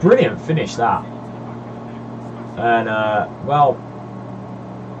 Brilliant finish that, and well,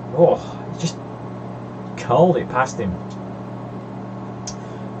 oh, he just curled it past him.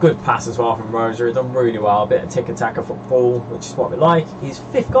 Good pass as well from Rosary, done really well. A bit of tick-attacker football, which is what we like. His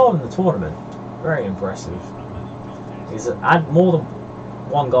 5th goal in the tournament, very impressive. He's had more than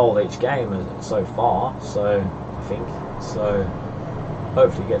 1 goal each game so far, so I think so.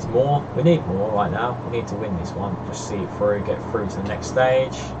 Hopefully he gets more. We need more right now. We need to win this one. Just see it through, get through to the next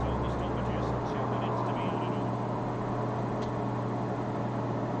stage.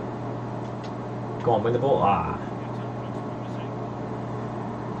 Go on, win the ball. Ah.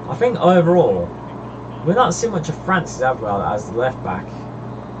 I think overall, we're not seeing much of Francis Abril as the left back.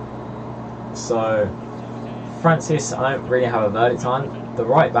 So, Francis, I don't really have a verdict on. The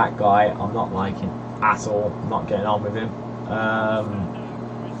right back guy, I'm not liking at all. I'm not getting on with him.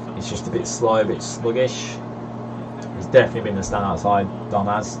 He's just a bit slow, a bit sluggish. He's definitely been the standout side, Dom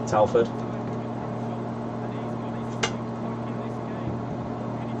has, Telford.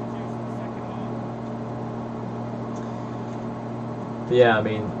 But yeah, I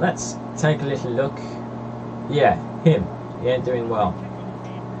mean, let's take a little look. Yeah, him. He ain't doing well.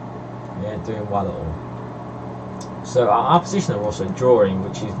 He ain't doing well at all. So our opposition are also drawing,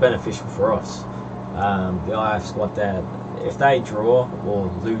 which is beneficial for us. The IF squad there, if they draw or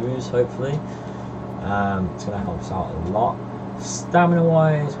lose, hopefully, it's going to help us out a lot. Stamina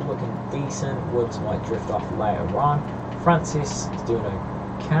wise, we're looking decent. Woods might drift off later on. Francis is doing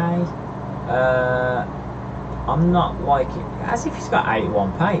okay. I'm not liking, as if he's got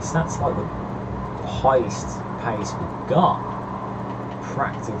 81 pace. That's like the highest pace we've got,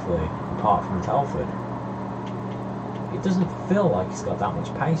 practically, apart from Telford. It doesn't feel like he's got that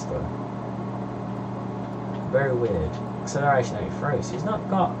much pace though. Very weird. Acceleration 83, so he's not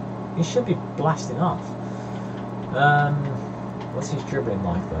got He should be blasting off. What's his dribbling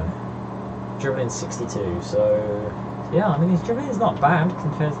like though? Dribbling 62, so yeah, I mean his dribbling is not bad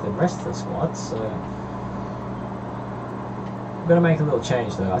compared to the rest of the squad, so we're going to make a little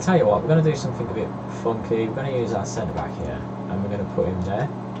change though. I'll tell you what, we're going to do something a bit funky. We're going to use our centre back here, and we're going to put him there.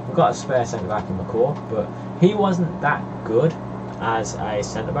 We've got a spare centre back in McCaw, but he wasn't that good as a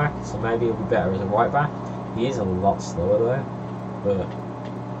centre back, so maybe he'll be better as a right back. He is a lot slower though, but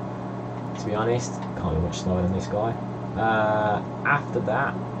to be honest, can't be much slower than this guy. After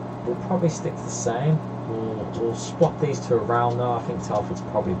that, we'll probably stick to the same. We'll swap these two around though. I think Telford's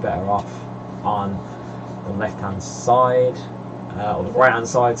probably better off on the left hand side, or the right hand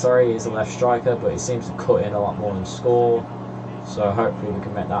side, sorry. He's a left striker, but he seems to cut in a lot more and score, so hopefully we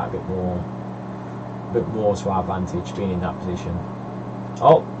can make that a bit more to our advantage being in that position.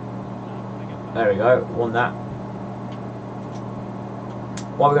 Oh, there we go, won that.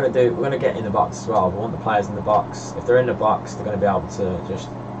 What we're going to do, we're going to get in the box as well. We want the players in the box. If they're in the box, they're going to be able to just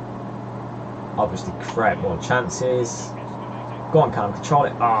obviously create more chances. Go on, Callum, control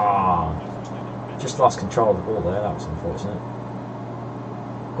it. Ah, just lost control of the ball there. That was unfortunate.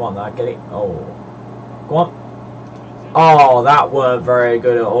 Go on, there, get it. Oh, go on. Oh, that weren't very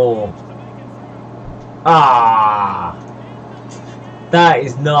good at all. Ah, that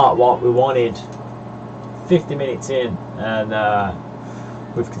is not what we wanted. 50 minutes in, and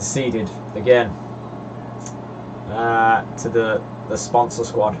we've conceded again to the sponsor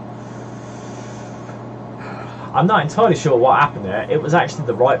squad. I'm not entirely sure what happened there. It was actually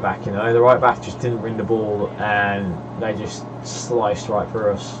the right back, you know. The right back just didn't ring the ball, and they just sliced right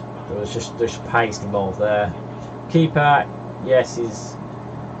through us. There was just pace involved there. Keeper, yes, he's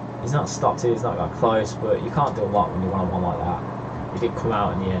not stopped it. He's not got close, but you can't do a lot when you're one-on-one like that. He did come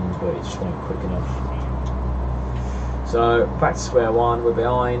out in the end, but it just wasn't quick enough. So back to square one. We're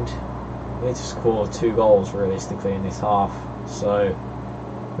behind. We need to score 2 goals realistically in this half. So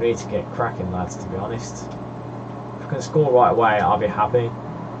we need to get cracking, lads. To be honest, if we can score right away, I'll be happy.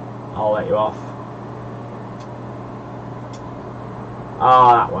 I'll let you off.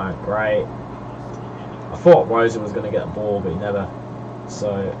 Ah, that weren't great. I thought Rosa was going to get the ball, but he never.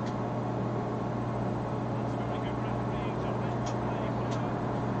 So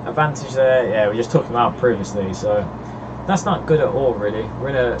advantage there. Yeah, we just took him out previously, so that's not good at all, really. We're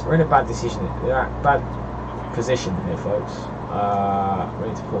in a bad decision, bad position here, folks. We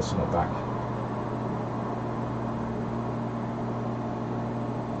need to pull something back.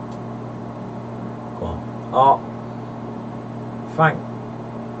 Go on. Oh,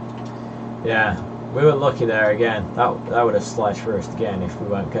 yeah, we were lucky there again. That would have sliced through us again if we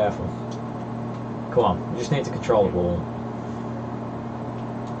weren't careful. Come on, we just need to control the ball.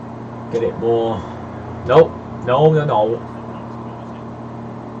 Get it more. Nope. No.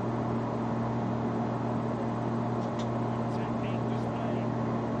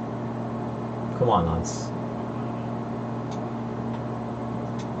 Come on, lads.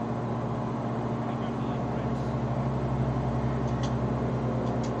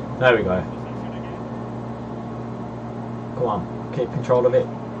 There we go. Come on, keep control of it.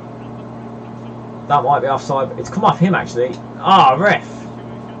 That might be offside, but it's come off him actually. Ah, ref.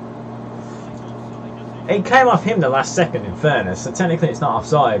 It came off him the last second, in fairness, so technically it's not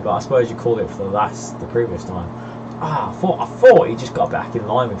offside, but I suppose you called it for the previous time. Ah, I thought he just got back in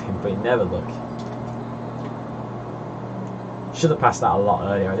line with him, but he never looked. Should have passed that a lot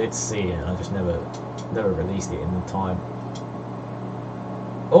earlier. I did see it, and I just never released it in the time.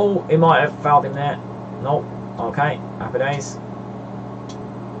 Oh, he might have fouled him there. Nope. Okay, happy days.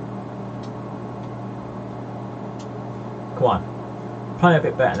 Come on, playing a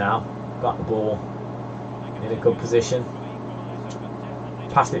bit better now. Got the ball. In a good position.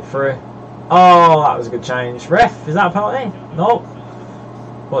 Passed it through. Oh, that was a good change. Ref, is that a penalty? Nope.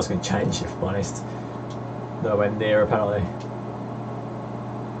 Was a good change, if I'm honest. Nowhere near a penalty.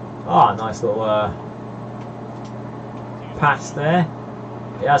 Oh, nice little pass there.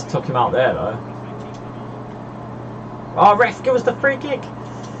 He has took him out there though. Oh, ref, give us the free kick.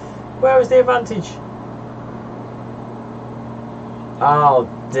 Where was the advantage? Oh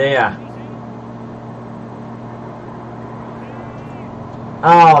dear.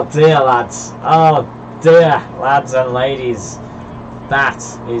 Oh dear, lads. Oh dear, lads and ladies. That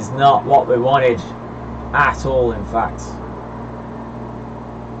is not what we wanted at all, in fact.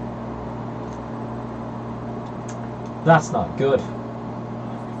 That's not good.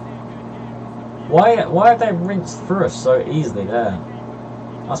 Why have they rinsed through us so easily there?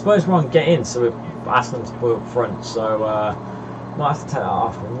 I suppose we're on get in, so we've asked them to put up front, so might have to take that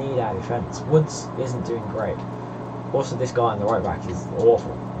off. We need our defence. Woods isn't doing great. Also, this guy on the right back is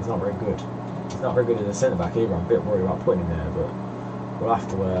awful. He's not very good. He's not very good as a centre back either. I'm a bit worried about putting him there, but we'll have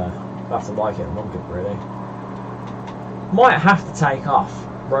to like it and lump it really. Might have to take off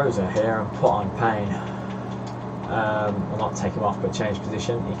Rosa here and put on Payne. Well, not take him off, but change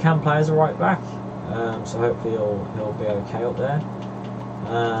position. He can play as a right back, so hopefully he'll be okay up there.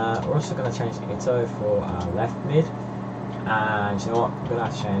 We're also going to change Ito for our left mid, and you know what? We're going to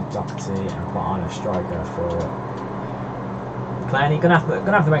have to change Doherty and put on a striker for Clanny. Gonna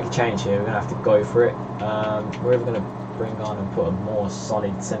have to make a change here. We're going to have to go for it. We're either going to bring on and put a more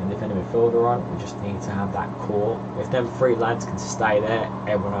solid centre defender midfielder on. We just need to have that core. If them three lads can stay there,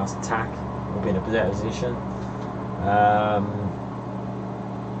 everyone else attack. We'll be in a better position.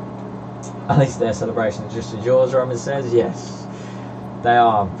 At least their celebrations just as yours, Roman says. Yes, they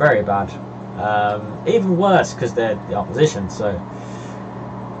are very bad. Even worse because they're the opposition, so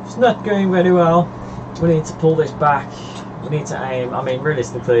it's not going very well. We need to pull this back. We need to aim. I mean,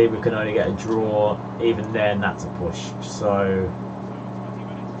 realistically, we can only get a draw. Even then, that's a push. So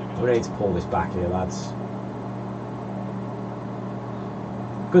we need to pull this back here, lads.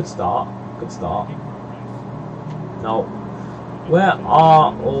 Good start. Good start. No. Where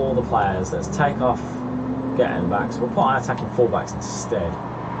are all the players? Let's take off getting backs. We'll put on attacking fullbacks instead.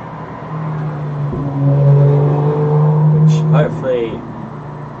 Which hopefully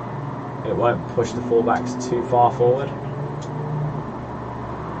it won't push the fullbacks too far forward.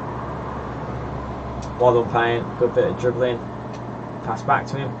 Well done, Payne. Good bit of dribbling. Pass back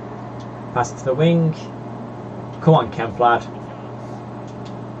to him. Pass it to the wing. Come on, Kemp lad.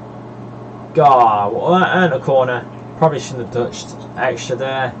 God, earned a corner. Probably shouldn't have touched extra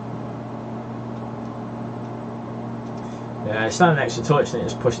there. Yeah, it's not an extra touch and it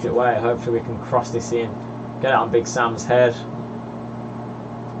just pushed it away. Hopefully we can cross this in. Get it on Big Sam's head.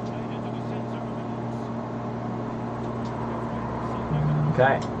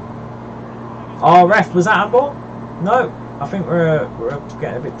 Okay. Oh, ref, was that handball? No. I think we're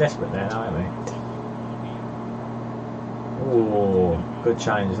getting a bit desperate there now, aren't we? Ooh, good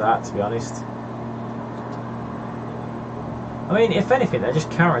challenge that, to be honest. I mean, if anything, they're just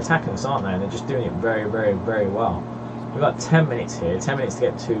counter-attacking us, aren't they? And they're just doing it very, very, very well. We've got 10 minutes here, 10 minutes to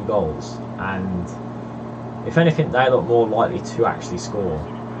get 2 goals. And if anything, they look more likely to actually score.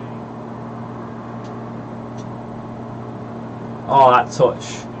 Oh, that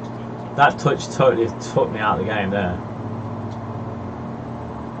touch. That touch totally took me out of the game there.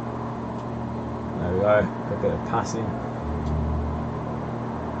 There we go. Good bit of passing.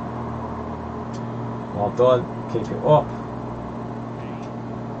 Well done. Keep it up.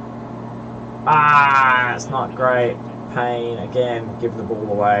 Ah, it's not great. Payne again, give the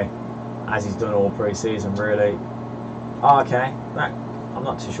ball away, as he's done all pre-season, really. Oh, okay, I'm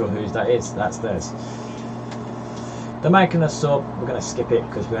not too sure whose that is. That's theirs. They're making a sub. We're going to skip it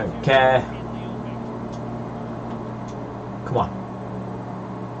because we don't care. Come on,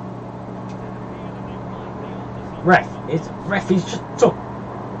 ref. He's just took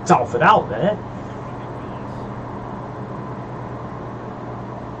Salford out there.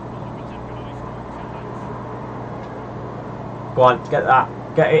 Go on, get that.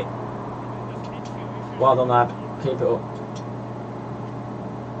 Get it. Well done, lad. Keep it up.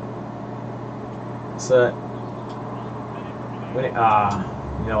 So, win it. Ah,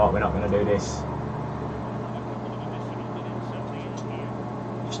 you know what? We're not going to do this.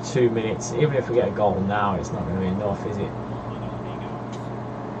 Just 2 minutes. Even if we get a goal now, it's not going to be enough, is it?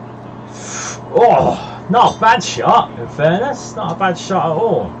 Oh, not a bad shot, in fairness. Not a bad shot at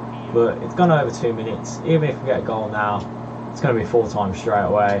all. But it's gone over 2 minutes. Even if we get a goal now, it's going to be full time straight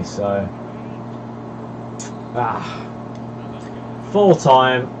away, so full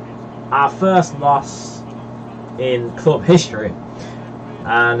time, our first loss in club history,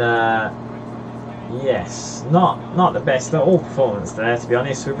 and yes, not the best at all performance there, to be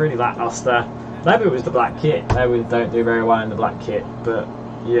honest. We're really lacklustre. Maybe it was the black kit. Maybe we don't do very well in the black kit, but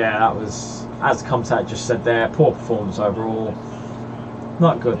yeah, that was, as the commentator just said there, poor performance overall.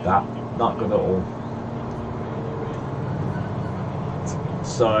 Not good, that. Not good at all.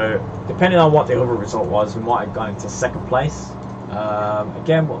 So, depending on what the other result was, we might have gone into second place.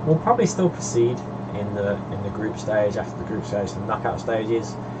 Again, we'll probably still proceed in the group stage, after the group stage, the knockout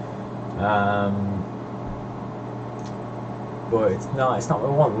stages. But it's not what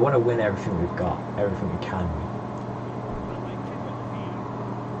we want. We want to win everything we've got, everything we can win.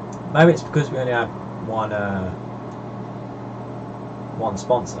 Maybe it's because we only have one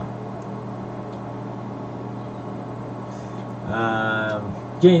sponsor.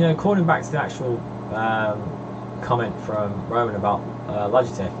 Yeah, you know, calling back to the actual comment from Roman about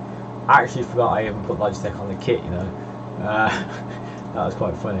Logitech, I actually forgot I even put Logitech on the kit, you know. That was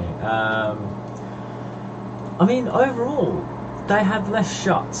quite funny. I mean, overall, they had less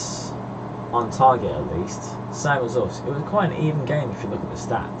shots on target at least, same as us. It was quite an even game if you look at the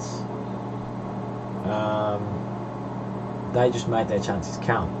stats. They just made their chances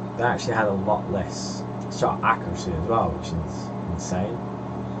count. They actually had a lot less shot accuracy as well, which is insane,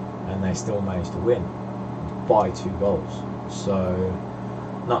 and they still managed to win by 2 goals. So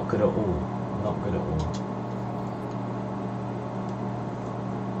not good at all, not good at all.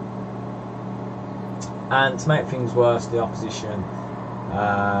 And to make things worse, the opposition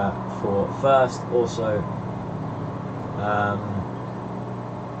for first also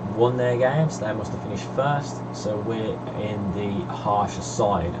won their games. They must have finished first, so we're in the harsher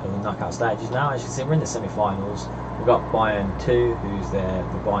side of the knockout stages now. As you can see, we're in the semi-finals. We've got Bayern 2, who's the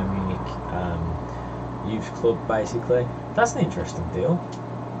Bayern Munich youth club, basically. That's an interesting deal.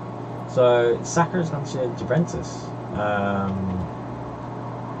 So Saka has gone to Juventus,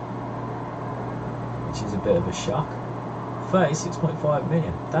 which is a bit of a shock. 36.5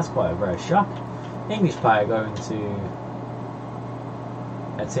 million. That's quite a rare shock. English player going to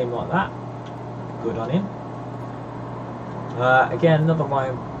a team like that. Good on him. Again, another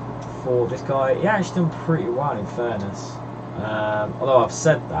loan for this guy. He actually done pretty well, in fairness. Although I've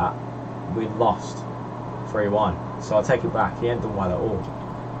said that, we lost 3-1, so I'll take it back. He ain't done well at all.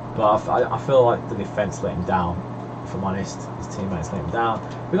 But I feel like the defence let him down. If I'm honest, his teammates let him down.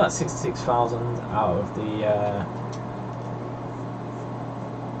 We got 66,000 out of the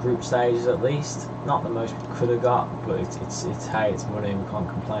group stages, at least. Not the most we could have got, but it's hey, it's money, we can't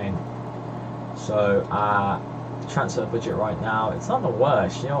complain. So transfer budget right now, it's not the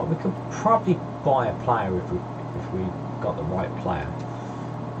worst. You know, we could probably buy a player if we got the right player.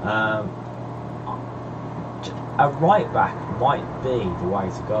 A right back might be the way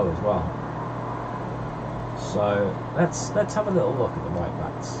to go as well. So let's have a little look at the right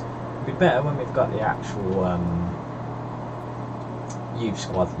backs. It'd be better when we've got the actual youth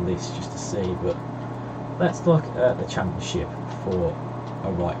squad list just to see, but let's look at the championship for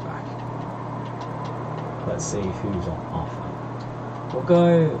a right back. Let's see who's on offer. We'll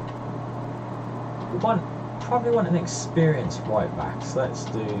go. We probably want an experienced right back, so let's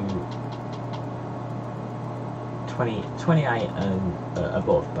do 28 and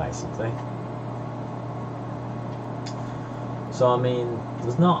above, basically. So I mean,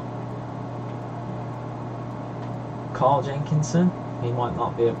 there's not Carl Jenkinson. He might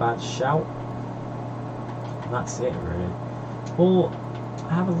not be a bad shout. And that's it, really. Well,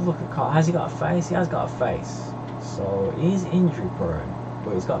 have a look at Carl. Has he got a face? He has got a face. So he's injury prone,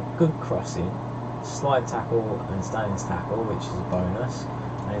 but he's got good crossing, slide tackle and standing tackle, which is a bonus,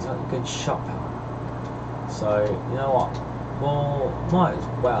 and he's got a good shot power. So you know what? Well, might as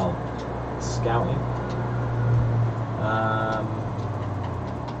well scout him.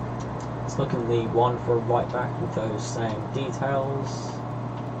 Let's look in League One for a right back with those same details.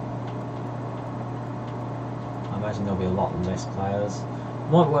 I imagine there'll be a lot less players.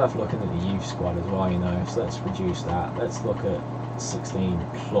 Might be worth looking at the youth squad as well, you know. So let's reduce that. Let's look at 16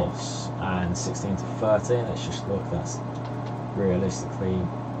 plus and 16 to 13. Let's just look. That's realistically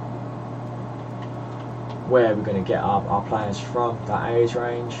where we're going to get our players from, that age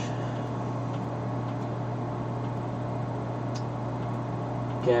range.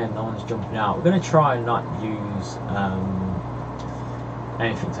 Again, no one's jumping out. We're going to try and not use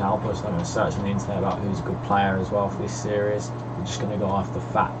anything to help us. I'm going to search on the internet about who's a good player as well for this series. We're just going to go off the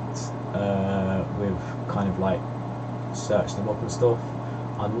facts. We've kind of like searched them up and stuff.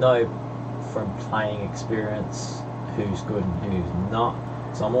 I know from playing experience who's good and who's not.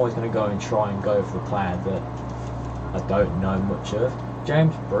 So I'm always going to go and try and go for the player that I don't know much of.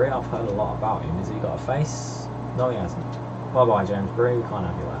 James Bree, I've heard a lot about him. Has he got a face? No, he hasn't. Bye bye, James Bree. We can't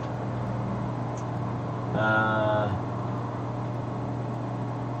have you left.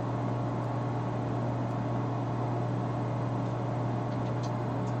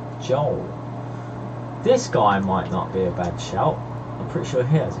 Joel. This guy might not be a bad shout. I'm pretty sure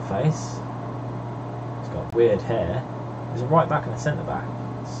he has a face. He's got weird hair. He's a right back and a centre back.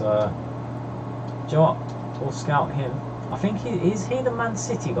 So, do you know what? We'll scout him. I think is he the Man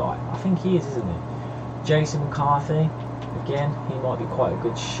City guy? I think he is, isn't he? Jason McCarthy. Again, he might be quite a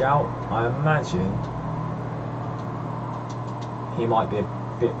good shout. I imagine he might be a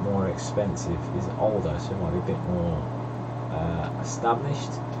bit more expensive. He's older, so he might be a bit more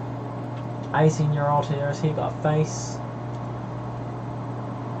established. 18-year-old here, has he got a face?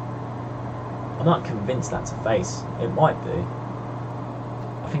 I'm not convinced that's a face. It might be.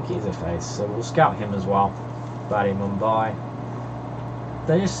 I think it is a face, so we'll scout him as well. Badi Mumbai.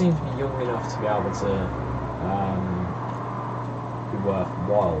 they just seem to be young enough to be able to be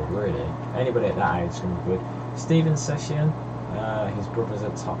worthwhile, really. Anybody at that age is going to be good. Steven Session, his brother's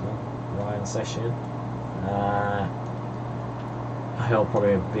at Tottenham, Ryan Session. He'll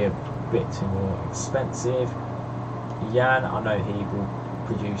probably be a bit too more expensive. Jan, I know he will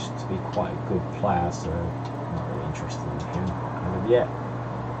produce to be quite a good player, so I'm not really interested in him as of yet.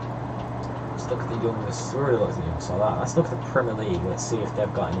 Let's look at the youngest. Really look at the youngest like that. Let's look at the Premier League. Let's see if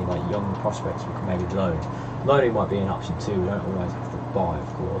they've got any like young prospects we can maybe loan. Loaning might be an option too. We don't always have to buy,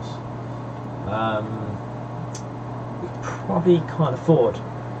 of course. We probably can't afford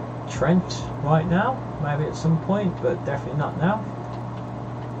Trent right now. Maybe at some point, but definitely not now.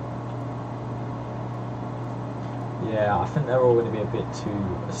 Yeah, I think they're all going to be a bit too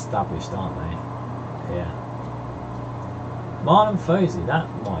established, aren't they? Yeah. Marlon Fozy, that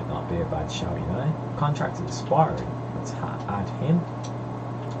might not be a bad shout, you know. Contract expiring. Let's add him.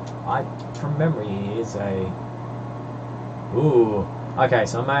 From memory, he is a... Ooh. Okay,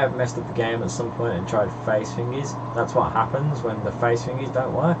 so I may have messed up the game at some point and tried face fingies. That's what happens when the face fingies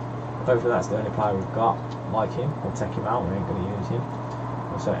don't work. Hopefully that's the only player we've got like him. We'll take him out, we ain't going to use him.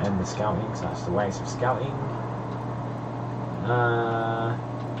 Also end the scouting, because that's the waste of scouting.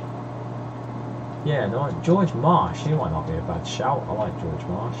 Yeah, no, George Marsh, he might not be a bad shout. I like George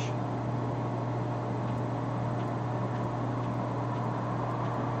Marsh.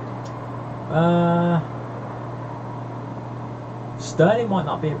 Sterling might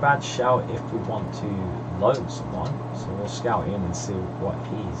not be a bad shout if we want to loan someone, so we'll scout him and see what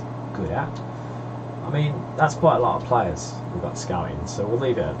he's good at. I mean, that's quite a lot of players we've got scouting, so we'll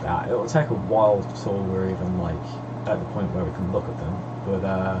leave it at that. It'll take a while till we're even like at the point where we can look at them, but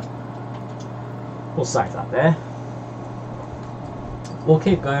we'll sack that there. We'll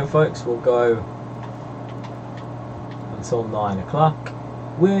keep going, folks. We'll go until 9 o'clock.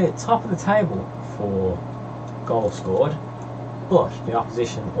 We're top of the table for goals scored, but the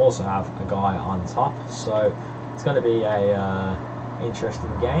opposition also have a guy on top, so it's going to be a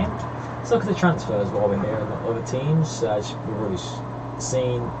interesting game. Let's look at the transfers while we're here and the other teams. We've already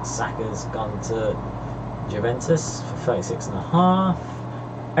seen Saka's gone to Juventus for 36.5.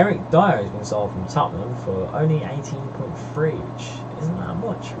 Eric Dyer has been sold from Tottenham for only 18.3, which isn't that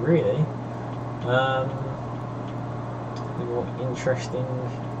much, really. More interesting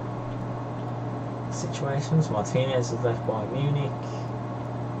situations. Martinez has left by Munich.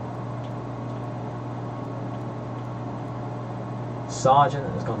 Sargent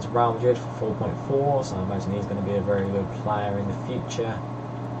has gone to Real Madrid for 4.4, so I imagine he's going to be a very good player in the future.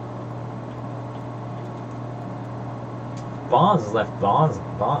 Barnes has left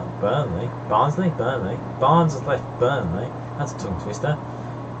Burnley. Barnes has left Burnley. That's a tongue twister.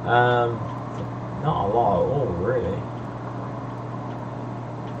 Not a lot at all, really.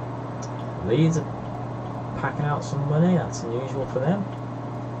 Leeds are packing out some money. That's unusual for them.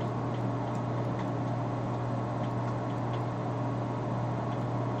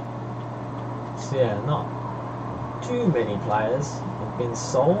 So yeah, not too many players have been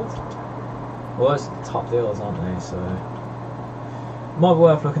sold. Well, those are the top deals, aren't they? So might be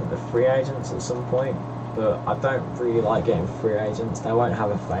worth looking at the free agents at some point, but I don't really like getting free agents. They won't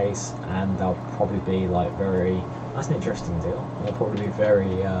have a face, and they'll probably be like very... That's an interesting deal. They'll probably be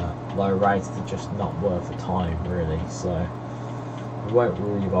very low rated, just not worth the time, really. So we won't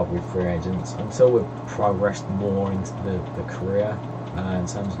really bother with free agents until we've progressed more into the career in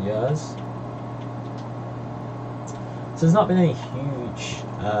terms of years. So there's not been any huge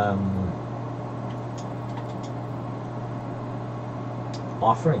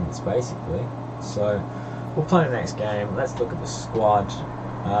offerings, basically. So we'll play the next game. Let's look at the squad.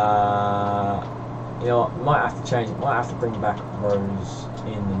 You know what, might have to change it. Might have to bring back Rose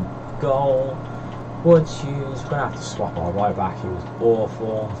in the goal. Woods Hughes, we're gonna have to swap our right back. He was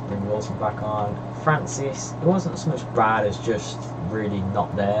awful. Let's bring Wilson back on. Francis, it wasn't so much bad as just really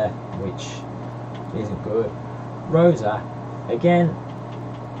not there, which isn't good. Rosa, again,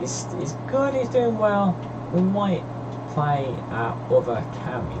 he's good. He's doing well. We might play our other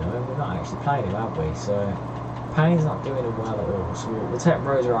cam, you know. We're not actually playing him, have we? So Payne's not doing him well at all. So we'll take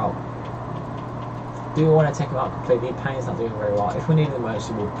Rosa out. Do we want to take him out completely? Payne's not doing very well. If we need him the most,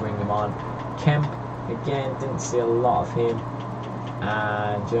 we'll bring him on. Kemp, again, didn't see a lot of him.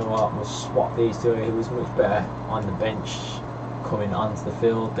 And you know what? We'll swap these two. He was much better on the bench coming onto the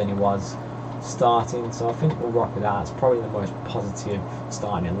field than he was starting. So I think we'll rock with that. It's probably the most positive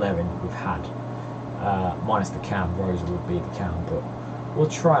starting 11 we've had. Minus the cam. Rosa would be the cam. But we'll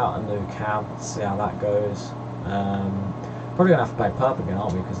try out a new cam. See how that goes. Probably going to have to play purple again,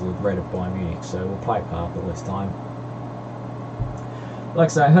 aren't we? Because of the red of Bayern Munich. So we'll play purple this time. like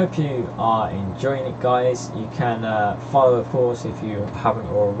I say, I hope you are enjoying it, guys. You can follow, of course, if you haven't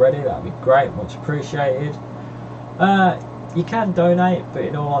already. That'd be great, much appreciated. You can donate, but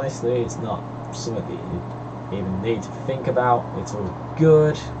in all honesty, it's not something that you even need to think about. It's all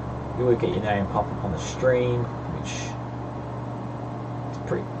good. You will get your name pop up on the stream, which is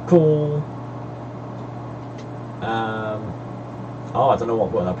pretty cool. Oh, I don't know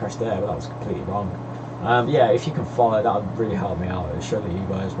what button I pressed there, but that was completely wrong. Yeah, if you can follow, that would really help me out. It'll show that you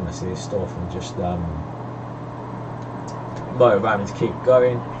guys want to see this stuff and just motivate me to keep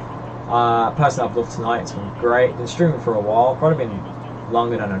going. Personally, I've loved tonight. It's been great. Been streaming for a while. Probably been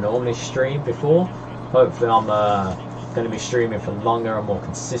longer than I normally stream before. Hopefully, I'm going to be streaming for longer and more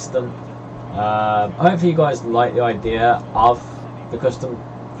consistent. Hopefully, you guys like the idea of the custom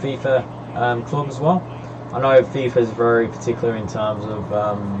FIFA club as well. I know FIFA is very particular in terms of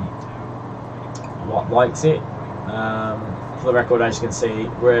what likes it. For the record, as you can see,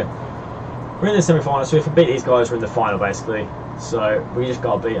 we're in the semi-final, so if we beat these guys, we're in the final basically. So we just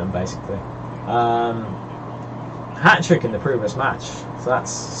got to beat them basically. Hat trick in the previous match, so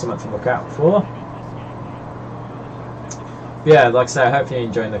that's something to look out for. But yeah, like I say, I hope you're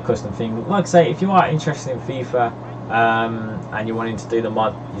enjoying the custom thing. Like I say, if you are interested in FIFA and you're wanting to do the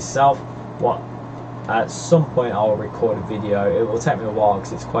mod yourself, at some point I'll record a video. It will take me a while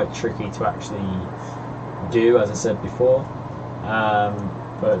because it's quite tricky to actually do, as I said before.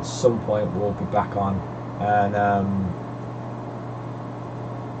 But at some point we'll be back on, and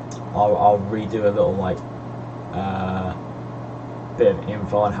I'll redo a little like bit of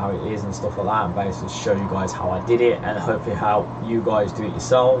info on how it is and stuff like that, and basically show you guys how I did it and hopefully how you guys do it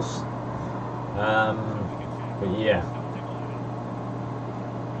yourselves. But yeah.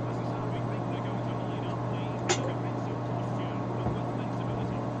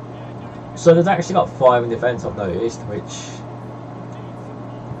 So there's actually got 5 in defence, I've noticed, which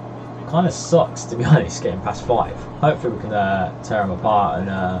kind of sucks, to be honest, getting past 5. Hopefully we can tear them apart and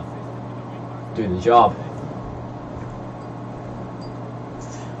do the job.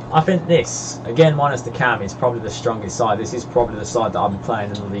 I think this, again minus the cam, is probably the strongest side. This is probably the side that I'll be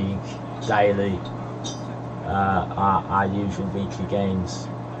playing in the league daily, our usual weekly games.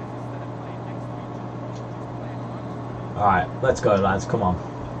 Alright, let's go lads, come on.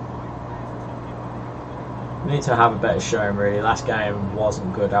 We need to have a better showing really. Last game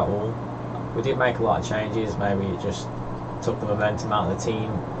wasn't good at all. We did make a lot of changes, maybe it just took the momentum out of the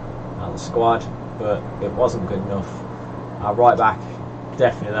team, out of the squad, but it wasn't good enough. Our right back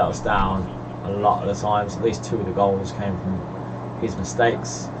definitely let us down a lot of the times. At least 2 of the goals came from his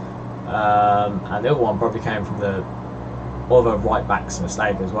mistakes, and the other one probably came from the other right back's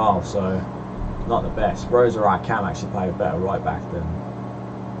mistake as well, so not the best. Rose or Cam actually played a better right back than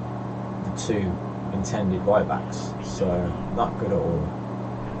the 2 intended right backs, so not good at all.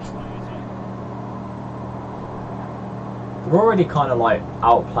 They're already kind of like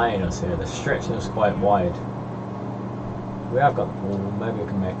outplaying us here. They're stretching us quite wide. We have got the ball. Maybe we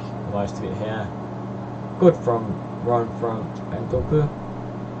can make the most of it here. Good run from Ndoku.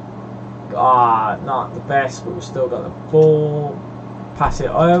 Not the best, but we've still got the ball. Pass it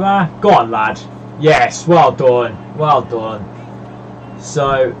over. Go on, lad. Yes, well done. Well done.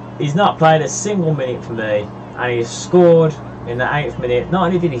 So he's not played a single minute for me, and he's scored in the 8th minute. Not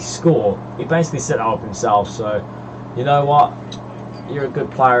only did he score, he basically set it up himself. So you know what? You're a good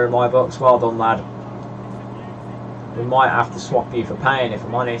player in my books. Well done, lad. We might have to swap you for Payne, if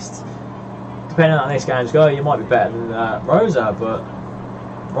I'm honest. Depending on how this game's go, you might be better than Rosa, but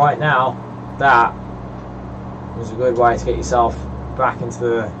right now, that was a good way to get yourself back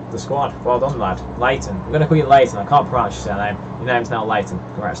into the squad. Well done, lad. Leighton. I'm going to call you Leighton. I can't pronounce your surname. Your name's now Leighton.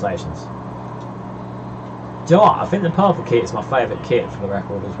 Congratulations. Do you know what? I think the purple kit is my favourite kit, for the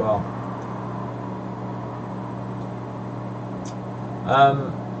record, as well.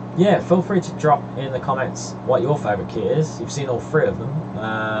 Yeah, feel free to drop in the comments what your favourite kit is. You've seen all 3 of them.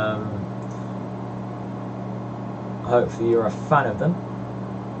 Hopefully you're a fan of them.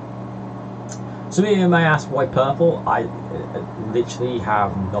 Some of you may ask why purple. I literally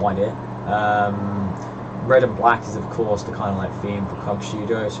have no idea. Red and black is of course the kind of like theme for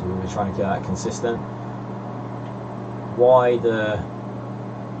CogStudio, so we were trying to get that consistent. Why the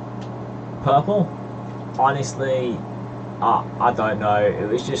purple? Honestly, I don't know. It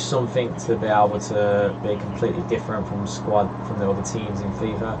was just something to be able to be completely different from the other teams in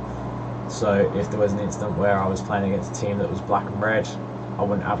FIFA. So if there was an instant where I was playing against a team that was black and red, I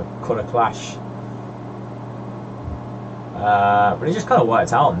wouldn't have a colour clash. But it just kind of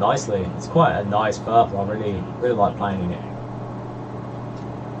worked out nicely. It's quite a nice purple. I really like playing in it.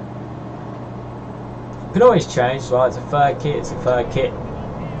 Can always change, right? It's a third kit, it's a third kit.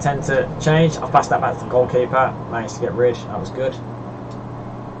 Tend to change. I've passed that back to the goalkeeper. Managed to get rid. That was good.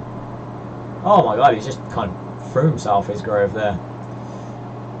 Oh my god, he's just kind of threw himself his grove there.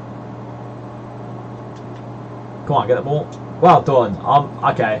 Come on, get the ball. Well done.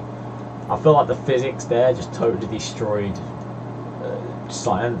 Okay. I feel like the physics there just totally destroyed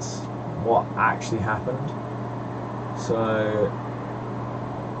science. What actually happened. So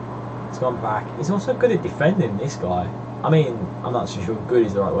it's gone back. He's also good at defending, this guy. I mean, I'm not so sure good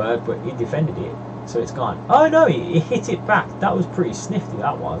is the right word, but he defended it. So it's gone. Oh no, he hit it back. That was pretty snifty,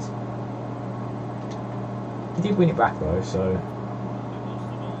 that was. He did win it back though, so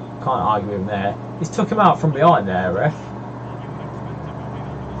can't argue with him there. He's took him out from behind there, ref.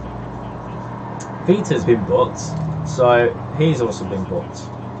 Vita's been booked, so he's also been booked.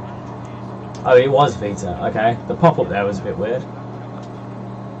 Oh, he was Vita. Okay, the pop-up there was a bit weird.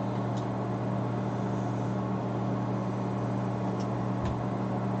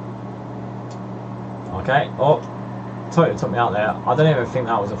 Okay, oh, totally took me out there. I don't even think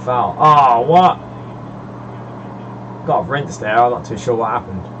that was a foul. Oh, what? Got a rinse there, I'm not too sure what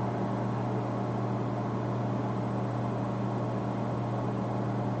happened.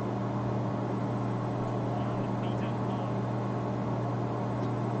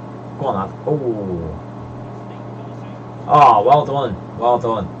 Go on, lad. Oh. Oh, well done. Well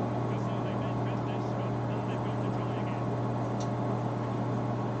done.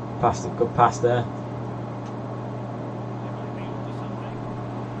 Passed it. Good pass there.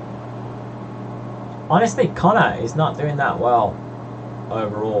 Honestly, Connor is not doing that well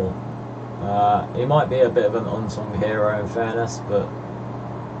overall. He might be a bit of an unsung hero in fairness, but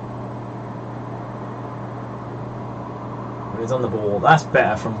when he's on the ball, that's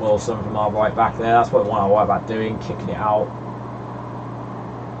better from Wilson from our right back there. That's what we want our right back doing, kicking it out.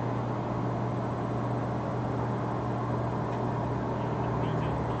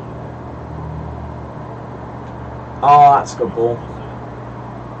 Oh, that's a good ball.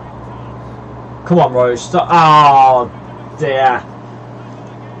 Come on, Rose. Stop. Oh, dear.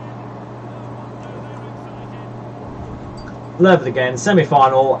 Level again.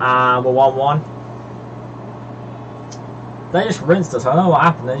 Semi-final, and we're 1-1. They just rinsed us. I don't know what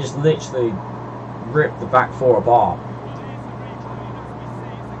happened. They just literally ripped the back four apart.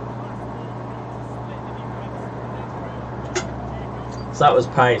 So that was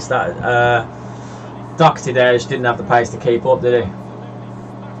pace. That Doherty there just didn't have the pace to keep up, did he?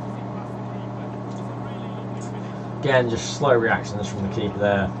 Again, just slow reactions from the keeper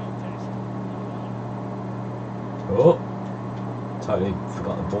there. Oh, totally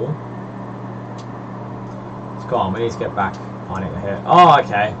forgot the ball. Let's go on, we need to get back on it here. Oh,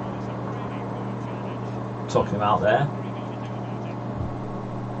 okay. Talking him out there.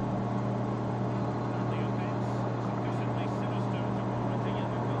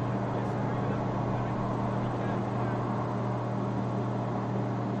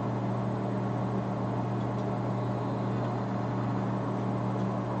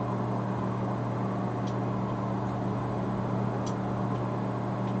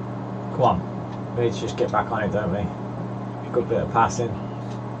 Come on, we need to just get back on it, don't we? Good bit of passing.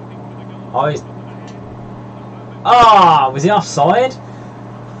 Oh, he's... Ah, was he offside?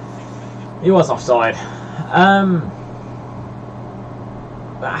 He was offside.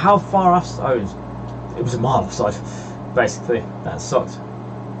 But how far off? Oh, it was a mile offside, basically. That sucked.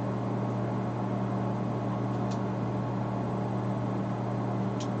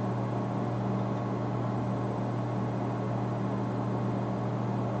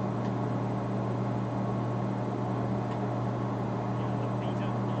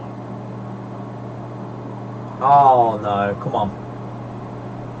 Oh no, come on.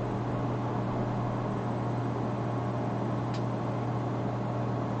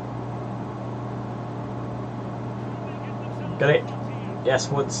 Get it. Yes,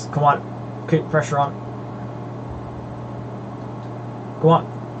 Woods. Come on. Keep pressure on. Come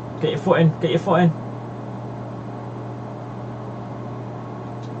on. Get your foot in. Get your foot in.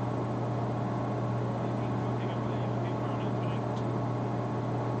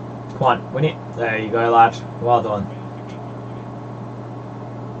 Come on, win it. There you go, lad. Well done.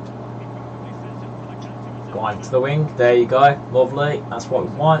 Go on to the wing. There you go. Lovely. That's what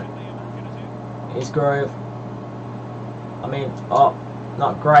we want. Here's Grove. I mean, oh,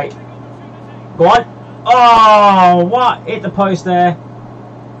 not great. Go on. Oh, what? Hit the post there.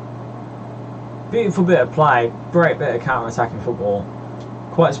 Beautiful bit of play. Great bit of counter-attacking football.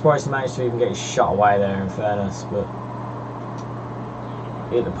 Quite surprised he managed to even get his shot away there, in fairness, but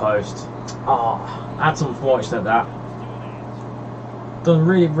hit the post. Oh, that's unfortunate, that. Done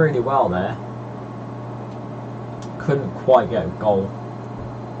really, really well there. couldn't quite get a goal.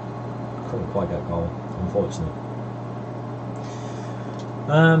 Unfortunately.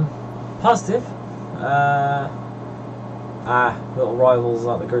 Positive. Our little rivals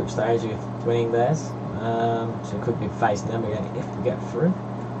at the group stage are winning theirs, so we could be facing them again if we get through.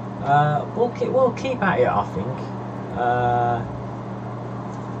 We'll keep at it, I think.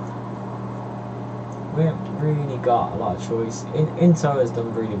 We haven't really got a lot of choice. Into has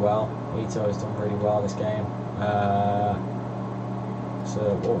done really well. Ito has done really well this game. So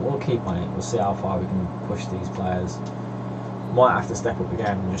we'll keep on it. We'll see how far we can push these players. Might have to step up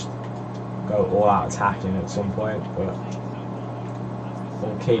again and just go all out attacking at some point, but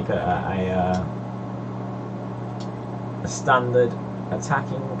we'll keep it at a standard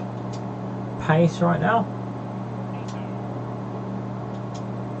attacking pace right now.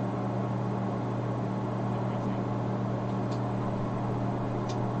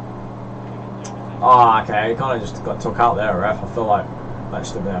 Oh, okay, he kind of just got took out there, ref. I feel like that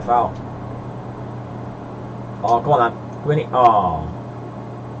should have been a foul. Oh, go on then. Win it. Oh.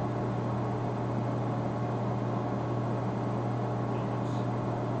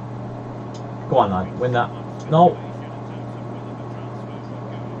 Go on, lad. Win that. No.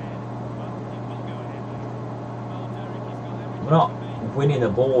 We're not winning the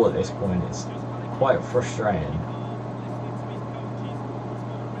ball at this point. It's quite frustrating.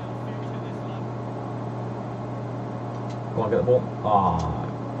 Go on, get the ball. Ah,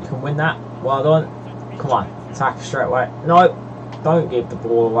 you can win that. Well done. Come on, attack straight away. No, don't give the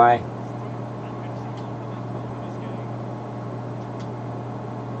ball away.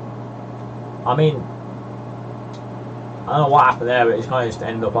 I mean, I don't know what happened there, but he's kind of just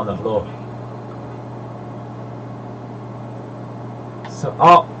ended up on the floor. So,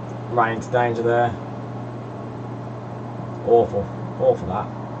 oh, ran into danger there. Awful that.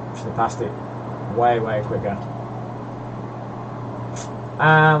 Should have passed it way quicker.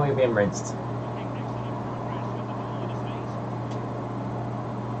 And we've been rinsed.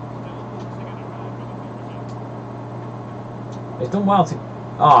 He's done well to...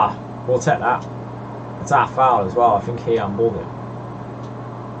 Ah, we'll take that. It's our foul as well. I think he handballed it.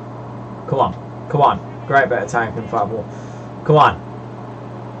 Come on. Great bit of tanking football. Come on.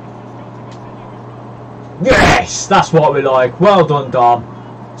 Yes! That's what we like. Well done, Dom.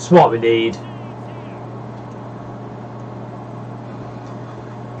 That's what we need.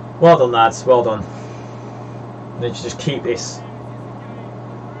 Well done, lads. Well done. Need to just keep this.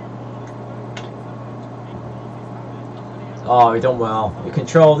 Oh, he done well. He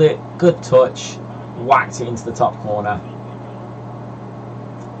controlled it. Good touch. Whacked it into the top corner.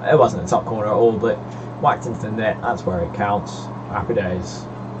 It wasn't the top corner at all, but whacked into the net. That's where it counts. Happy days.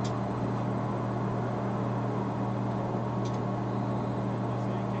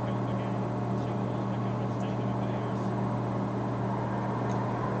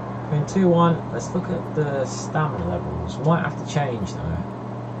 Between 2-1, let's look at the stamina levels. We might have to change though.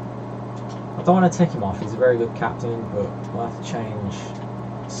 I don't want to take him off, he's a very good captain, but we'll have to change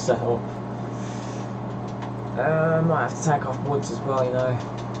setup. Might have to take off Woods as well, you know,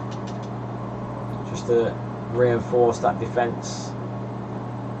 just to reinforce that defence.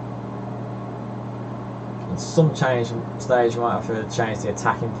 At some stage, you might have to change the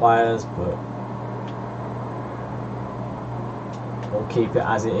attacking players, but we'll keep it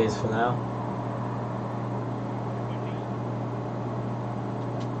as it is for now.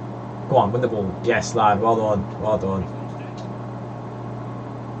 Go on, win the ball. Yes, lad. Well done. Well done.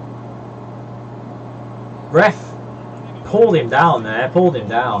 Ref pulled him down there. Pulled him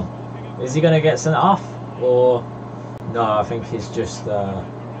down. Is he going to get sent off? Or... No, I think he's just a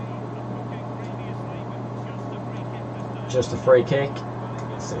free kick.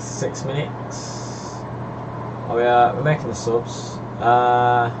 6 minutes. Oh, we're making the subs.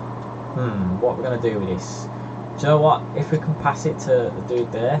 What we're going to do with this? Do you know what? If we can pass it to the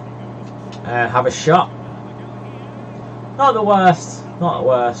dude there and have a shot. Not the worst. Not the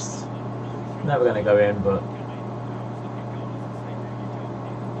worst. Never going to go in, but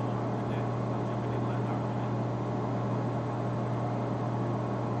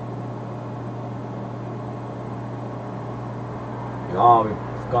oh,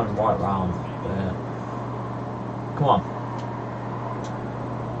 we've gone right round there. Come on.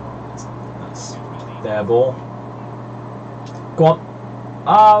 That's their ball. Go on.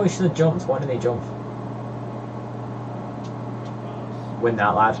 Oh, he should have jumped. Why didn't he jump? Win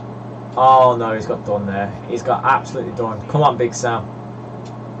that, lad. Oh no, he's got done there. He's got absolutely done. Come on, Big Sam.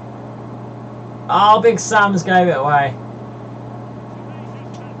 Oh, Big Sam's gave it away.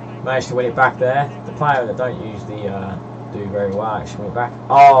 Managed to win it back there. The player that don't usually do very well actually win it back.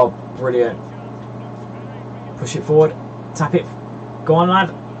 Oh, brilliant. Push it forward. Tap it. Go on,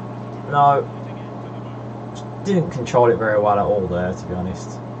 lad. No. Didn't control it very well at all there, to be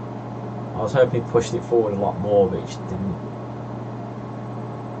honest. I was hoping he pushed it forward a lot more, but he just didn't.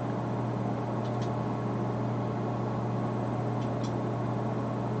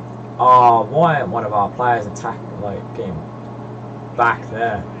 Oh, why aren't one of our players getting back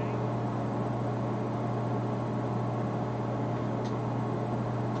there?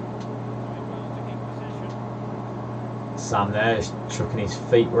 Sam there is chucking his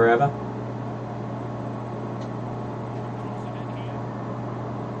feet wherever.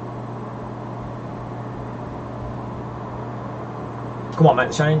 Come on, make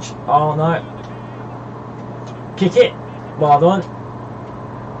the change. Oh no. Kick it. Well done.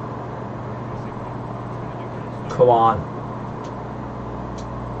 Come on.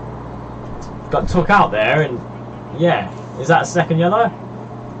 Got took out there, and yeah. Is that a second yellow?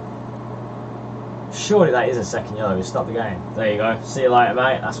 Surely that is a second yellow. We stop the game. There you go. See you later,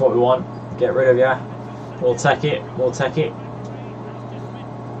 mate. That's what we want. Get rid of you. We'll take it. We'll take it.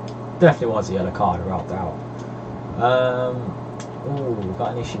 Definitely was a yellow card, without doubt. Ooh, we've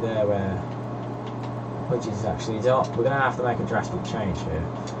got an issue there where Hodges is actually up. We're going to have to make a drastic change here.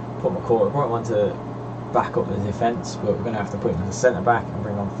 Put McCourt. We brought him on to back up the defence, but we're going to have to put him as a centre back and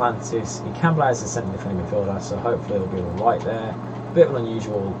bring on Francis. He can play as a centre defending midfielder, so hopefully he'll be alright there. Bit of an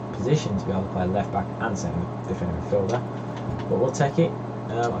unusual position to be able to play left back and centre defending midfielder, but we'll take it.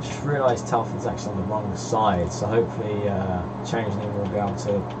 I've just realised Telford's actually on the wrong side, so hopefully changing him will be able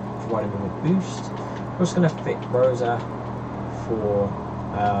to provide him with a boost. We're just going to fit Rosa for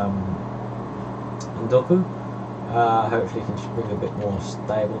Ndoku. Hopefully he can just bring a bit more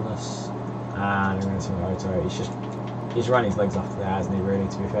stableness. And we're going to rotate. He's run his legs off there, hasn't he, really,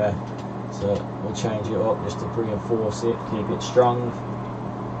 to be fair. So we'll change it up just to reinforce it, keep it strong.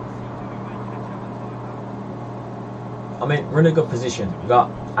 I mean, we're in a good position. We've got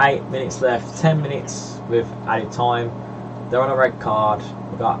 8 minutes left, 10 minutes with added time. They're on a red card.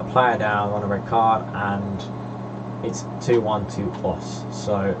 We've got a player down on a red card, and it's 2-1 to us.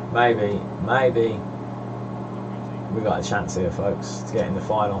 So maybe we got a chance here, folks, to get in the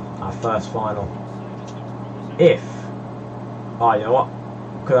final, our first final. If, oh, you know what?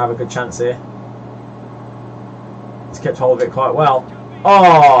 Could have a good chance here. He's kept hold of it quite well.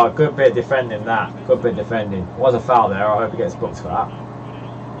 Oh, good bit of defending that. Good bit of defending. Was a foul there. I hope he gets booked for that.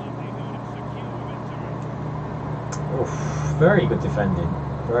 Oof, very good defending.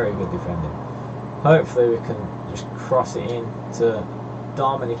 Very good defending. Hopefully we can just cross it in to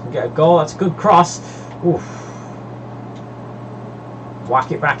Dom and he can get a goal. That's a good cross. Oof.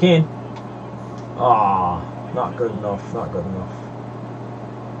 Whack it back in. Ah, oh, not good enough. Not good enough.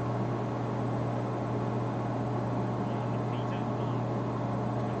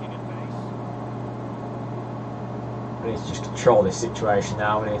 We need to just control this situation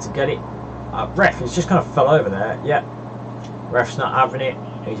now. We need to get it. Ref, he's just kind of fell over there. Yep. Ref's not having it.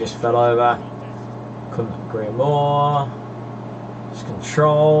 He just fell over. Couldn't agree more. Just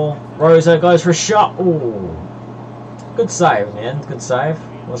control. Rosa goes for a shot. Ooh. Good save in the end. Good save.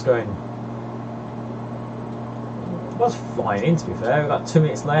 Was flying in, to be fair. We've got 2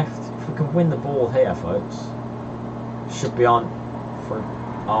 minutes left. If we can win the ball here, folks, should be on for.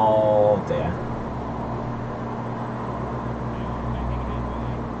 Oh dear.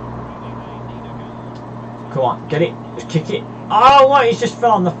 Come on, get it. Just kick it. Oh, what? He's just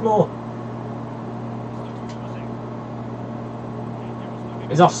fell on the floor.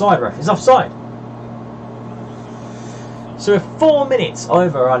 He's offside, ref. He's offside. So we're 4 minutes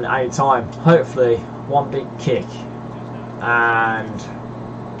over on added time. Hopefully, one big kick, and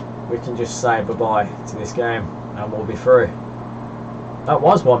we can just say bye-bye to this game, and we'll be through. That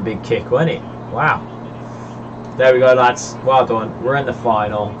was one big kick, wasn't it? Wow. There we go, lads. Well done. We're in the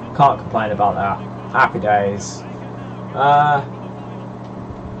final. Can't complain about that. Happy days. A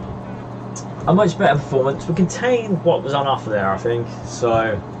much better performance. We contained what was on offer there, I think.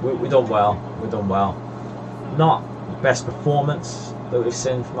 So we done well. We done well. Not the best performance that we've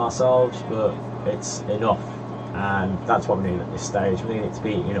seen from ourselves, but it's enough, and that's what we need at this stage. We need it to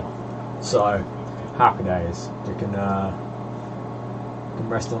be enough. So happy days. We can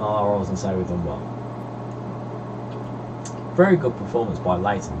rest on our laurels and say we've done well. Very good performance by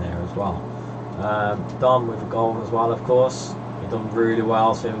Leighton there as well. Done with a goal as well, of course. He done really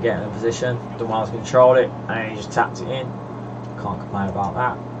well to him getting in a position. Done well to control it, and he just tapped it in. Can't complain about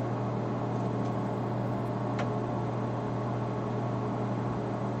that.